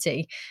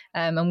priority,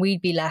 and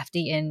we'd be left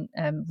eating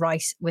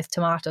rice with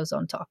tomatoes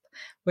on top,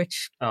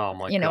 which,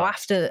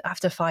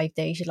 after 5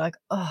 days, you're like,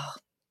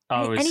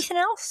 anything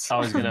else? I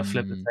was going to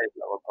flip the table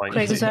at one point.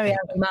 Craig was very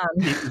angry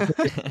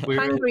man.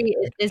 Hungry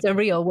is a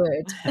real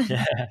word.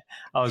 Yeah,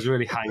 I was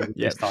really hungry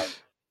this time.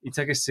 He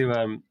took us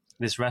to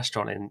this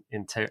restaurant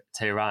in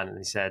Tehran, and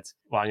he said,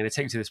 well, I'm going to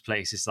take you to this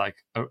place. It's like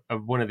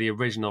one of the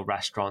original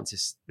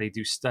restaurants. They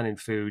do stunning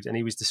food. And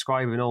he was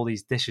describing all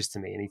these dishes to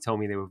me, and he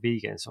told me they were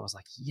vegan. So I was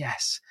like,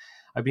 yes,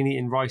 I've been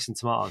eating rice and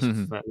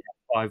tomatoes for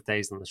 5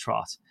 days on the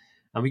trot.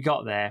 And we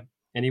got there,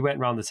 and he went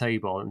around the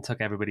table and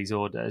took everybody's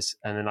orders.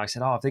 And then I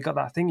said, have they got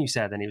that thing you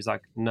said? And he was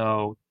like,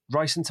 no,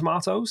 rice and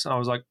tomatoes. And I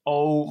was like,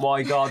 oh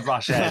my God,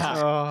 Rashid.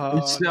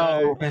 I'm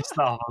so pissed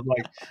off. I'm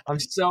like, I'm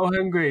so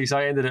hungry. So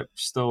I ended up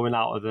storming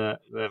out of the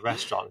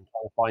restaurant and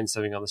trying to find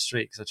something on the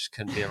street because I just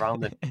couldn't be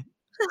around it.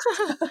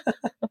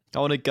 I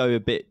want to go a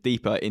bit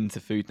deeper into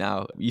food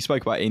now. You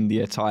spoke about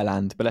India,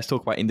 Thailand, but let's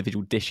talk about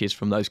individual dishes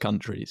from those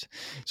countries.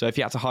 So if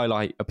you had to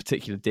highlight a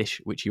particular dish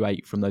which you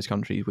ate from those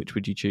countries, which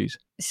would you choose?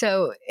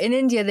 So in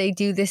India, they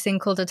do this thing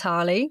called a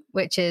thali,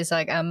 which is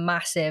like a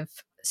massive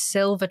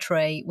silver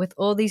tray with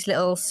all these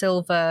little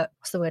silver,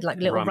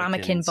 little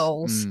ramekin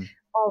bowls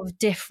of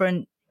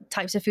different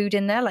types of food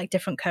in there, like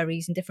different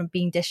curries and different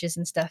bean dishes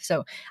and stuff.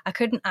 So I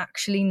couldn't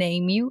actually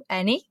name you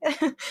any,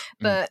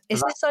 but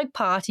it's just like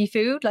party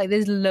food. Like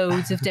there's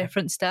loads of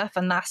different stuff,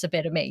 and that's a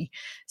bit of me.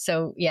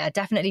 So yeah,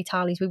 definitely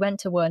thalis. We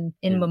went to one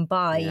in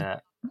Mumbai. Yeah.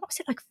 What was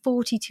it, like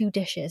 42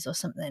 dishes or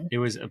something? It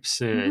was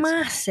absurd.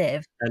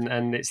 Massive.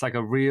 And it's like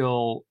a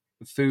real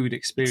food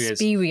experience.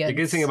 The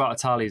good thing about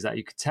a thali is that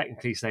you could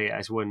technically say it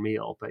as one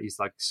meal, but it's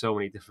like so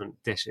many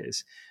different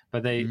dishes.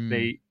 But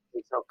they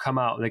sort of come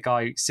out, the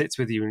guy sits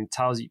with you and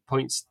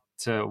points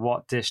to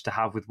what dish to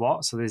have with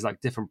what. So there's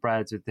like different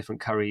breads with different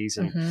curries,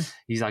 and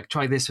he's like,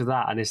 try this with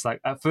that. And it's like,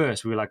 at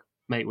first we were like,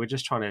 mate, we're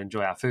just trying to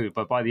enjoy our food.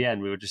 But by the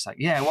end we were just like,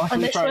 yeah, what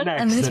can we try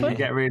next? And then we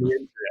get really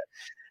into it.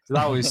 So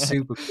that was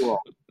super cool.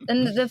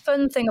 And the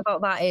fun thing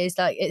about that is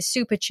like it's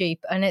super cheap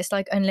and it's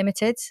like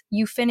unlimited.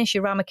 You finish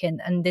your ramekin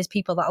and there's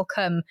people that'll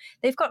come.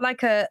 They've got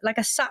like a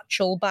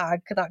satchel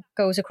bag that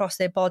goes across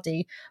their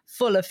body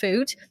full of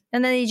food,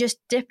 and then you just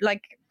get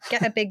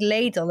a big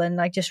ladle and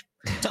like just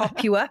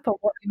top you up on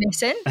what you're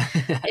missing.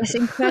 It's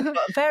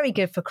incredible. Very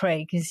good for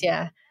Craig, because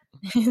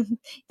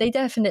they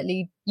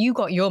definitely, you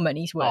got your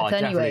money's worth anyway.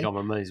 I definitely got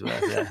my money's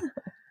worth, yeah.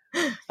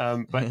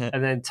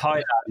 And then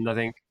Thailand, I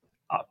think,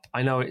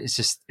 I know it's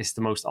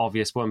the most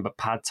obvious one, but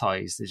pad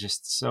thais, they're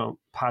just so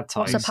pad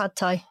thais. What's a pad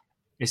thai?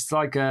 It's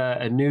like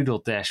a noodle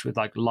dish with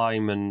like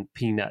lime and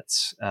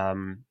peanuts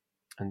and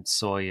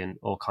soy and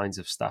all kinds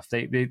of stuff.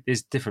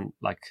 There's different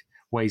like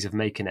ways of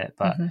making it.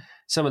 But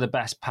some of the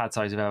best pad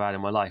thais I've ever had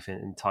in my life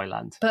in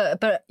Thailand.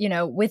 But you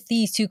know, with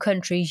these two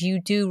countries,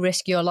 you do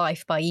risk your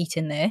life by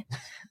eating there.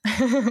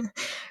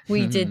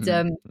 We did.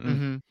 There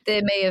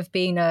may have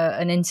been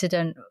an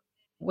incident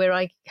where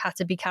I had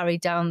to be carried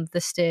down the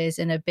stairs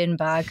in a bin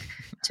bag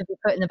to be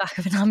put in the back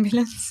of an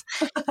ambulance.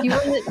 You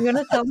want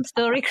to tell the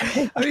story,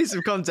 Craig? I need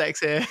some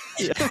context here.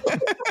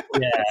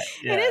 Yeah.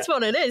 It is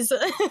what it is.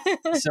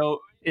 So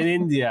in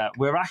India,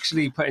 we're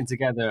actually putting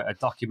together a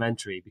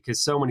documentary because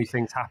so many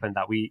things happened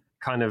that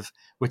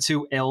we're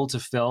too ill to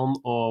film,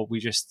 or we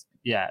just,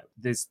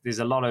 there's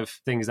a lot of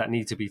things that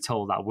need to be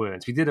told that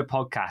weren't. We did a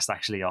podcast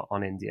actually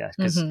on India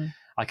because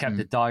I kept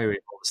a diary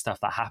of all the stuff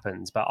that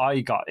happened, but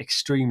I got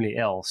extremely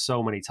ill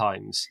so many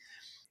times.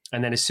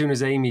 And then as soon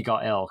as Amy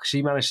got ill,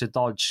 she managed to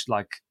dodge,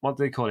 like, what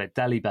do they call it?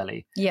 Deli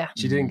belly. Yeah.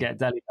 She didn't get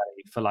deli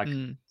belly for like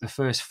the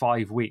first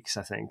 5 weeks,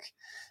 I think.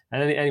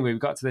 And then, anyway, we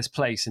got to this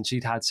place and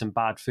she'd had some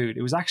bad food.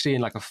 It was actually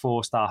in like a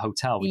 4-star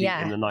hotel we'd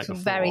eaten the night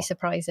before. Very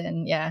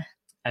surprising, yeah.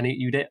 And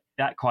you'd eat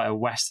quite a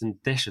Western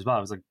dish as well.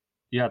 It was like,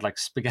 you had like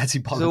spaghetti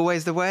bolognese. It's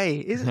always the way.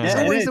 It's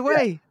always the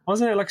way. Yeah.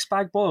 Wasn't it like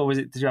spag bol, or was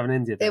it? Did you have an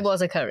Indian dish? It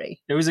was a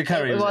curry. It was a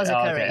curry. It was a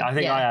curry. Okay. I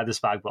think I had the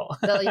spag bol.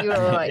 No, you were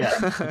all right.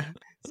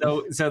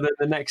 So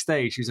the next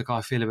day she was like,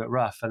 I feel a bit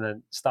rough, and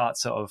then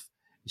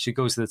she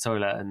goes to the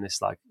toilet and this,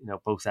 like, you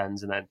know, both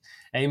ends, and then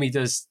Amy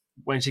does.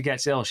 When she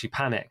gets ill, she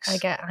panics. I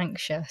get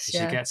anxious. She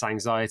gets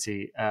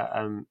anxiety.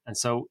 And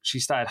so she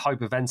started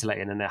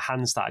hyperventilating and her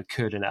hands started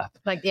curdling up.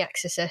 Like The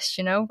Exorcist,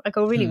 you know? I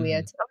go really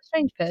weird. I'm a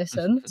strange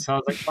person. So I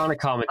was like trying to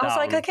calm it down. I was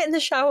like, I get in the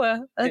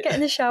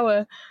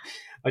shower.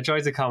 I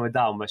tried to calm her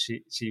down, but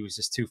she was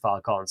just too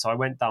far gone. So I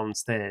went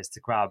downstairs to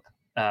grab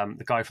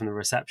the guy from the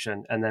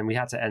reception. And then we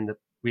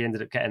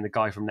ended up getting the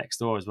guy from next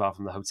door as well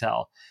from the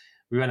hotel.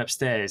 We went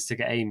upstairs to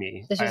get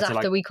Amy. This was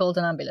after we called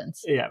an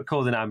ambulance. Yeah, we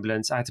called an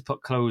ambulance. I had to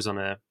put clothes on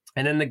her.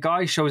 And then the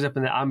guy shows up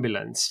in the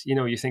ambulance. You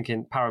know, you're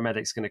thinking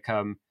paramedics going to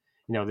come.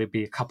 You know, there'd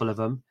be a couple of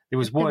them. There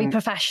was They'll be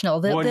professional.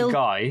 They'll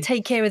guy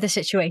take care of the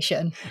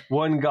situation.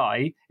 One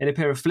guy in a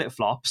pair of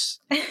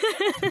flip-flops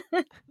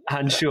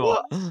and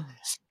shorts.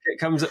 It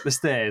comes up the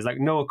stairs, like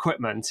no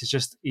equipment. He's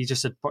just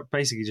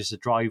basically just a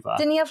driver.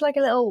 Didn't he have like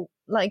a little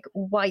like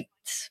white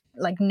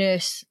like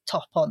nurse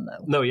top on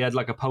though? No, he had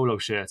like a polo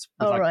shirt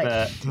with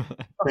the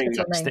thing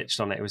like stitched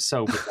on it. It was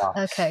so bizarre.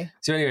 Okay.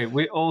 So anyway,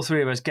 we all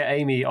three of us get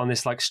Amy on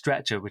this like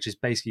stretcher, which is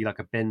basically like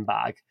a bin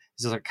bag.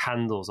 There's like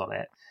candles on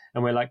it.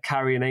 And we're like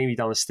carrying Amy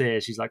down the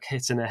stairs. She's like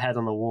hitting her head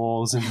on the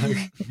walls. And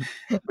like,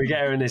 we get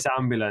her in this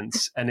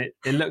ambulance and it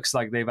looks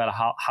like they've had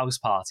a house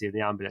party in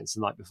the ambulance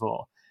the night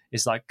before.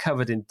 It's like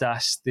covered in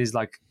dust. There's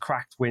like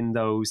cracked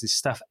windows. There's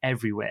stuff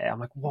everywhere. I'm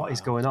like, what is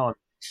going on?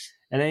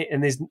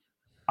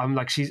 I'm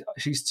like,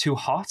 she's too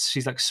hot.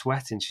 She's like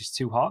sweating. She's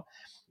too hot.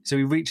 So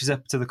he reaches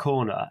up to the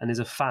corner and there's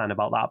a fan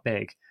about that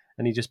big.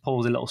 And he just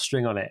pulls a little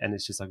string on it and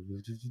it's just like,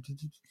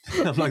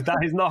 I'm like, that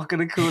is not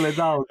going to cool it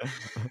down.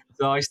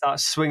 So I start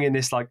swinging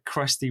this like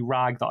crusty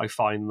rag that I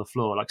find on the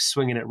floor, like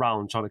swinging it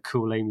round, trying to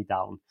cool Amy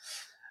down.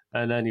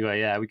 And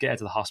anyway, we get her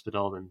to the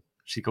hospital and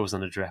she goes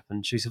on a drip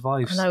and she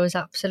survives. And I was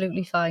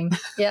absolutely fine.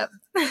 Yep.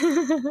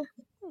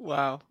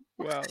 Wow.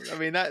 I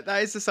mean, that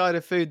is the side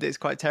of food that's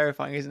quite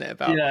terrifying, isn't it?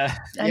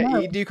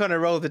 You do kind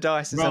of roll the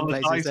dice in some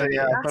places.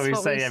 That's what we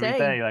say every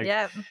day.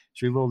 Like,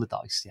 should we roll the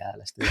dice? Yeah,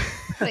 let's do it.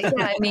 But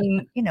yeah, I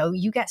mean, you know,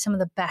 you get some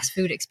of the best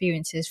food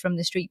experiences from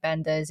the street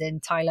vendors in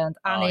Thailand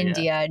and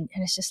India, and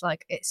it's just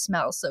like, it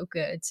smells so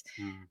good.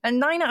 And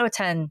 9 out of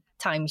 10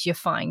 times you're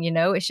fine, you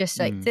know? It's just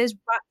like, if there's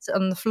rats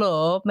on the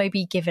floor,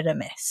 maybe give it a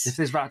miss. If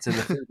there's rats in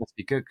the food, it must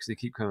be good because they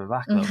keep coming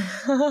back.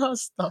 Though.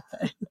 Stop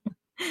it.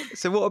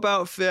 So what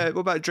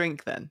about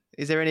drink then?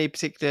 Is there any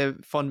particular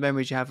fond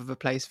memories you have of a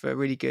place for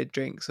really good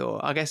drinks? Or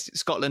I guess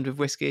Scotland with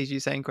whiskey, as you're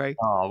saying, Craig?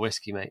 Oh,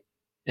 whiskey, mate.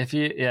 If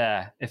you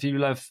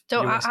love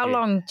whiskey, how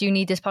long do you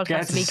need this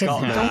podcast to be?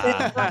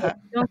 Because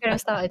don't get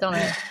us started on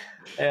it.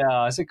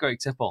 Yeah, it's a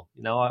great tipple.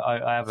 You know,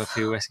 I have a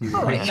few whiskeys.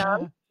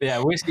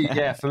 Whiskey.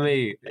 Yeah, for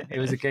me, it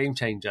was a game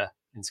changer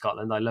in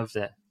Scotland. I loved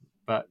it.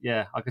 But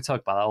yeah, I could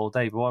talk about that all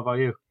day. But what about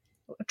you?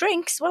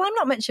 Drinks? Well, I'm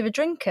not much of a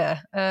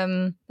drinker.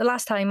 The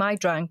last time I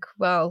drank,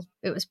 well,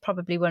 it was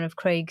probably one of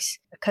Craig's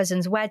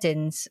cousin's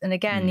weddings. And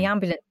again, the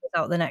ambulance was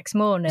out the next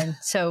morning.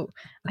 So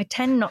I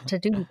tend not to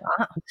do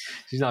that.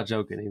 She's not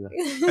joking either.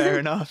 Fair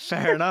enough.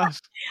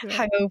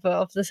 Hangover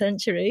of the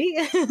century.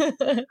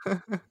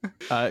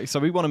 So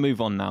we want to move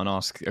on now and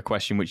ask a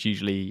question which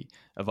usually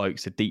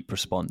evokes a deep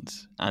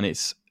response. And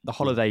it's the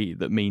holiday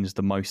that means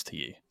the most to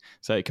you.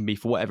 So it can be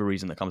for whatever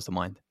reason that comes to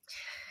mind.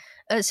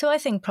 So I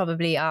think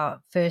probably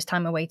our first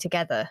time away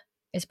together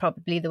is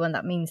probably the one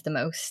that means the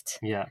most.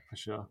 Yeah, for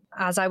sure.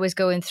 As I was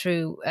going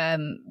through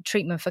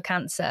treatment for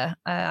cancer,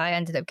 I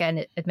ended up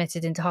getting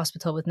admitted into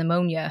hospital with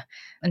pneumonia.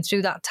 And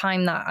through that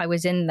time that I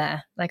was in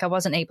there, like I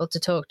wasn't able to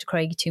talk to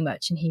Craig too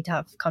much and he'd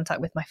have contact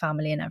with my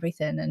family and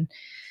everything.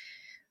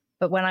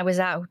 But when I was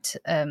out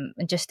and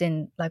just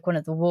in like one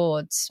of the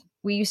wards,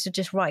 we used to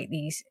just write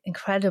these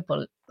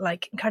incredibly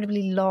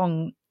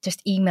long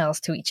just emails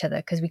to each other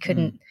because we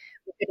couldn't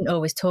couldn't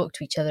always talk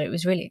to each other. It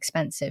was really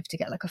expensive to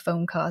get like a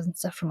phone card and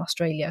stuff from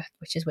Australia,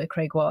 which is where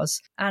Craig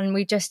was. And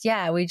we just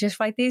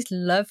write these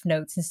love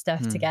notes and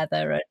stuff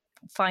together. And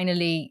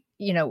finally,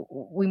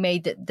 we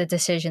made the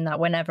decision that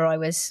whenever I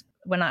was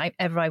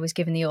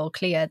given the all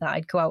clear, that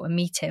I'd go out and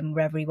meet him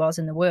wherever he was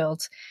in the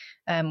world,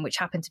 which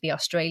happened to be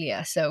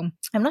Australia. So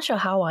I'm not sure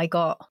how I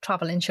got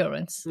travel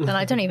insurance, and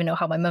I don't even know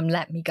how my mum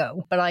let me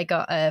go, but I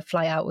got a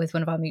fly out with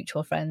one of our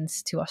mutual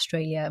friends to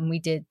Australia, and we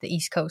did the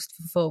East Coast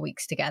for 4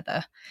 weeks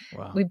together.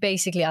 Wow. We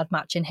basically had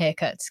matching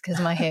haircuts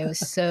because my hair was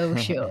so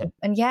short.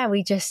 And yeah,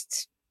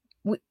 because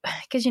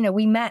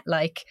we met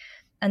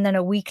and then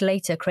a week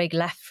later Craig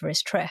left for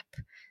his trip.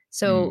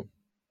 So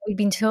we'd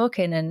been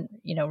talking and,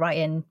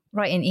 writing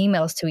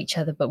emails to each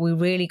other, but we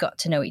really got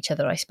to know each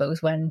other, I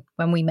suppose, when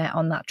we met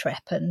on that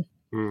trip and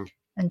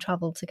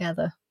travelled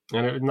together.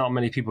 And not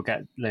many people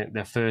get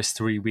their first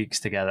 3 weeks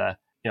together,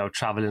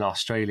 traveling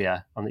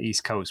Australia on the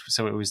East Coast.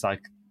 So it was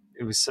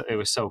it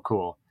was so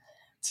cool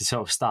to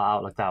sort of start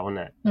out like that, wasn't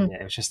it? And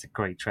it was just a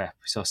great trip.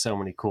 We saw so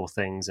many cool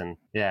things, and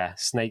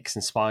snakes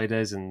and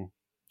spiders, and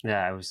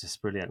it was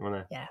just brilliant,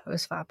 wasn't it? Yeah, it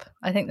was fab.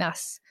 I think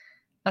that's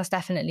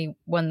definitely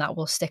one that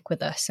will stick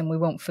with us and we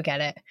won't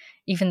forget it,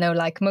 even though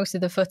most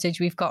of the footage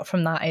we've got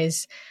from that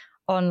is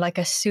on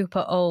a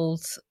super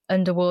old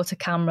underwater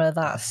camera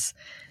that's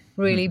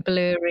really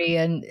blurry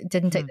and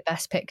didn't take the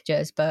best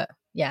pictures, but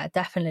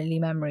definitely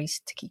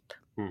memories to keep.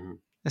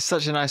 It's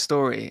such a nice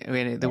story. I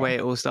mean, the way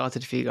it all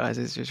started for you guys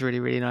is just really,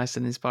 really nice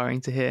and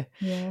inspiring to hear.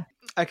 Yeah.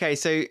 Okay,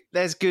 so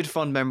there's good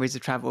fond memories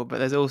of travel, but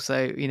there's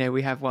also,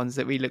 we have ones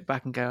that we look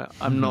back and go,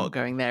 I'm not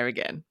going there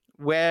again.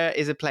 Where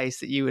is a place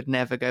that you would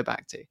never go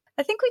back to?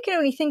 I think we can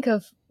only think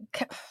of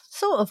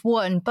sort of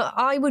one, but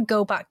I would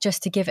go back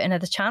just to give it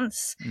another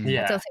chance.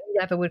 Yeah. I don't think we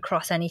ever would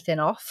cross anything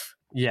off.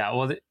 Yeah,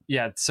 well,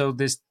 so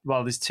there's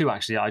two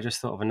actually. I just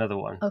thought of another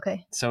one.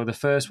 Okay. So the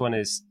first one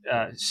is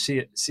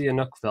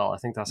Sihanoukville. I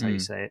think that's how you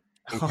say it.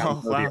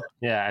 Oh, wow.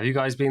 Yeah, have you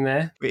guys been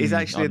there? It's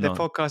actually the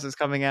podcast that's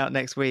coming out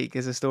next week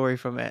is a story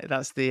from it.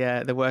 That's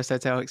the worst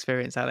hotel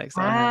experience, Alex.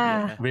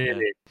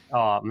 Really?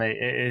 Oh, mate,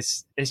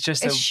 it's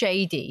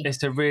shady.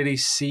 It's a really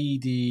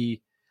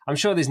seedy. I'm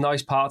sure there's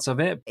nice parts of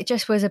it. It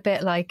just was a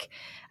bit I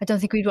don't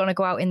think we'd want to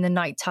go out in the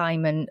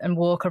nighttime and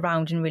walk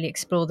around and really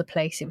explore the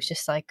place. It was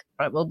just right,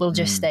 well, we'll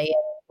just stay and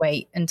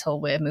wait until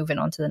we're moving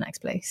on to the next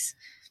place.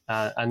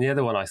 And the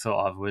other one I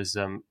thought of was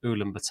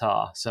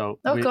Ulaanbaatar. So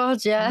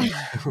God, yeah.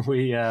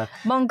 We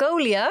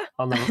Mongolia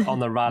on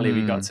the rally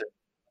we got to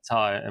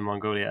Ulaanbaatar in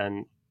Mongolia,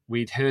 and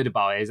we'd heard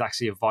about it. It's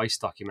actually a Vice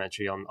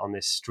documentary on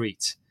this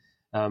street.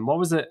 What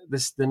was the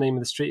name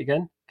of the street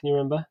again? Can you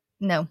remember?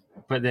 No.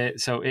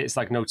 But so it's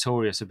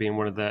notorious for being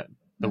one of the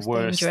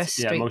worst,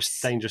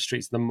 most dangerous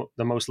streets,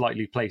 the most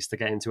likely place to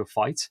get into a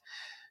fight.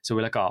 So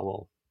we're like, oh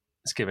well,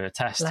 let's give it a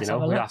test. We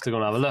have to go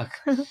and have a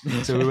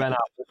look. So we went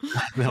out.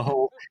 The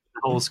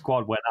whole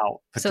squad went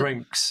out for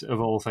drinks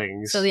of all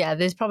things. So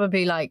there's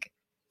probably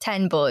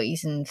 10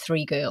 boys and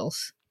 3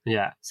 girls.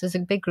 Yeah. So it's a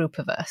big group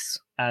of us.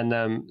 And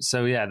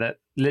that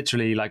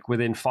literally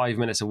within 5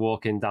 minutes of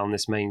walking down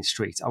this main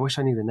street, I wish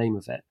I knew the name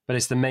of it, but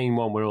it's the main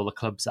one where all the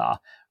clubs are.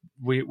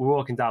 We're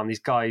walking down, these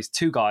guys,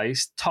 2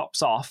 guys,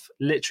 tops off,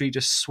 literally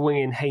just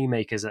swinging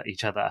haymakers at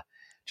each other,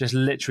 just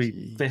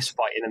literally fist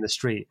fighting in the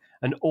street.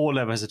 And all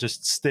of us are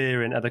just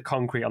staring at the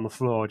concrete on the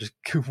floor, just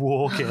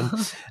walking.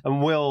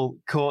 And Will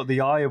caught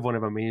the eye of one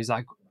of them. And he's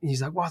like,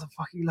 what the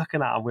fuck are you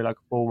looking at? And we're like,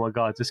 oh my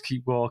God, just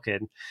keep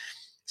walking.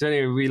 So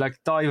anyway, we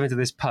dive into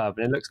this pub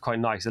and it looks quite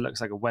nice. It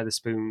looks like a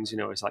Wetherspoons,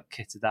 it's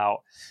kitted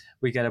out.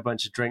 We get a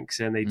bunch of drinks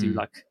in. They do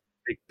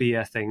big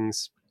beer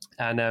things.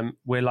 And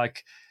we're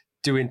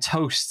doing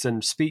toasts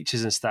and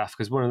speeches and stuff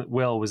because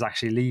Will was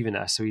actually leaving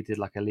us, so he did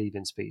a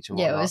leaving speech. And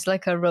it was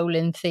a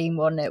rolling theme,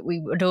 wasn't it?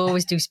 We would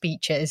always do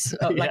speeches,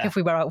 if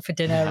we were out for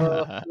dinner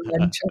or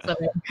lunch or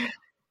something.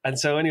 And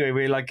so anyway,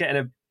 we're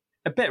getting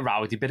a bit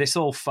rowdy, but it's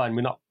all fun.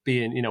 We're not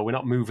being, we're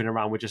not moving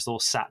around. We're just all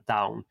sat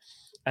down.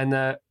 And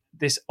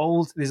there's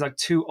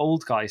 2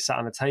 old guys sat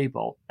on a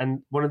table,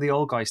 and one of the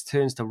old guys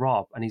turns to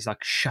Rob and he's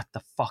like, "Shut the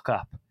fuck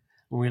up."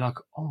 And we're like,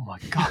 oh my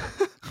God.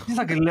 He's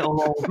like a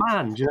little old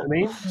man, do you know what I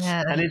mean?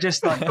 Yeah. And it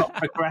just got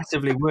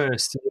progressively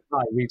worse.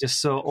 We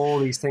just saw all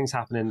these things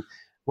happening.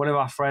 One of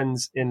our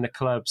friends in the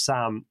club,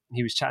 Sam,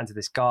 he was chatting to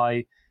this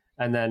guy,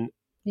 and then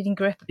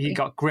he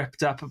got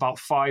gripped up about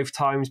 5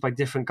 times by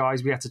different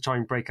guys. We had to try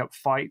and break up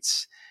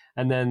fights.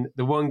 And then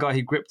the one guy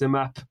who gripped him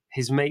up,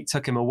 his mate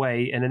took him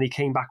away, and then he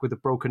came back with a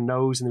broken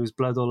nose and there was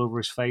blood all over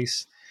his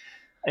face.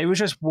 It was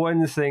just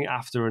one thing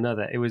after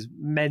another. It was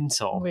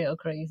mental. Real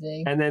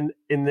crazy. And then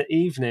in the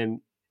evening,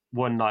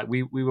 one night,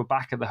 we were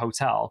back at the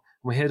hotel.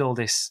 And we heard all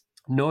this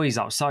noise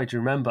outside, do you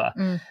remember?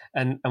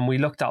 And we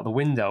looked out the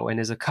window, and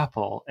there's a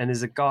couple, and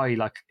there's a guy,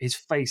 his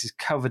face is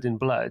covered in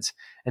blood,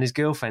 and his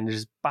girlfriend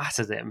just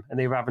battered him, and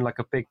they were having a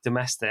big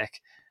domestic.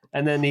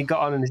 And then he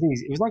got on his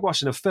knees. It was like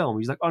watching a film.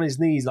 He was on his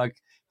knees,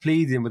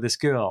 pleading with this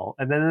girl,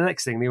 and then the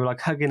next thing they were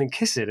like hugging and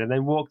kissing, and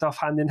then walked off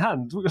hand in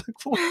hand. We were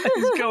like, what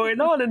is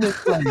going on in this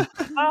place?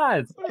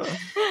 Mad.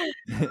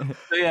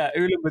 So yeah,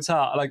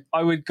 Ulaanbaatar, like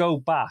I would go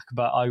back,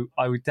 but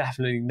I would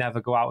definitely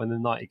never go out in the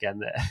night again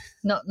there.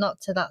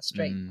 Not to that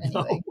street anyway.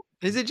 No.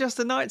 Is it just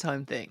a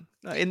nighttime thing?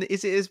 Like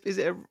is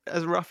it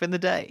as rough in the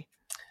day?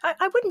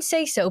 I wouldn't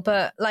say so,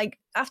 but like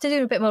after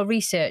doing a bit more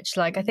research,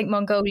 like I think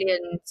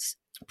Mongolians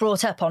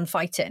brought up on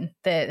fighting.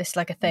 It's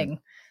like a thing.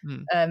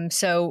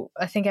 So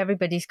I think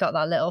everybody's got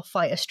that little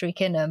fighter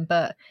streak in them.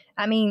 But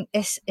I mean,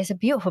 it's a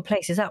beautiful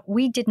place. Is that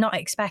we did not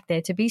expect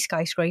there to be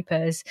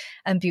skyscrapers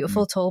and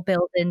beautiful tall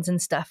buildings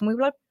and stuff. And we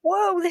were like,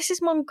 whoa, this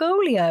is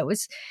Mongolia.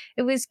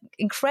 It was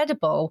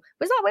incredible.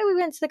 Was that where we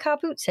went to the car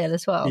boot sale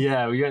as well?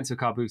 Yeah, we went to a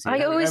car boot sale.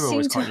 Everyone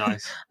was quite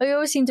nice. I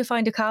always seem to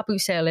find a car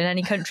boot sale in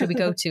any country we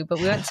go to, but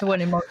we went to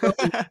one in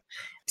Mongolia.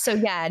 So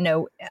yeah,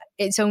 no,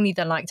 it's only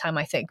the nighttime,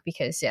 I think,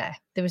 because there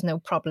was no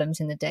problems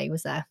in the day,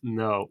 was there?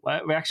 No,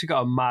 we actually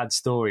got a mad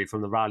story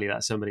from the rally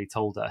that somebody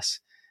told us.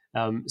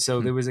 So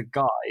there was a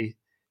guy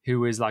who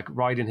was like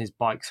riding his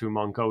bike through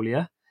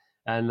Mongolia,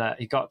 and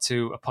he got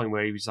to a point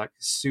where he was like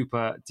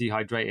super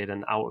dehydrated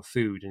and out of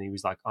food, and he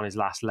was like on his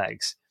last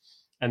legs.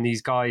 And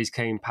these guys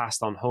came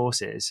past on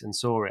horses and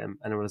saw him,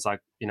 and it was like,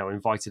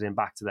 invited him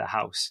back to their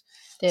house.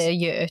 The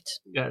yurt.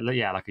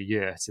 Yeah, like a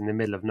yurt in the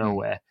middle of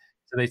nowhere.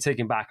 So they take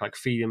him back, like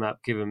feed him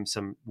up, give him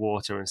some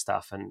water and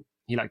stuff. And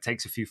he like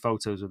takes a few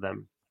photos with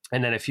them.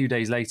 And then a few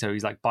days later,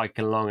 he's like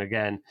biking along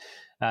again.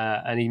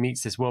 And he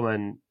meets this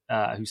woman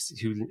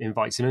who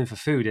invites him in for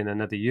food in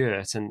another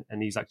yurt. And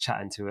he's like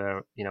chatting to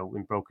her,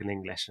 in broken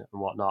English and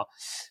whatnot.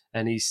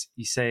 And he's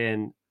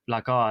saying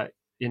like,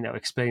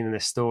 explaining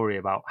this story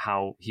about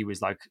how he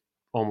was like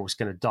almost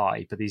going to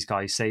die, but these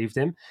guys saved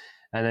him.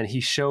 And then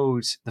he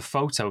showed the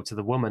photo to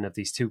the woman of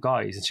these two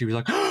guys. And she was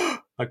like,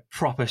 like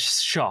proper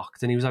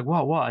shocked, and he was like,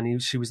 what?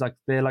 And she was like,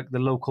 they're like the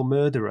local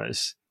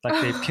murderers,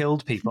 like they've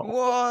killed people.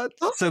 What?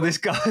 So this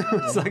guy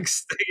was like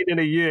staying in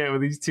a year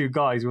with these two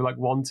guys who were like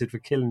wanted for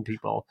killing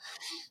people.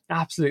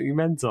 Absolutely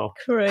mental.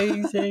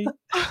 Crazy.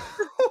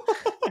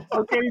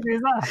 How crazy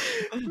is that?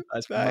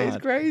 That is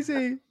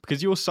crazy.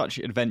 Because you're such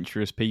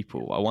adventurous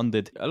people, I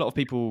wondered, a lot of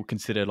people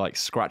consider like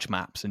scratch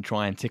maps and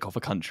try and tick off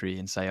a country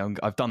and say,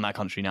 I've done that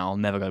country now, I'll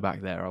never go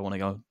back there. I want to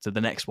go to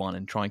the next one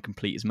and try and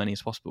complete as many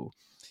as possible.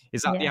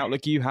 Is that the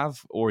outlook you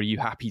have, or are you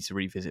happy to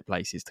revisit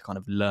places to kind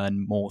of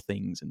learn more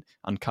things and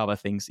uncover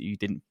things that you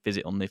didn't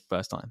visit on the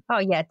first time? Oh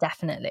yeah,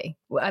 definitely.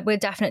 We'll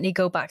definitely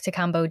go back to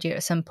Cambodia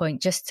at some point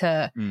just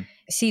to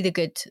see the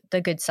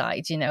good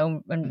sides,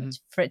 and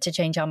for it to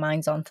change our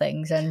minds on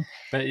things.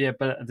 But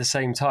at the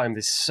same time,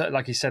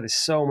 like you said, there's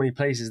so many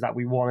places that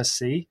we want to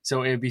see.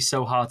 So it'd be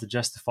so hard to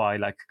justify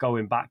like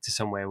going back to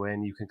somewhere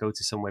when you can go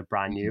to somewhere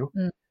brand new.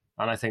 And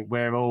I think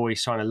we're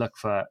always trying to look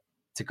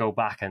to go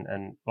back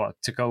and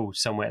to go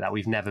somewhere that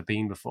we've never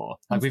been before.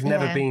 Like we've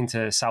never been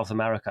to South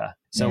America.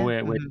 So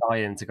we're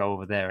dying to go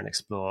over there and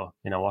explore,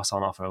 what's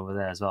on offer over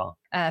there as well.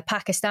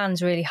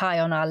 Pakistan's really high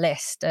on our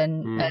list,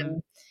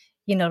 and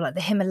like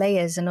the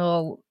Himalayas and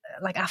all,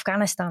 like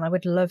Afghanistan, I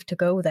would love to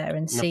go there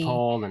and see.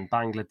 Nepal and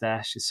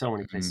Bangladesh, there's so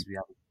many places we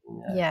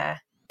haven't been. Yeah,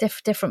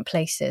 different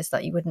places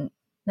that you wouldn't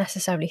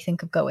necessarily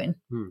think of going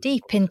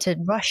deep into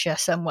Russia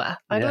somewhere.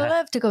 I'd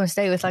love to go and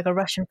stay with like a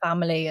Russian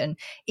family, and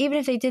even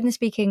if they didn't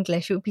speak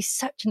English, it would be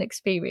such an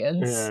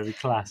experience. Yeah, it'd be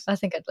class. I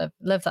think I'd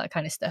love that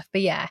kind of stuff.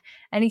 But yeah,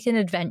 anything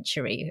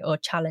adventure-y or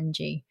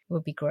challengey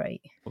would be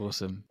great.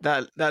 Awesome.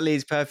 That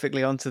leads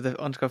perfectly onto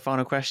our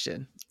final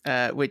question,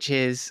 which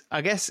is,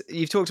 I guess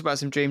you've talked about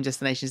some dream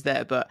destinations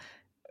there, but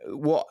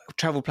what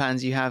travel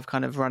plans you have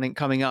kind of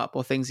coming up,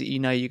 or things that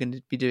you're going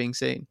to be doing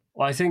soon?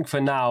 Well, I think for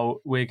now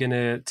we're going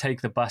to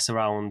take the bus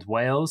around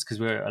Wales because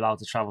we're allowed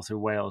to travel through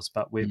Wales,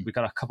 but we've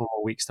got a couple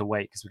more weeks to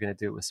wait because we're going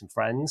to do it with some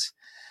friends.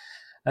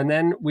 And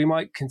then we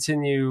might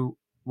continue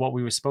what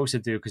we were supposed to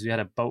do because we had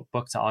a boat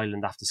booked to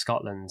Ireland after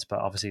Scotland, but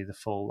obviously the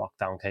full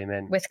lockdown came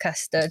in. With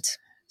Custard.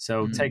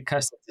 So take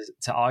Custard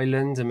to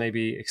Ireland and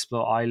maybe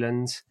explore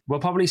Ireland. We'll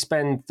probably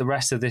spend the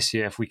rest of this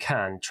year, if we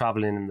can,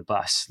 traveling in the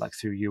bus, like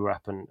through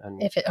Europe and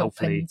if it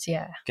hopefully opens,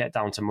 get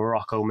down to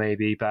Morocco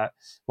maybe. But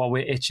what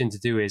we're itching to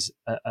do is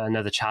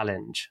another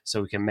challenge,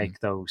 so we can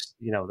make those,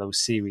 those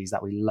series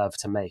that we love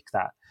to make,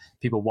 that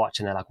people watch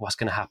and they're like, what's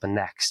going to happen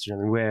next?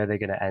 Where are they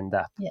going to end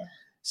up? Yeah.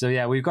 So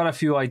yeah, we've got a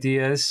few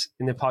ideas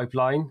in the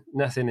pipeline.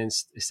 Nothing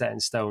is set in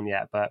stone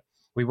yet, but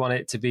we want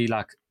it to be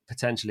like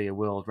potentially a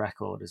world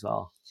record as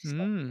well.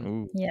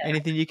 Yeah.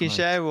 Anything you can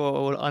share,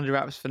 or under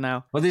wraps for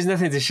now? Well, there's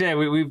nothing to share.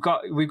 We've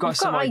got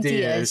some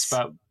ideas,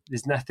 but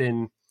there's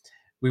nothing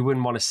we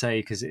wouldn't want to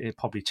say because it'll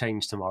probably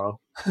change tomorrow.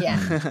 Yeah,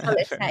 well,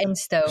 it's set in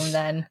stone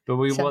then. But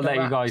we will let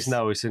you guys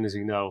know as soon as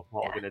we know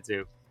what we're going to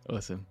do.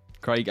 Awesome.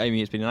 Craig,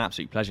 Amy, it's been an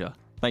absolute pleasure.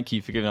 Thank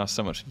you for giving us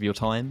so much of your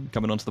time,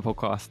 coming onto the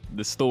podcast.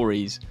 The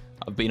stories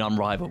have been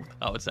unrivaled,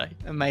 I would say.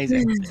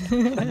 Amazing.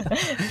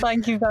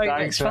 Thank you very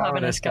much for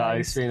having us,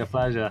 guys. It's been a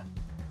pleasure.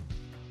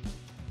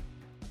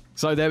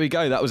 So there we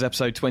go. That was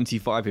episode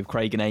 25 with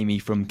Craig and Amy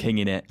from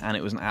Kinging It, and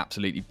it was an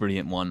absolutely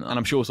brilliant one. And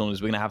I'm sure,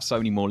 Saunders, we're going to have so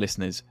many more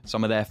listeners,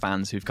 some of their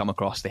fans who've come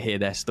across to hear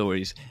their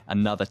stories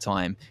another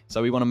time.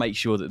 So we want to make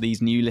sure that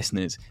these new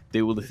listeners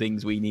do all the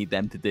things we need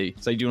them to do.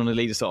 So do you want to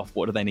lead us off?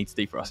 What do they need to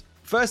do for us?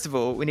 First of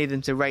all, we need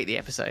them to rate the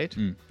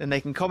episode. Then they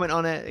can comment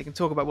on it. They can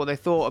talk about what they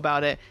thought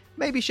about it.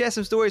 Maybe share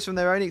some stories from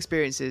their own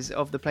experiences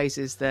of the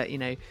places that,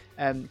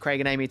 Craig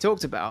and Amy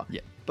talked about.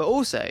 Yeah. But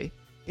also,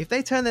 if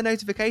they turn their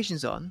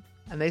notifications on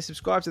and they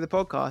subscribe to the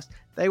podcast,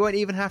 they won't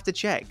even have to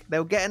check.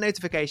 They'll get a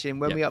notification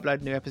when we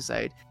upload a new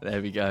episode.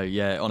 There we go.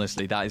 Yeah,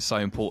 honestly, that is so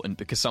important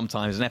because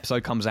sometimes an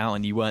episode comes out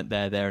and you weren't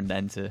there and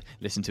then to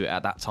listen to it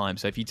at that time.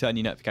 So if you turn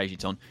your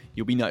notifications on,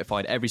 you'll be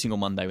notified every single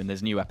Monday when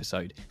there's a new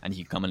episode and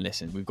you can come and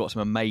listen. We've got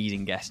some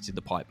amazing guests in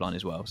the pipeline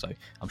as well, so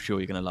I'm sure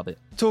you're going to love it.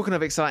 Talking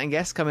of exciting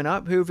guests coming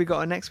up, who have we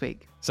got on next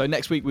week? So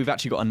next week, we've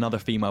actually got another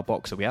female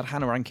boxer. We had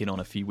Hannah Rankin on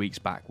a few weeks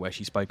back where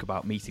she spoke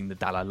about meeting the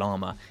Dalai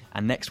Lama.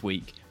 And next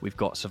week, we've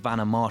got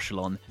Savannah Marshall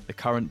on, the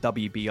current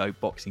WBO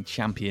boxing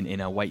champion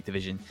in her weight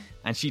division.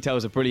 And she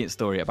tells a brilliant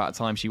story about a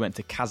time she went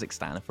to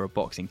Kazakhstan for a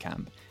boxing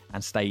camp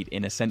and stayed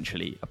in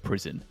essentially a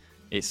prison.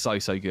 It's so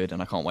good,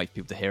 and I can't wait for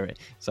people to hear it.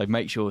 So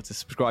make sure to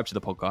subscribe to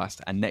the podcast,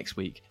 and next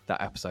week,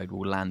 that episode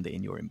will land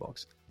in your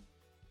inbox.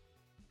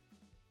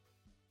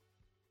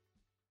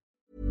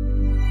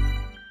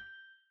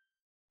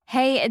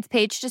 Hey, it's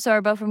Paige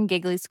DeSorbo from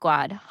Giggly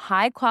Squad.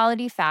 High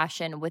quality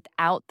fashion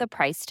without the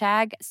price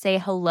tag. Say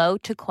hello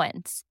to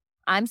Quince.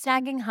 I'm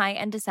snagging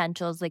high-end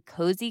essentials like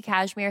cozy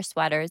cashmere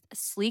sweaters,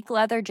 sleek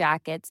leather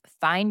jackets,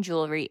 fine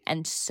jewelry,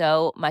 and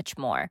so much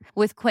more.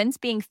 With Quince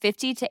being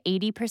 50 to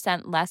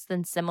 80% less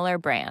than similar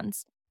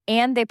brands.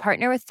 And they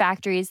partner with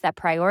factories that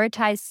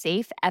prioritize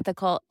safe,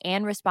 ethical,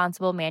 and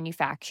responsible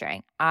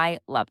manufacturing. I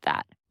love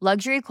that.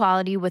 Luxury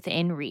quality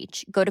within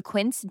reach. Go to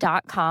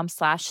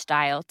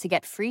quince.com/style to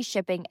get free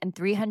shipping and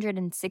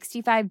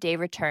 365-day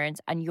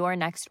returns on your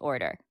next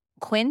order.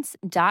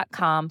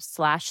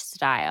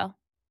 Quince.com/style.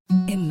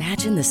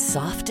 Imagine the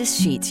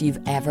softest sheets you've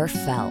ever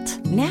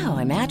felt. Now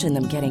imagine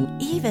them getting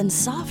even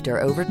softer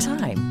over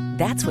time.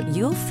 That's what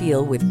you'll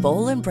feel with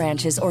Boll &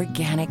 Branch's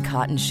organic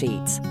cotton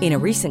sheets. In a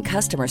recent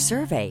customer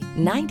survey,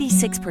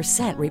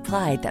 96%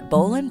 replied that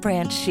Boll &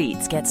 Branch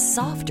sheets get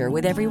softer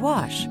with every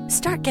wash.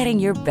 Start getting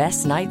your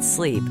best night's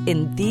sleep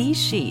in these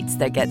sheets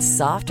that get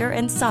softer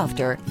and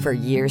softer for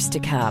years to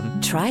come.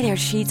 Try their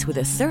sheets with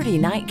a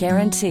 30-night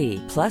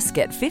guarantee. Plus,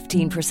 get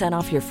 15%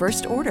 off your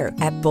first order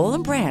at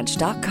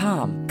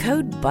bollandbranch.com.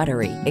 Code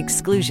BUTTERY.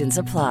 Exclusions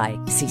apply.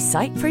 See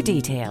site for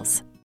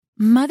details.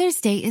 Mother's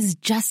Day is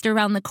just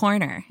around the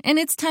corner, and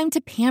it's time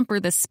to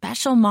pamper the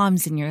special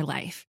moms in your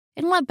life.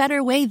 And what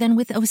better way than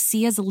with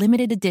Osea's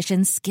limited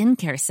edition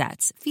skincare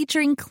sets,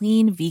 featuring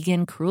clean,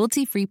 vegan,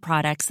 cruelty-free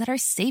products that are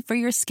safe for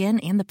your skin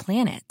and the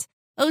planet.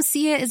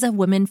 Osea is a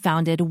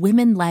women-founded,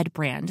 women-led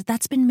brand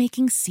that's been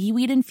making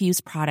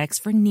seaweed-infused products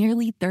for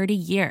nearly 30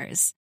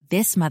 years.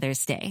 This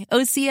Mother's Day,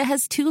 Osea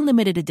has 2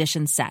 limited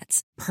edition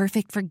sets,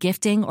 perfect for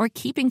gifting or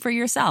keeping for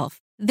yourself.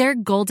 Their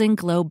Golden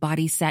Glow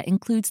body set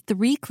includes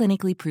 3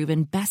 clinically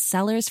proven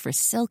bestsellers for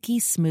silky,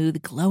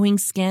 smooth, glowing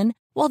skin,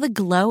 while the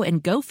Glow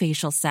and Go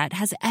facial set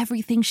has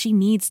everything she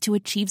needs to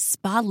achieve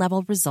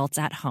spa-level results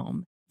at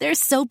home. They're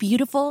so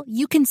beautiful,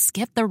 you can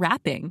skip the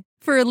wrapping.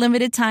 For a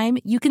limited time,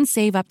 you can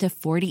save up to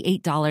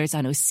 $48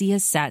 on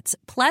Osea's sets,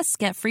 plus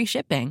get free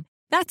shipping.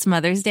 That's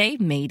Mother's Day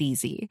made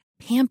easy.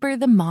 Pamper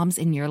the moms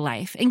in your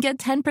life and get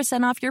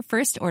 10% off your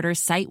first order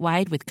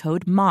site-wide with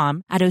code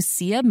MOM at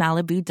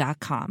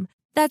OseaMalibu.com.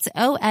 That's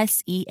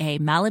OSEA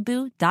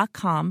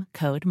Malibu.com,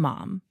 code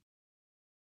MOM.